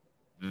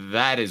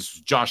that is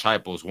Josh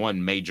Heupel's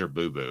one major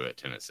boo-boo at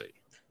Tennessee.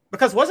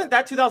 Because wasn't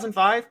that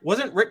 2005?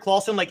 Wasn't Rick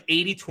Clausen like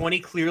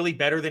 80-20 clearly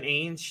better than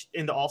Ainge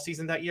in the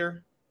offseason that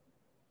year?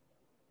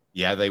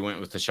 Yeah, they went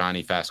with the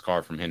shiny fast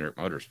car from Hendrick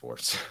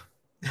Motorsports.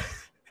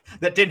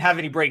 That didn't have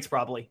any brakes,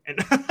 probably.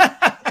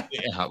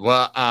 Yeah,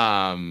 well,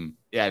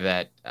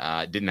 that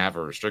didn't have a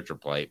restrictor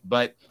plate.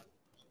 But,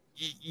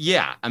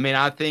 yeah, I mean,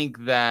 I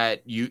think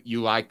that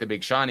you like the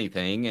big shiny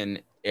thing,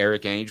 and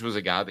Eric Ainge was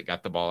a guy that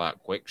got the ball out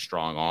quick,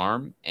 strong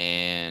arm,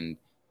 and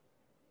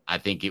I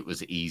think it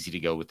was easy to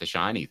go with the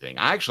shiny thing.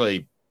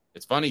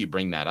 It's funny you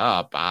bring that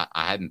up. I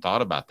hadn't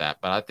thought about that,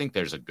 but I think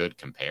there's a good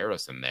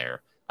comparison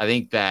there. I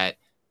think that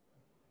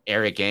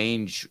Eric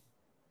Ainge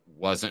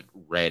wasn't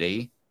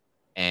ready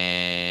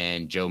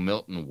and Joe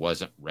Milton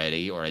wasn't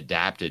ready or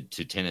adapted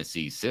to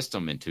Tennessee's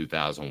system in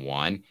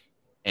 2001.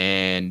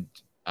 And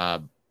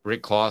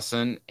Rick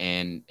Clausen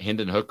and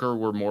Hendon Hooker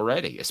were more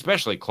ready,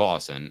 especially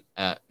Clausen.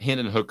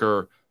 Hendon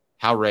Hooker,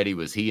 how ready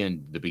was he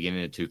in the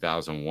beginning of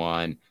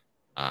 2001?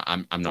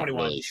 I'm not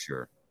really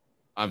sure.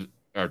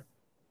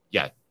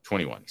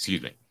 21.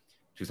 Excuse me.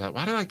 2000.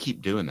 Why do I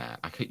keep doing that?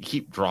 I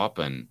keep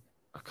dropping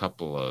a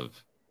couple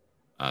of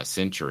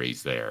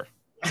centuries there.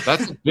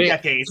 That's a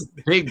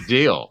big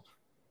deal.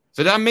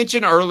 So did I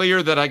mention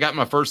earlier that I got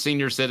my first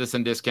senior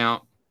citizen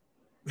discount?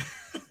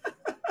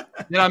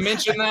 Did I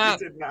mention that?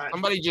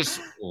 Somebody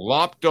just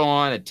lopped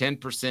on a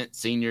 10%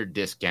 senior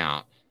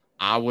discount.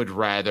 I would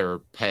rather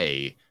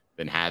pay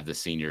than have the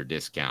senior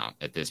discount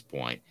at this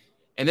point.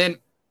 And then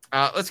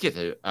Let's get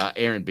to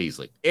Aaron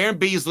Beasley. Aaron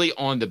Beasley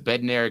on the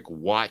Bednarik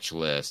watch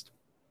list.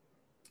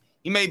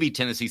 He may be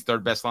Tennessee's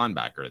third best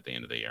linebacker at the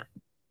end of the year.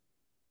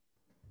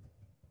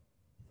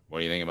 What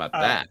do you think about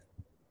that?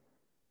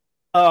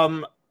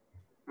 I'm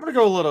going to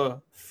go a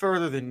little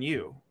further than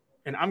you,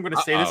 and I'm going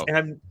to say this,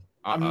 and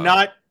I'm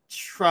not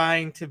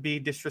trying to be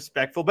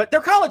disrespectful, but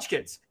they're college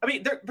kids. I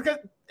mean, because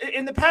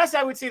in the past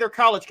I would say they're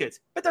college kids,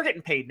 but they're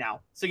getting paid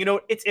now. So you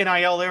know, it's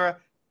NIL era.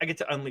 I get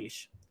to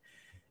unleash.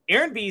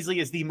 Aaron Beasley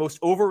is the most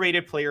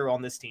overrated player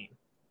on this team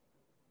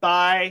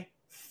by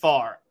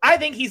far. I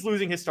think he's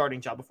losing his starting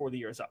job before the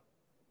year is up.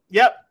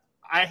 Yep,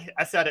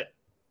 I said it.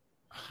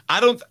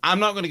 I'm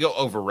not going to go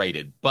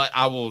overrated, but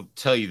I will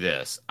tell you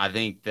this. I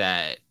think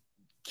that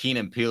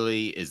Keenan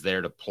Pili is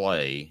there to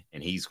play,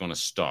 and he's going to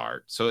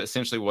start. So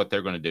essentially what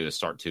they're going to do is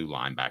start two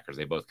linebackers.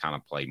 They both kind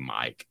of play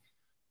Mike.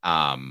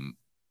 And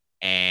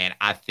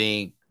I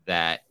think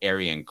that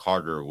Arian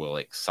Carter will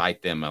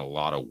excite them in a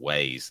lot of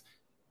ways.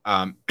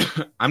 I'm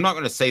not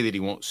going to say that he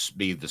won't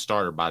be the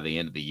starter by the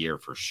end of the year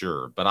for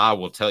sure, but I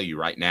will tell you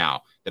right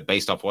now that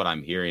based off what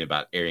I'm hearing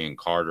about Arian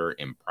Carter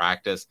in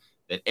practice,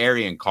 that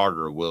Arian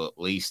Carter will at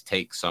least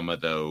take some of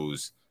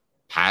those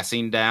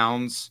passing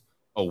downs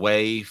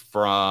away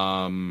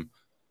from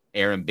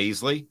Aaron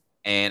Beasley,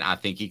 and I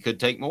think he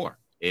could take more.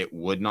 It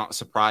would not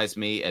surprise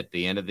me at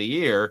the end of the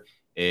year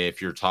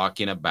if you're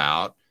talking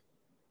about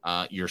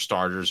your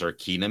starters are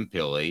Keenan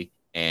Pili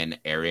and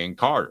Arian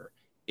Carter.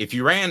 If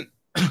you ran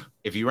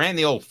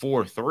the old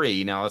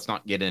 4-3, now let's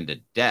not get into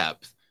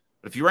depth,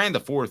 but if you ran the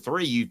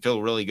 4-3, you'd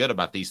feel really good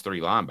about these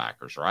three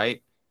linebackers,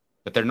 right?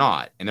 But they're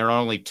not, and there are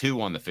only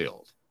two on the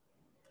field.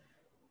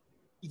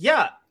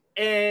 Yeah,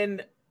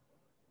 and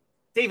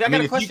Dave, I got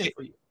a question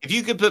for you. If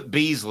you could put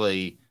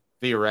Beasley,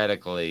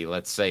 theoretically,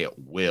 let's say at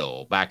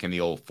will, back in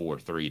the old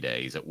 4-3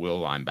 days, at will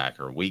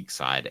linebacker, weak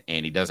side,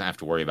 and he doesn't have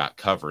to worry about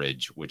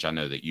coverage, which I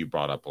know that you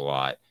brought up a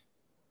lot,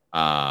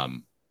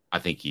 I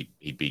think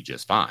he'd be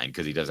just fine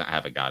because he doesn't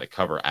have a guy to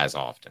cover as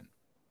often.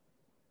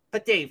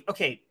 But Dave,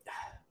 okay,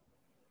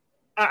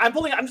 I'm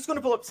just going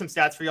to pull up some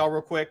stats for y'all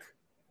real quick.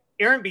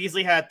 Aaron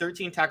Beasley had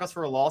 13 tackles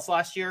for a loss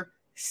last year.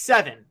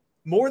 7,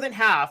 more than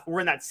half, were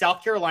in that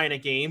South Carolina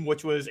game,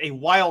 which was a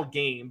wild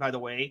game, by the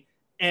way,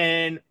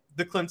 and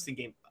the Clemson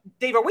game.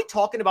 Dave, are we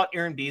talking about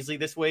Aaron Beasley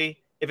this way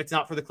if it's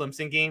not for the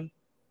Clemson game?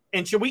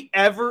 And should we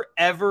ever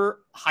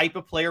hype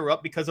a player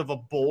up because of a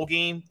bowl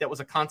game that was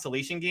a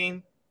consolation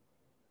game?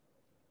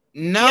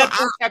 No, he had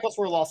 4 tackles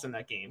for a loss in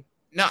that game.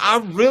 No, I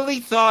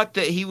really thought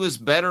that he was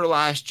better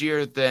last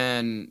year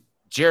than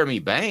Jeremy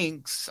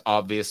Banks,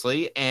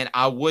 obviously, and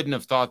I wouldn't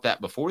have thought that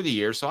before the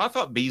year. So I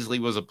thought Beasley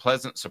was a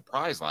pleasant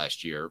surprise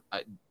last year.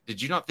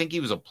 Did you not think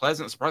he was a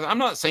pleasant surprise? I'm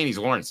not saying he's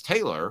Lawrence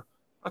Taylor.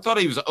 I thought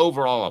he was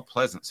overall a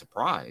pleasant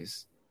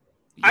surprise.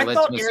 He led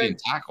Tennessee in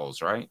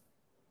tackles, right?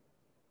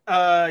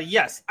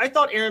 Yes. I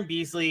thought Aaron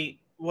Beasley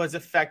was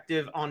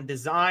effective on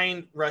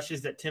design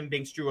rushes that Tim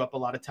Banks drew up a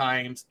lot of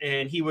times.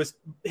 And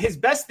his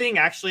best thing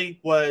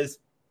was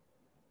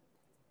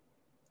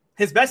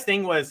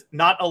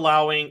not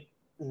allowing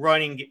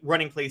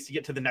running plays to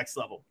get to the next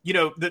level. You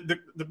know,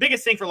 the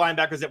biggest thing for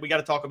linebackers that we got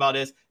to talk about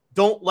is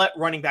don't let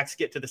running backs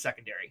get to the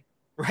secondary,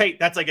 right?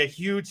 That's like a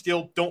huge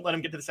deal. Don't let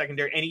him get to the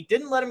secondary. And he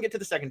didn't let him get to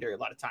the secondary a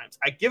lot of times.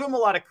 I give him a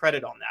lot of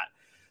credit on that.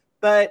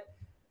 But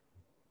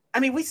I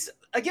mean,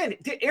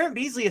 Aaron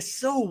Beasley is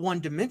so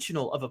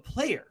one-dimensional of a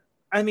player.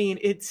 I mean,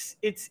 it's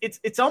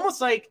almost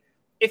like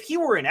if he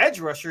were an edge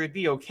rusher, it'd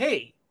be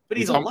okay. But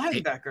he's a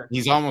linebacker.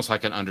 He's almost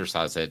like an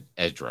undersized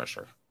edge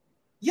rusher.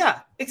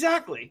 Yeah,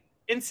 exactly.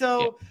 And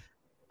so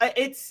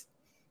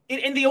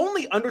and the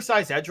only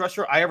undersized edge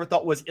rusher I ever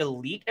thought was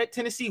elite at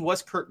Tennessee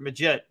was Kurt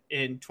Magette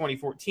in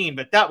 2014.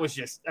 But that was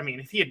just, I mean,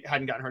 if he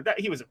hadn't gotten hurt,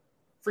 he was a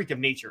freak of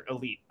nature,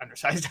 elite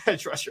undersized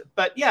edge rusher.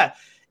 But yeah,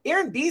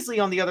 Aaron Beasley,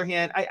 on the other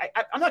hand,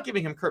 I'm not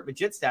giving him Kurt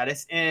Magette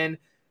status. And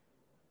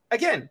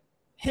again,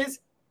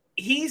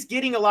 he's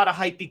getting a lot of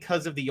hype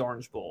because of the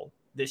Orange Bowl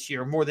this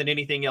year more than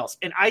anything else.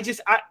 And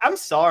I'm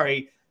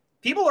sorry.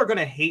 People are going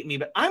to hate me,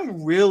 but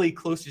I'm really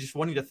close to just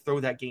wanting to throw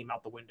that game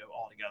out the window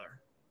altogether.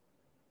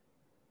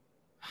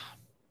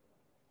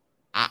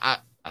 I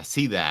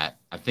see that.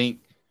 I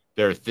think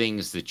there are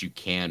things that you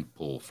can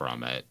pull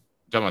from it.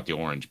 You're talking about the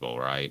Orange Bowl,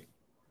 right?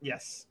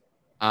 Yes.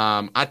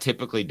 I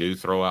typically do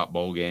throw out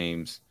bowl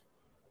games,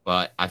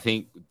 but I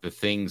think the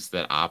things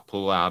that I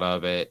pull out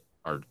of it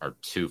are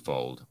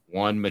twofold.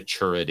 One,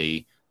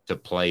 maturity to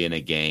play in a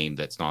game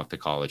that's not the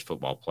college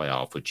football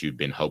playoff, which you've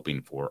been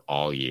hoping for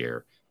all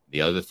year.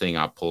 The other thing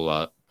I pull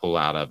out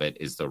of it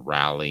is the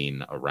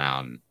rallying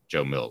around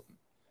Joe Milton.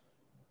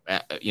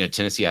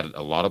 Tennessee had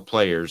a lot of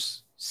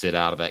players sit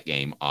out of that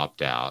game,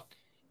 opt out,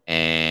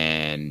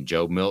 and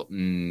Joe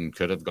Milton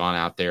could have gone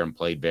out there and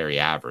played very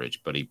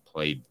average, but he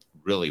played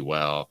really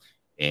well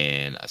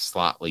in a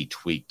slightly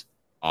tweaked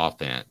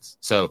offense.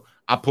 So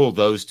I pulled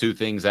those two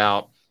things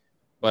out.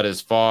 But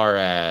as far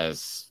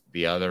as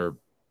the other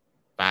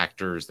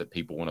factors that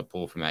people want to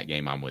pull from that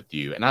game, I'm with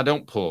you. And I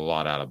don't pull a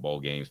lot out of bowl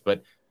games,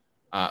 but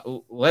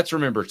let's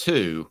remember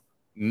too,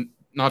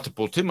 not to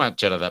pull too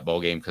much out of that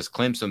bowl game, because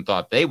Clemson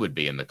thought they would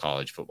be in the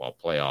college football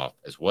playoff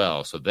as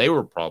well. So they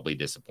were probably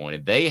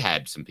disappointed. They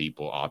had some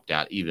people opt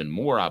out even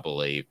more, I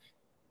believe.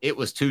 It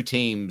was two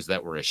teams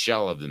that were a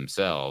shell of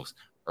themselves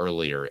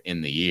earlier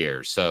in the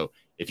year. So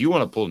if you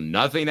want to pull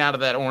nothing out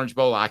of that Orange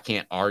Bowl, I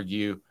can't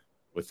argue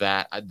with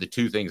that. The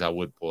two things I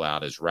would pull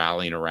out is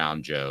rallying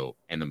around Joe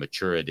and the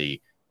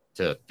maturity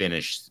to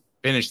finish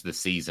the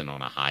season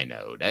on a high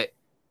note.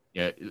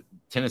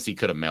 Tennessee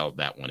could have mailed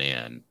that one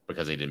in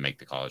because they didn't make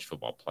the college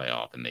football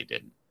playoff, and they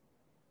didn't.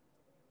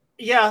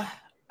 Yeah,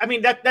 I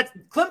mean that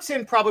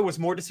Clemson probably was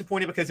more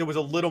disappointed because it was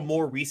a little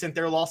more recent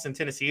their loss than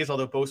Tennessee's,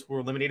 although both were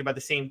eliminated by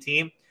the same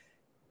team.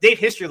 Dave,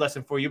 history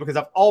lesson for you, because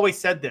I've always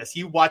said this.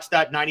 You watched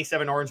that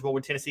 97 Orange Bowl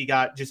when Tennessee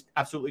got just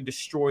absolutely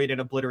destroyed and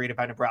obliterated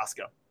by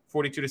Nebraska,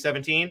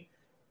 42-17.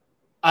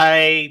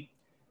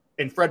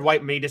 And Fred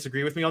White may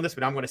disagree with me on this,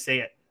 but I'm going to say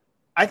it.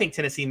 I think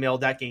Tennessee mailed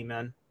that game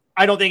in.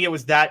 I don't think it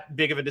was that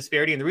big of a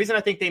disparity. And the reason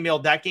I think they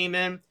mailed that game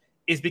in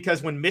is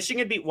because when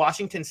Michigan beat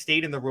Washington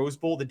State in the Rose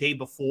Bowl the day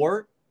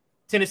before,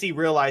 Tennessee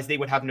realized they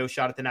would have no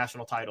shot at the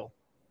national title,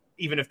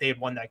 even if they had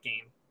won that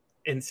game.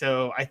 And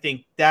so I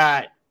think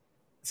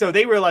so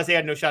they realized they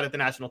had no shot at the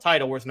national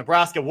title, whereas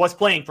Nebraska was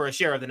playing for a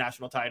share of the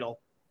national title.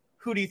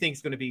 Who do you think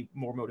is going to be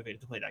more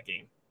motivated to play that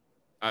game?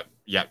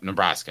 Yeah,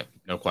 Nebraska,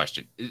 no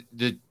question.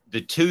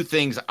 The two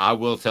things I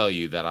will tell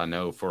you that I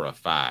know for a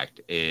fact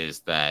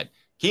is that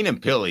Keenan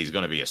Pili is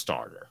going to be a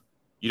starter.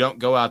 You don't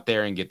go out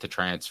there and get the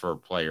transfer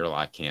player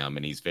like him,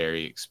 and he's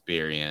very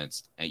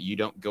experienced, and you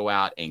don't go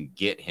out and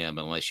get him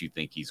unless you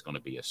think he's going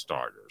to be a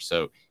starter.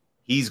 So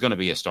he's going to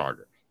be a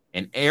starter.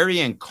 And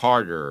Arian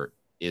Carter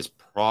is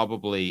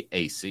probably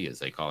AC, as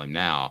they call him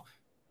now,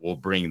 will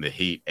bring the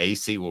heat.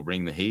 AC will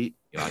bring the heat.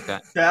 You like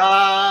that?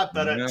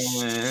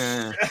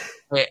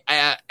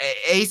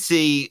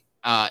 AC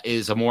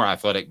is a more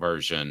athletic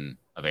version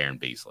of Aaron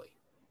Beasley.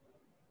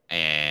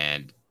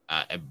 And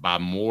by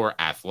more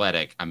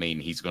athletic, I mean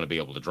he's going to be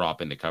able to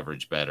drop into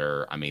coverage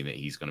better. I mean that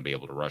he's going to be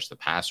able to rush the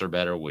passer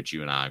better, which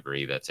you and I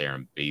agree that's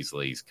Aaron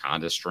Beasley's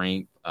kind of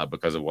strength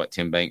because of what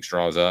Tim Banks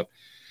draws up.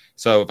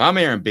 So if I'm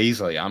Aaron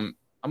Beasley, I'm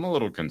a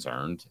little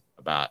concerned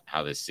about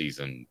how this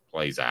season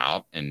plays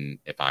out, and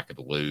if I could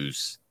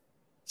lose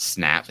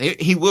snaps.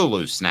 He will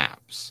lose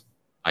snaps.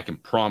 I can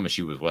promise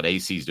you with what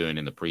AC's doing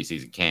in the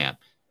preseason camp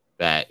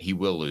that he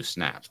will lose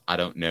snaps. I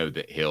don't know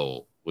that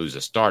he'll lose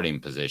a starting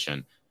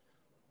position.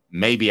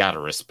 Maybe out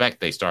of respect,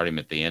 they start him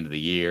at the end of the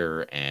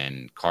year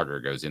and Carter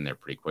goes in there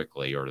pretty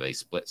quickly, or they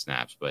split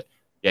snaps. But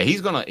yeah,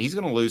 he's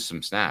gonna lose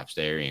some snaps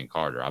to Arian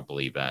Carter. I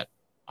believe that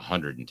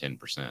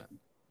 110%.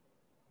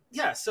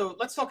 Yeah, so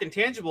let's talk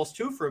intangibles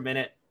too for a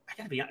minute.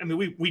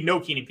 We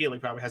know Keenan Pili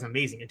probably has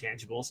amazing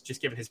intangibles,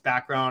 just given his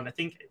background. I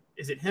think,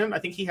 is it him? I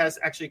think he has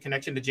actually a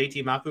connection to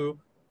JT Mapu.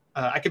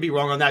 I could be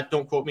wrong on that.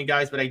 Don't quote me,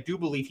 guys, but I do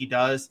believe he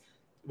does.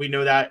 We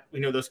know that. We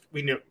know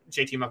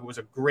JT Mapu was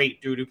a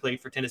great dude who played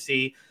for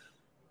Tennessee.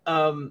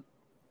 I've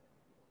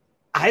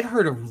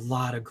heard a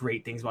lot of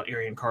great things about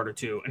Arian Carter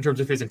too, in terms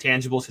of his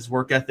intangibles, his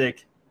work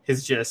ethic,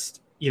 his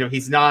just,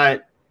 he's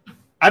not,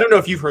 I don't know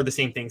if you've heard the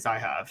same things I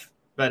have,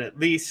 but at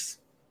least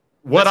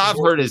what I've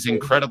heard is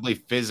incredibly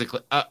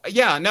physically.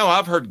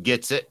 I've heard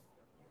gets it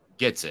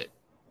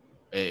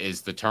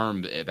is the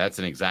term. That's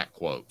an exact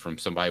quote from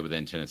somebody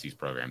within Tennessee's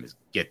program is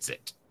gets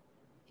it.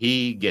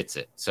 He gets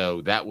it.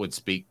 So that would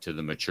speak to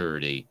the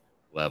maturity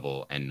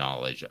level and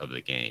knowledge of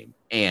the game.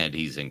 And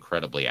he's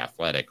incredibly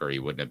athletic, or he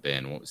wouldn't have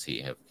been, what was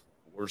he, a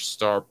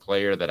 4-star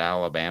player that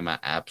Alabama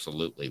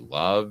absolutely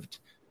loved.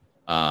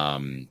 He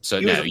was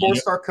a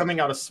 4-star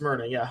coming out of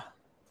Smyrna. Yeah.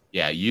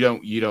 Yeah, you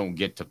don't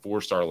get to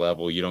 4-star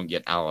level. You don't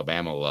get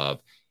Alabama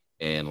love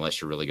unless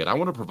you're really good. I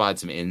want to provide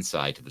some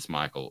insight to this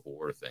Michael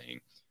Orr thing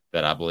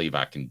that I believe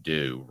I can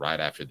do right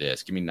after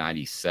this. Give me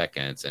 90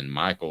 seconds. And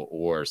Michael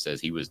Orr says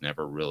he was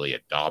never really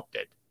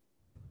adopted.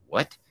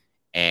 What?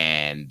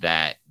 And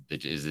that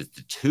is it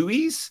the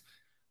Tuohys?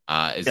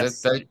 Is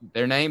yes. that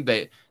their name?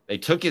 They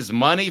took his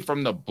money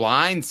from the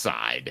blind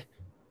side.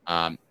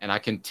 And I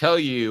can tell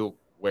you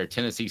where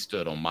Tennessee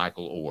stood on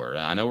Michael Orr.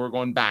 I know we're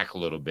going back a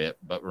little bit,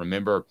 but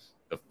remember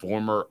the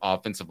former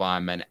offensive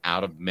lineman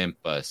out of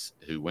Memphis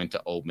who went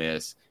to Ole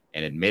Miss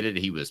and admitted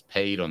he was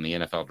paid on the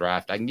NFL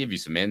draft. I can give you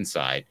some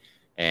insight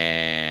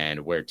and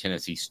where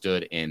Tennessee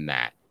stood in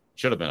that.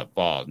 Should have been a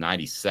fall.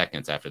 90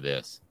 seconds after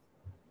this.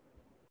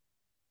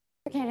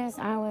 Candace,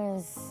 I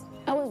was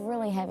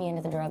really heavy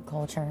into the drug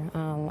culture.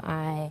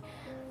 I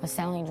was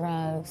selling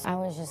drugs. I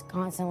was just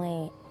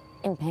constantly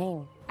in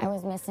pain. I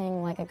was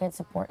missing like a good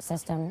support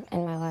system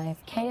in my life.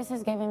 Candace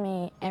has given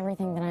me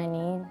everything that I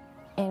need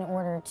in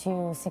order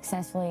to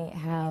successfully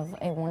have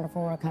a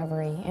wonderful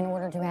recovery, in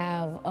order to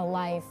have a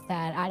life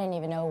that I didn't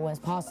even know was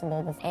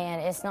possible.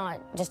 And it's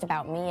not just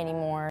about me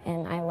anymore.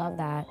 And I love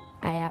that.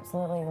 I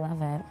absolutely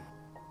love it.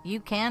 You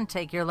can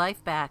take your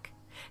life back.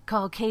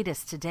 Call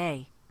Cadis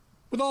today.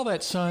 With all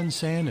that sun,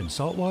 sand, and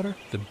salt water,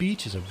 the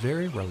beach is a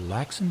very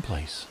relaxing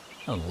place.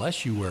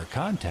 Unless you wear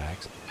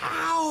contacts.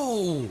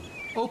 Ow!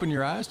 Open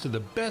your eyes to the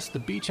best the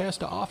beach has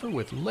to offer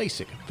with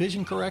LASIK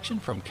vision correction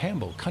from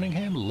Campbell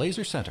Cunningham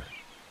Laser Center.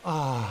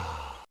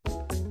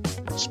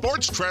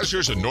 Sports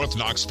Treasures in North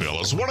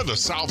Knoxville is one of the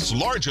South's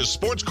largest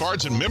sports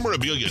cards and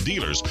memorabilia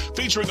dealers,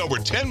 featuring over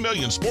 10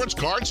 million sports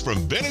cards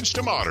from vintage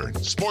to modern.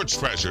 Sports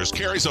Treasures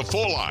carries a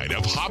full line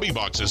of hobby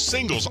boxes,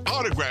 singles,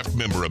 autographed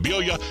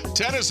memorabilia,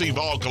 Tennessee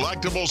Vol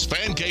collectibles,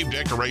 fan cave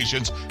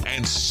decorations,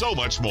 and so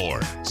much more.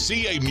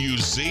 See a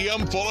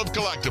museum full of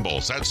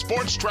collectibles at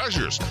Sports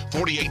Treasures,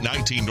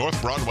 4819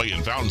 North Broadway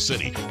in Fountain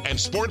City, and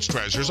Sports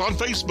Treasures on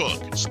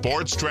Facebook.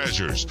 Sports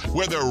Treasures,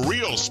 where the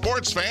real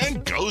sports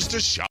fan goes to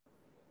shop.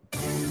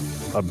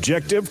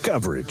 Objective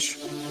coverage.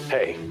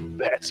 Hey,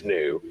 that's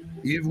new.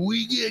 If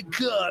we get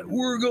caught,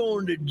 we're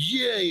going to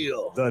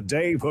jail. The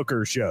Dave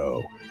Hooker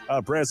Show,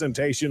 a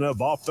presentation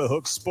of Off the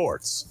Hook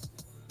Sports.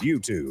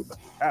 YouTube,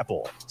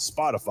 Apple,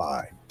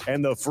 Spotify,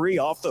 and the free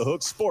Off the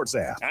Hook Sports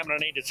app. I'm going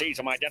to need to see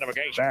some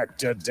identification. Back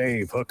to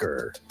Dave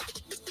Hooker.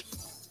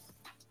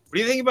 What do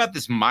you think about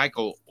this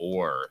Michael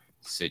Orr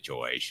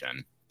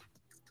situation?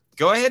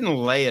 Go ahead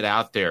and lay it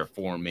out there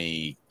for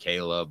me,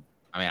 Caleb.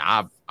 I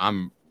mean,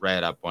 I'm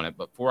read up on it,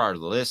 but for our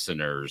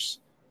listeners,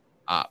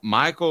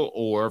 Michael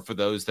Orr, for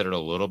those that are a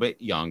little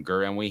bit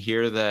younger, and we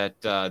hear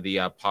that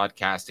the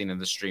podcasting and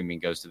the streaming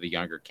goes to the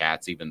younger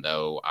cats, even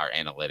though our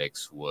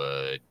analytics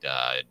would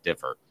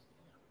differ.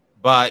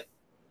 But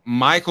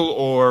Michael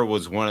Orr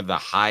was one of the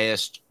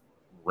highest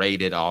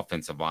rated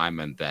offensive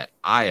linemen that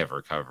I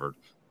ever covered,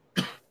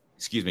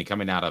 excuse me,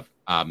 coming out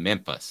of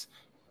Memphis.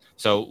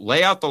 So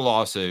lay out the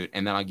lawsuit,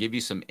 and then I'll give you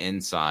some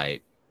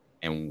insight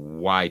and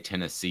why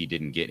Tennessee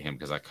didn't get him,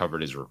 because I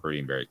covered his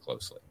recruiting very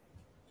closely.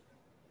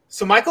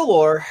 So Michael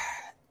Orr,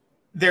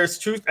 there's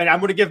truth, and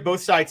I'm going to give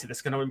both sides to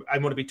this, because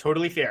I'm going to be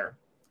totally fair.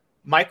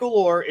 Michael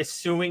Orr is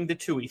suing the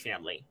Toohey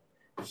family.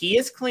 He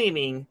is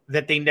claiming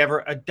that they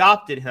never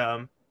adopted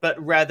him,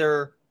 but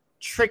rather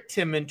tricked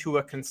him into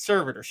a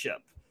conservatorship,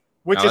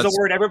 which is a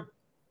word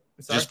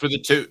just for the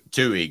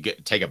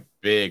Toohey, take a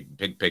big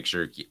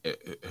picture.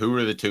 Who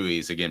are the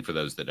Tooheys again? For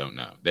those that don't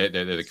know, they're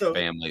the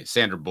family.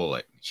 Sandra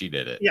Bullock, she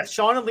did it. Yeah,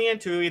 Sean and Leanne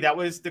Toohey. That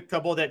was the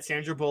couple that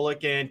Sandra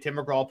Bullock and Tim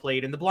McGraw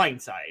played in The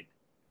Blind Side.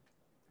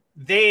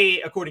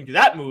 They, according to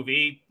that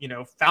movie,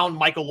 found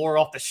Michael Orr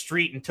off the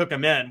street and took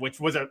him in, which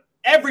was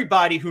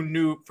everybody who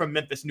knew from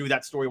Memphis knew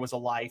that story was a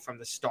lie from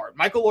the start.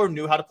 Michael Orr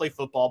knew how to play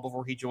football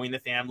before he joined the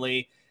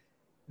family.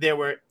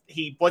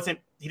 He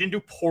didn't do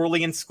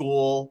poorly in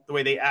school the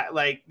way they act.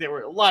 Like, there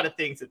were a lot of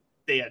things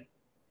that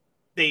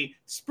they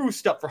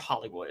spruced up for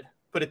Hollywood,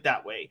 put it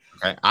that way.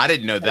 Okay. I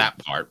didn't know that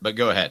part, but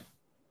go ahead.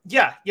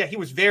 Yeah, he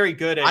was very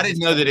good at I didn't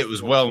know that it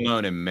was well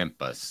known in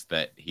Memphis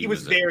that he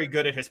was very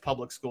good at his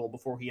public school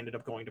before he ended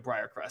up going to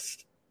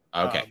Briarcrest.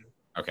 Okay.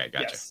 Okay,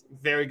 gotcha. Yes,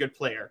 very good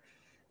player.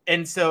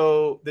 And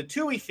so the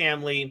Toohey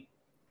family,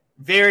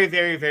 very,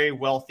 very, very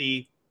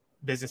wealthy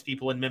business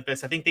people in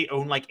Memphis. I think they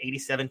own like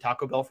 87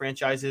 Taco Bell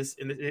franchises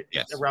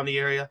around the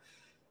area.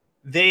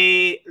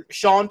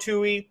 Sean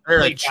Toohey,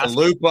 they're a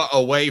chalupa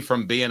away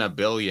from being a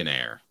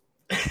billionaire.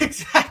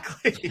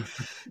 Exactly.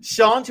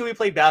 Sean Toohey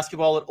played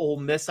basketball at Ole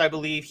Miss, I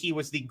believe. He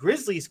was the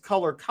Grizzlies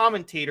color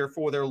commentator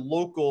for their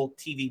local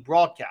TV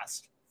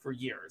broadcast for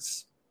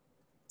years.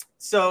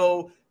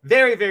 So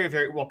very, very,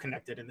 very well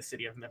connected in the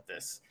city of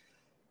Memphis.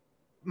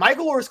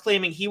 Michael Orr is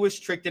claiming he was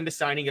tricked into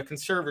signing a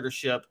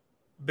conservatorship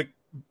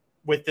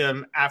with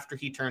them after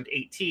he turned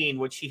 18,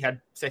 which he had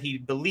said he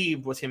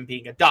believed was him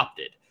being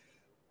adopted.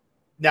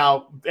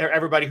 Now,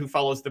 everybody who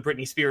follows the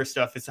Britney Spears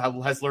stuff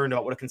has learned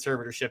about what a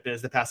conservatorship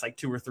is the past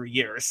 2 or 3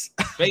 years.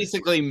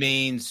 Basically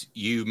means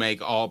you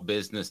make all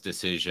business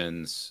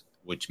decisions,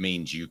 which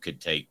means you could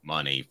take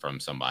money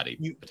from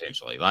somebody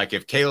potentially. Like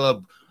if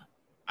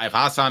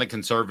I signed a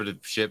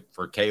conservatorship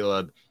for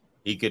Caleb,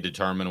 he could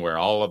determine where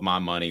all of my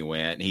money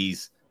went.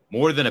 He's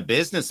more than a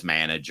business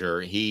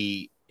manager.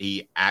 He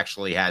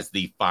actually has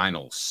the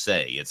final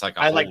say. It's like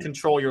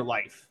control your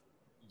life.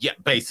 Yeah,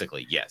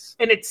 basically, yes.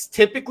 And it's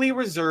typically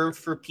reserved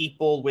for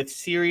people with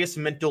serious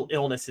mental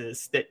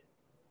illnesses that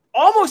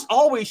almost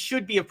always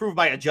should be approved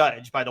by a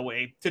judge, by the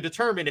way, to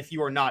determine if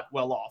you are not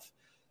well off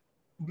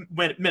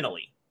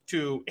mentally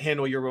to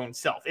handle your own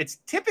self. It's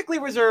typically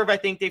reserved, I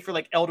think, Dave,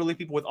 for elderly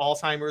people with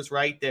Alzheimer's,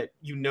 right? That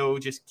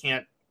just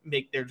can't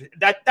make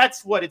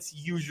that's what it's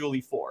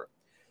usually for.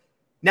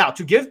 Now,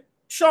 to give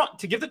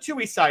the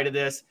Toohey side of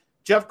this,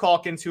 Jeff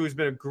Calkins, who has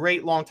been a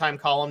great longtime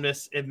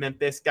columnist in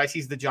Memphis, guys,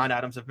 he's the John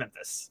Adams of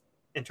Memphis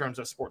in terms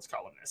of sports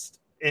columnist.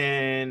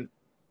 And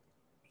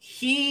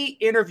he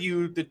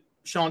interviewed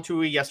Sean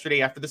Toohey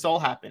yesterday after this all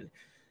happened.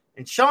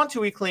 And Sean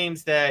Toohey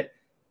claims that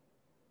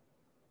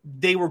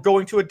they were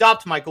going to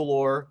adopt Michael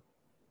Orr,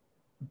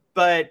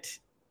 Sean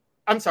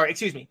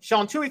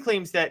Toohey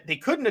claims that they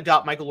couldn't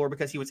adopt Michael Orr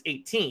because he was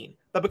 18.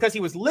 But because he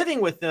was living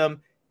with them,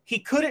 he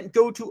couldn't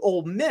go to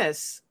Ole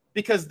Miss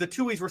because the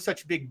Tooheys were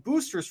such big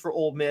boosters for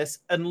Ole Miss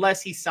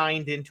unless he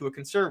signed into a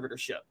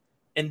conservatorship.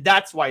 And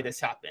that's why this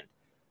happened.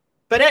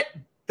 But at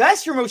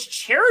best, your most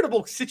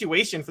charitable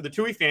situation for the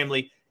Toohey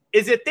family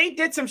is that they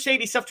did some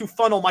shady stuff to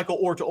funnel Michael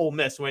Orr to Ole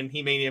Miss when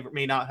he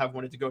may not have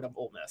wanted to go to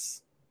Ole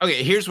Miss.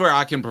 Okay, here's where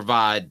I can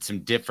provide some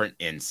different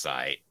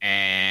insight.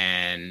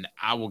 And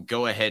I will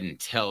go ahead and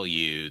tell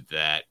you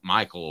that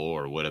Michael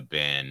Orr would have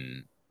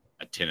been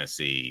a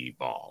Tennessee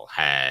ball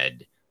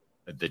had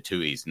the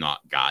Tuohys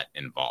not got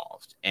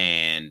involved.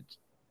 And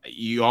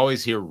you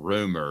always hear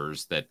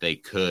rumors that they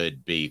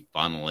could be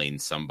funneling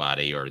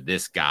somebody, or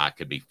this guy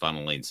could be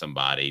funneling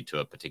somebody to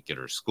a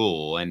particular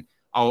school. And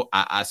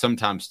I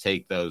sometimes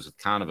take those with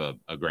kind of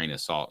a grain of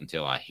salt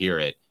until I hear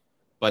it.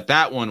 But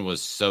that one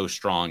was so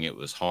strong, it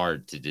was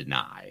hard to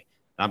deny.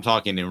 I'm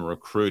talking in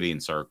recruiting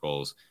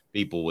circles.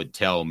 People would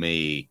tell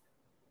me,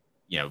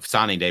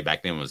 signing day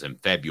back then was in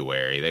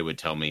February. They would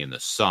tell me in the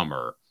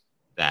summer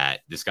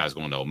that this guy's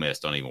going to Ole Miss.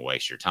 Don't even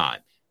waste your time.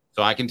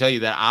 So I can tell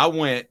you that I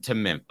went to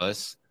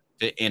Memphis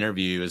to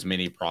interview as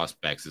many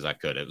prospects as I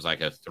could. It was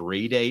like a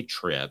 3-day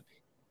trip,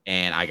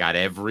 and I got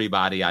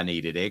everybody I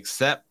needed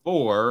except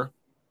for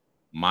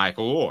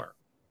Michael Orr.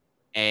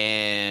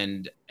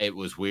 And it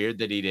was weird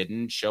that he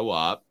didn't show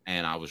up,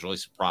 and I was really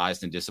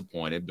surprised and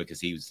disappointed because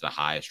he was the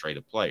highest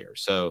rated player.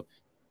 So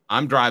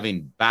I'm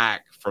driving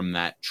back from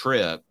that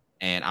trip,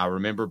 and I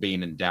remember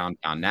being in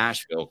downtown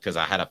Nashville because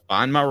I had to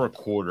find my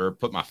recorder,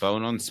 put my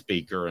phone on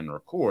speaker, and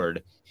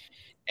record.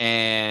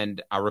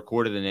 And I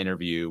recorded an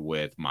interview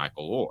with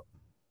Michael Orr.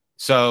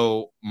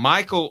 So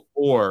Michael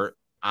Orr,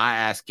 I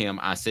asked him,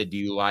 I said, do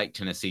you like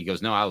Tennessee? He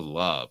goes, no, I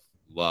love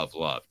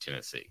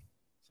Tennessee.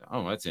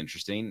 Oh, that's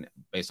interesting.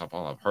 Based off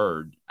all I've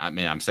heard, I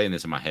mean, I'm saying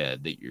this in my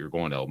head that you're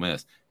going to Ole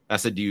Miss. I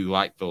said, do you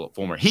like Philip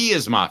Fulmer? He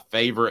is my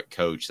favorite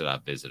coach that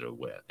I've visited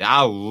with.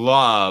 I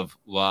love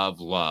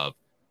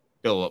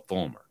Philip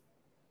Fulmer.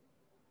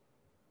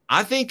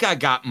 I think I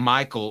got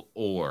Michael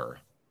Orr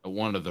at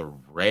one of the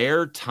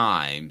rare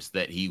times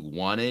that he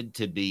wanted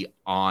to be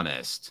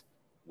honest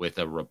with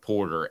a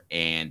reporter,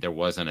 and there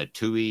wasn't a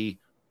Tuohy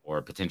or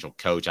a potential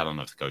coach. I don't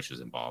know if the coach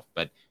was involved,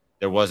 but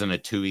there wasn't a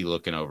Tuohy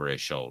looking over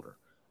his shoulder.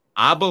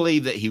 I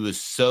believe that he was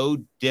so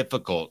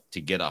difficult to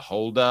get a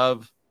hold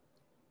of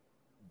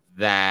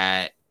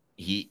that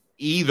he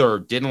either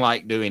didn't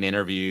like doing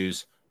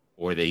interviews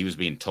or that he was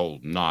being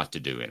told not to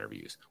do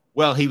interviews.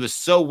 Well, he was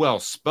so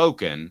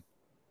well-spoken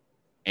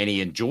and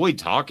he enjoyed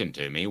talking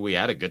to me. We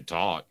had a good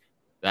talk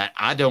that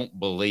I don't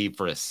believe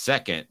for a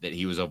second that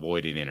he was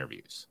avoiding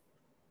interviews.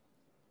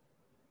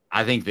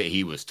 I think that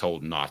he was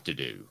told not to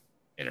do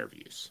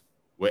interviews,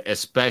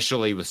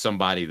 especially with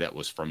somebody that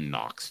was from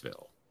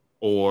Knoxville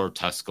or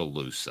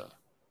Tuscaloosa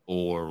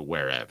or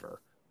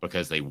wherever,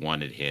 because they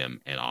wanted him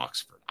in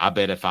Oxford. I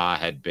bet if I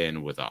had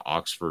been with an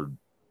Oxford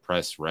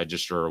Press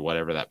Register or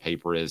whatever that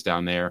paper is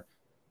down there,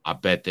 I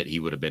bet that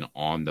he would have been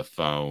on the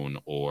phone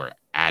or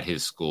at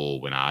his school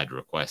when I'd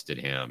requested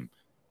him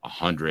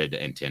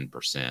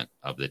 110%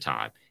 of the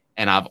time.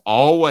 And I've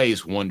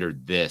always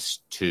wondered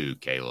this too,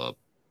 Caleb.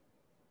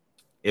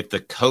 If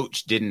the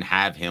coach didn't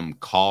have him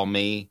call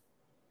me,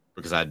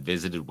 because I'd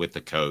visited with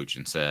the coach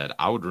and said,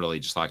 I would really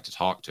just like to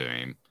talk to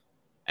him.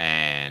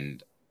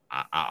 And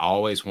I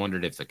always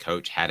wondered if the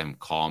coach had him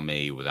call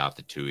me without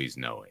the Tuohys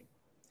knowing.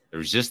 There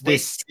was just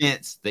this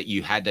sense that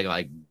you had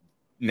to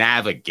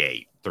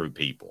navigate through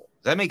people.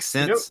 Does that make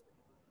sense?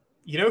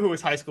 You know who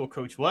his high school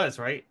coach was,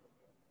 right?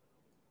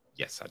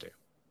 Yes, I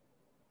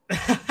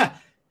do.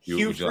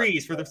 Hugh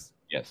Freeze for this.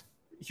 Yes.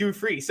 Hugh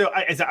Freeze. So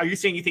are you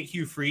saying you think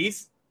Hugh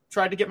Freeze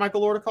tried to get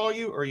Michael Orr to call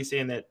you, or are you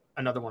saying that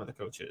another one of the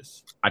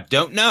coaches? I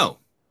don't know.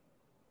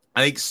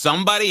 I think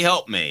somebody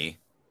helped me.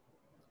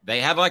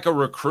 They had a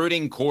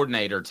recruiting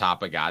coordinator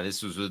type of guy.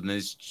 This was when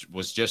this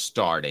was just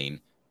starting.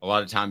 A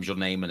lot of times you'll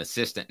name an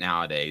assistant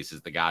nowadays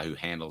as the guy who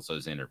handles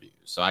those interviews.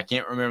 So I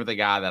can't remember the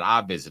guy that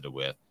I visited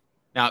with.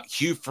 Now,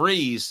 Hugh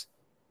Freeze,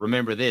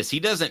 remember this,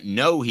 he doesn't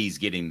know he's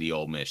getting the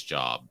Ole Miss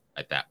job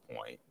at that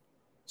point.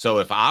 So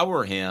if I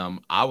were him,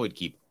 I would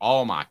keep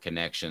all my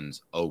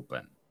connections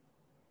open.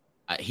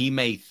 He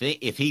may think,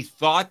 if he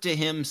thought to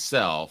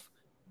himself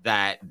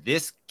that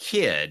this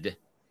kid,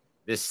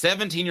 this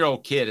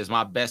 17-year-old kid is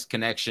my best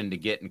connection to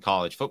get in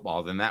college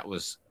football, then that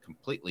was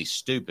completely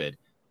stupid.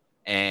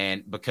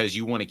 And because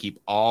you want to keep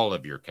all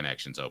of your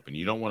connections open,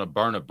 you don't want to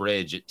burn a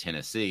bridge at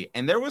Tennessee.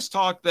 And there was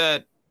talk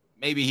that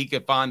maybe he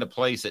could find a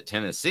place at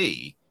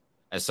Tennessee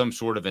as some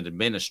sort of an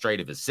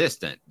administrative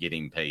assistant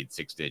getting paid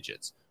 6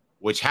 digits,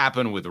 which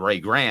happened with Ray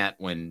Grant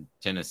when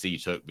Tennessee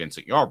took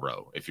Vincent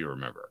Yarbrough, if you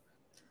remember.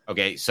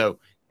 Okay, so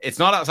it's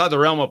not outside the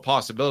realm of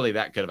possibility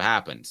that could have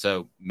happened.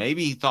 So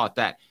maybe he thought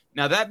that.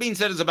 Now, that being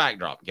said as a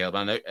backdrop, Caleb,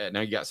 I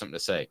know you got something to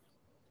say.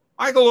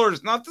 Michael Orr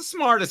is not the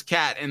smartest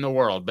cat in the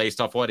world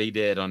based off what he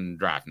did on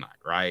draft night,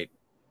 right?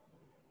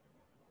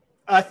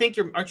 I think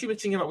aren't you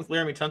mixing him up with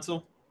Laramie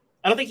Tunsil?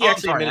 I don't think he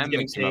actually admitted to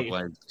getting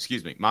paid.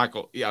 Excuse me,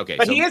 Michael. Yeah, okay.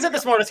 But he isn't the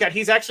smartest cat.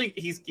 He's actually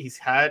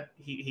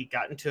he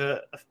got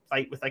into a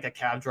fight with a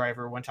cab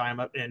driver one time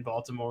up in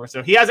Baltimore.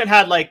 So he hasn't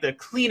had the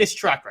cleanest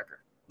track record.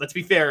 Let's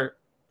be fair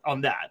on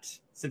that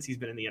since he's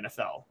been in the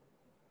NFL.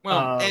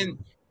 Well,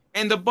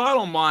 and the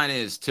bottom line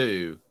is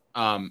too,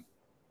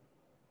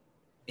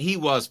 he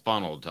was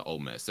funneled to Ole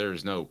Miss.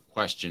 There's no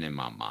question in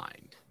my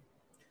mind.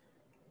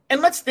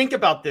 And let's think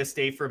about this,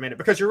 Dave, for a minute,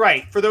 because you're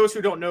right. For those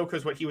who don't know,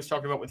 because what he was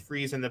talking about with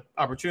Freeze and the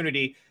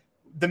opportunity,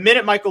 the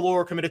minute Michael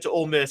Lohr committed to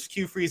Ole Miss,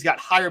 Hugh Freeze got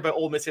hired by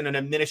Ole Miss in an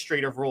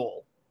administrative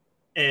role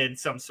in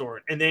some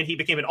sort. And then he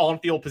became an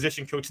on-field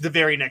position coach the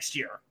very next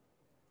year.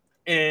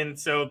 And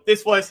so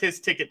this was his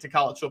ticket to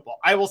college football.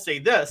 I will say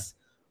this.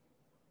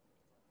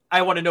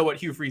 I want to know what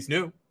Hugh Freeze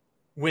knew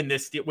when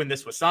this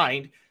was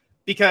signed,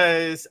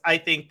 because I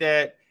think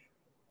that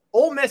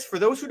Ole Miss, for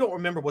those who don't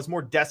remember, was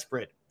more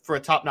desperate for a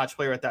top-notch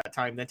player at that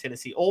time than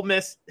Tennessee. Ole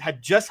Miss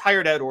had just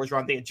hired Ed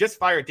Orgeron. They had just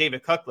fired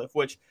David Cutcliffe,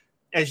 which,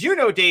 as you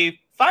know, Dave,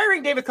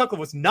 firing David Cutcliffe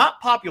was not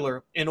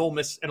popular in Ole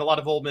Miss, in a lot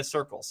of Ole Miss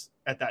circles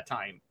at that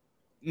time.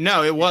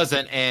 No, it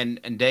wasn't. And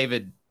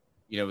David,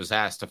 was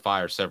asked to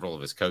fire several of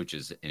his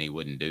coaches, and he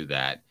wouldn't do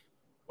that.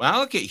 When I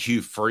look at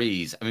Hugh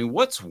Freeze, I mean,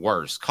 what's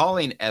worse,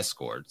 calling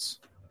escorts?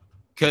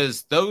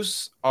 Because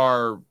those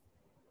are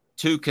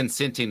two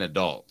consenting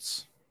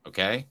adults,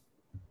 okay?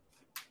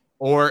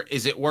 Or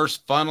is it worse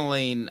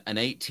funneling an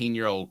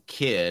 18-year-old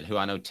kid, who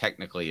I know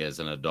technically is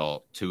an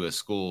adult, to a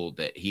school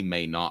that he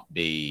may not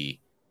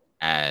be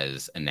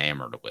as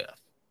enamored with?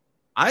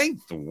 I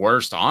think the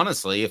worst,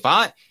 honestly, if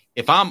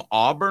I'm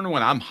Auburn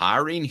when I'm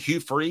hiring Hugh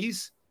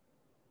Freeze,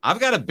 I've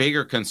got a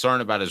bigger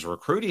concern about his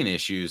recruiting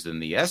issues than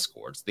the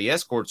escorts. The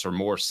escorts are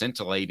more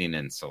scintillating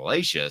and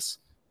salacious,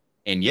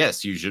 and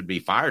yes, you should be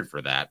fired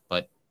for that,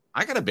 but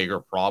I got a bigger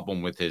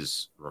problem with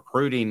his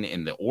recruiting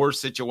in the Orr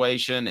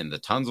situation and the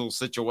Tunzel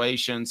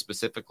situation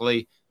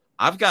specifically.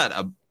 I've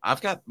got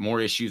more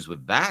issues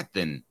with that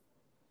than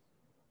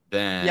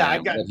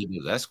what he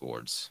did with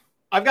escorts.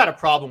 I've got a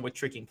problem with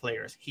tricking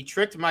players. He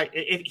tricked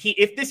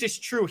if this is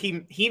true,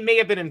 he may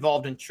have been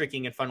involved in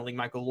tricking and funneling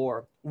Michael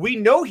Lohr. We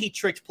know he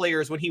tricked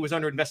players when he was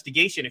under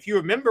investigation. If you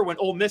remember when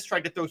Ole Miss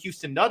tried to throw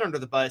Houston Nutt under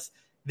the bus,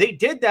 they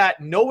did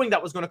that knowing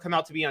that was going to come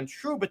out to be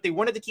untrue, but they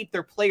wanted to keep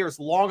their players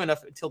long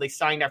enough until they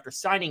signed after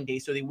signing day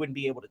so they wouldn't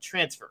be able to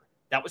transfer.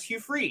 That was Hugh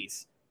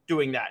Freeze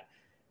doing that.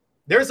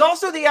 There's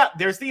also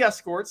there's the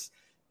escorts.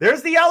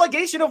 There's the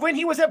allegation of when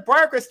he was at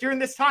Briarcrest during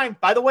this time.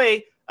 By the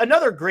way,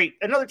 another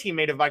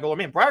teammate of Michael Lohr.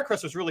 Man,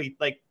 Briarcrest was really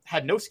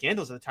had no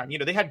scandals at the time.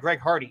 They had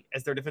Greg Hardy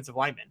as their defensive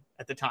lineman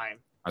at the time.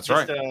 That's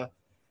just right.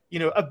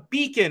 A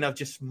beacon of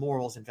just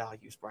morals and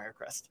values,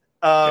 Briarcrest.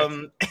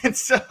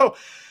 Yes.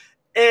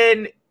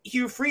 And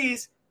Hugh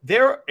Freeze,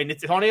 and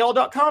it's on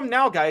AL.com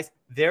now, guys.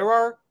 There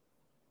are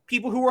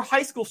people who were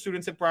high school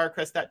students at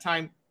Briarcrest that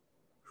time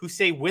who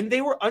say when they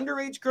were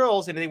underage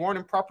girls and they weren't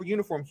in proper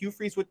uniform, Hugh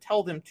Freeze would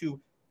tell them to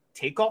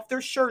take off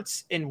their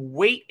shirts and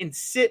wait and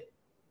sit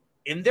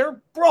in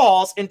their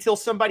bras until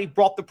somebody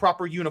brought the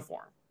proper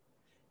uniform.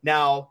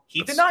 Now,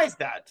 he denies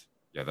that.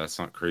 Yeah, that's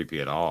not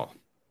creepy at all.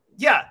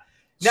 Yeah.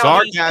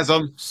 Now,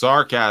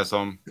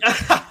 Sarcasm.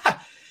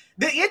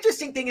 The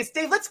interesting thing is,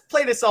 Dave, let's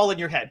play this all in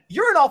your head.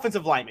 You're an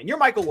offensive lineman. You're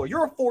Michael Lohr.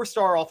 You're a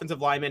 4-star offensive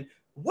lineman.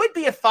 Would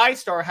be a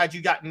 5-star had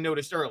you gotten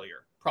noticed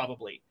earlier,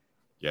 probably.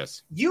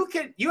 Yes. You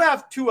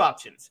have two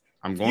options.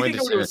 I'm going to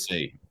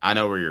Tennessee. I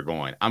know where you're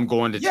going. I'm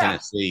going to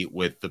Tennessee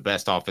with the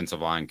best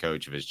offensive line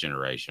coach of his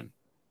generation.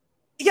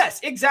 Yes,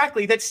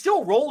 exactly. That's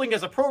still rolling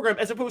as a program,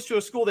 as opposed to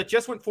a school that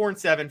just went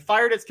 4-7,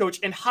 fired its coach,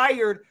 and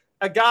hired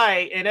a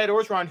guy in Ed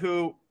Orgeron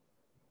who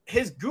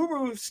his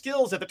guru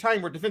skills at the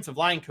time were defensive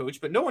line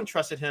coach, but no one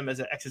trusted him as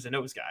an X's and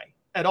O's guy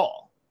at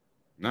all.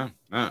 No.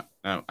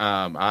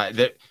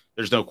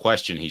 There's no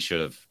question he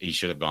should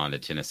have gone to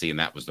Tennessee, and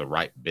that was the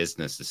right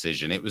business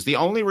decision. It was the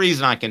only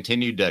reason I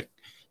continued to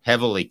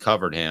heavily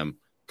cover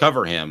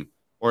him,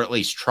 or at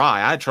least try.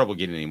 I had trouble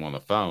getting him on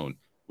the phone,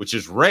 which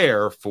is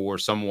rare for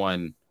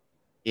someone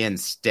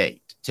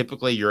in-state.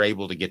 Typically, you're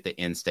able to get the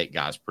in-state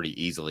guys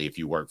pretty easily if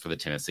you work for the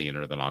Tennessean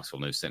or the Knoxville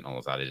News Sentinel,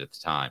 as I did at the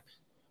time.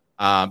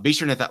 Be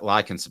sure to hit that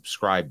like and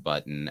subscribe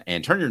button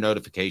and turn your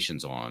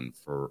notifications on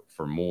for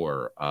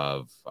more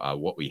of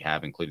what we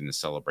have, including the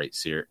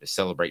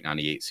Celebrate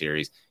 98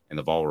 series and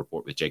the Vol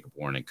Report with Jacob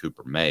Warren and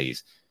Cooper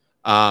Mays.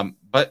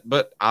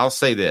 But I'll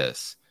say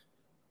this.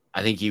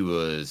 I think he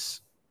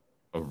was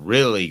a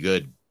really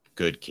good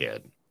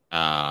kid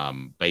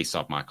based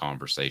off my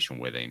conversation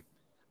with him.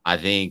 I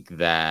think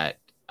that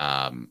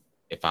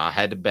if I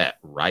had to bet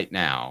right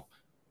now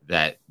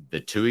that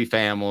the Tui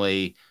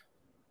family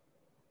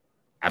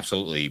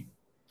absolutely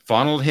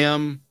funneled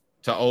him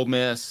to Ole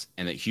Miss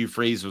and that Hugh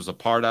Freeze was a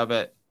part of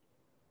it,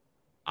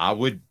 I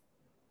would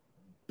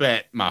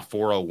bet my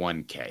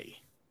 401k.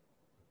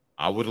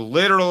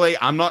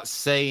 I'm not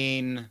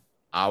saying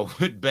I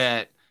would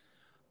bet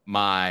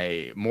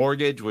my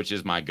mortgage, which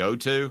is my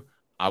go-to.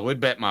 I would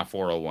bet my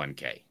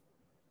 401k.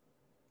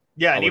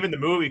 Yeah, and even the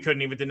movie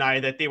couldn't even deny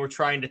that they were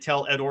trying to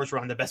tell Ed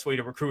Orgeron the best way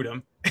to recruit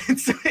him.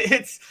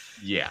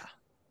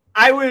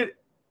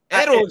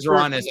 Ed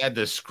Orgeron has had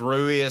the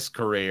screwiest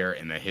career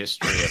in the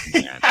history of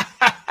man.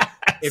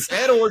 If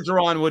Ed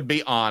Orgeron would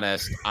be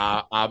honest,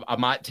 I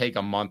might take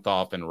a month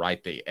off and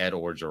write the Ed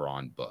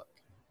Orgeron book.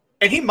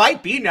 And he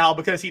might be now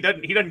because he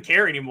doesn't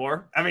care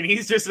anymore. I mean,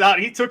 he's just out.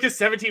 He took his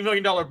 $17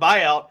 million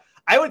buyout.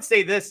 I would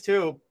say this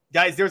too,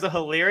 guys. There's a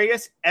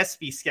hilarious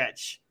ESPY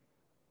sketch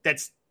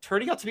that's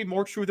turning out to be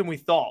more true than we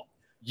thought.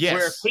 Yes.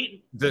 Where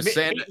Peyton,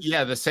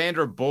 the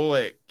Sandra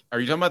Bullock. Are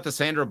you talking about the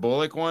Sandra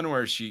Bullock one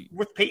where she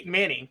with Peyton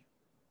Manning?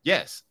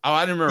 Yes. Oh,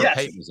 I didn't remember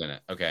Peyton was in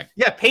it. Okay.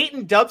 Yeah,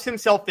 Peyton dubs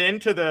himself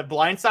into the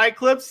Blindside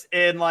clips,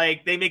 and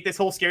like they make this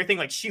whole scary thing.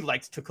 Like she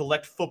likes to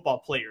collect football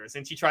players,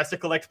 and she tries to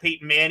collect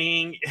Peyton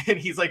Manning, and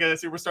he's like a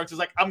superstar. She's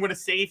like, "I'm going to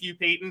save you,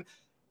 Peyton."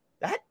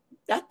 That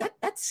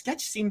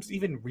sketch seems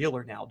even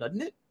realer now,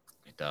 doesn't it?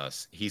 It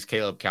does. He's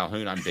Caleb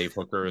Calhoun. I'm Dave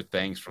Hooker.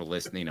 Thanks for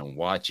listening and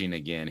watching.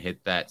 Again,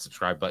 hit that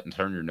subscribe button,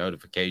 turn your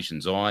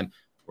notifications on.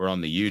 We're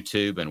on the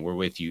YouTube, and we're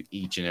with you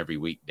each and every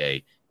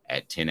weekday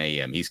at 10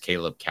 a.m. He's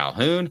Caleb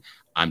Calhoun.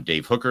 I'm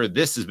Dave Hooker.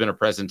 This has been a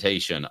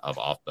presentation of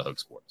Off the Hook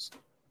Sports.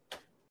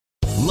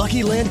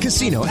 Lucky Land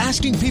Casino,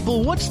 asking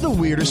people, what's the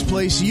weirdest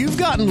place you've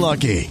gotten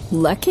lucky?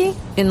 Lucky?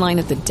 In line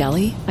at the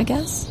deli, I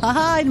guess?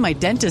 Aha, in my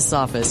dentist's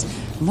office.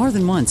 More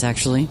than once,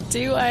 actually.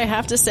 Do I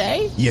have to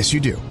say? Yes, you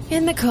do.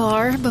 In the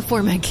car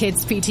before my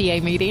kids'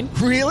 PTA meeting.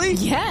 Really?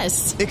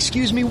 Yes.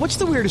 Excuse me, what's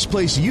the weirdest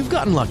place you've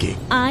gotten lucky?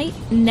 I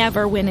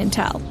never win and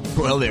tell.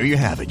 Well, there you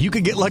have it. You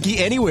can get lucky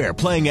anywhere,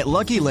 playing at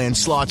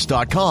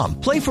LuckyLandSlots.com.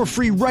 Play for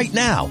free right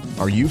now.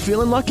 Are you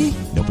feeling lucky?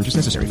 No purchase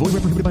necessary. Void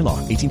where prohibited by law.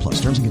 18+.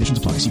 Terms and conditions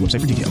apply. See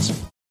website for details.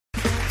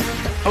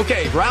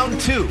 Okay, round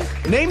two.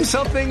 Name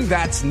something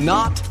that's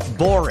not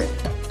boring.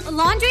 A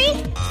laundry?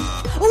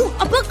 Ooh,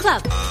 a book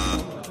club.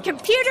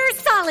 Computer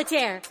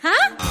solitaire,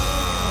 huh?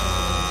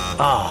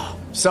 Ah,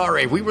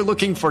 sorry. We were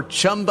looking for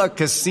Chumba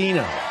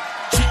Casino.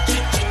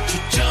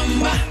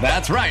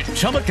 That's right.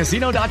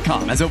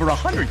 ChumbaCasino.com has over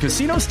 100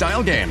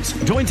 casino-style games.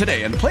 Join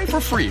today and play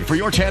for free for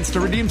your chance to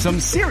redeem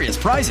some serious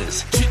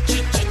prizes.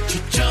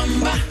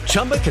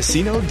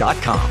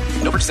 ChumbaCasino.com.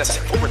 No purchase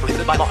necessary. Void where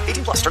prohibited by law.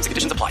 18+. Terms and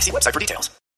conditions apply. See website for details.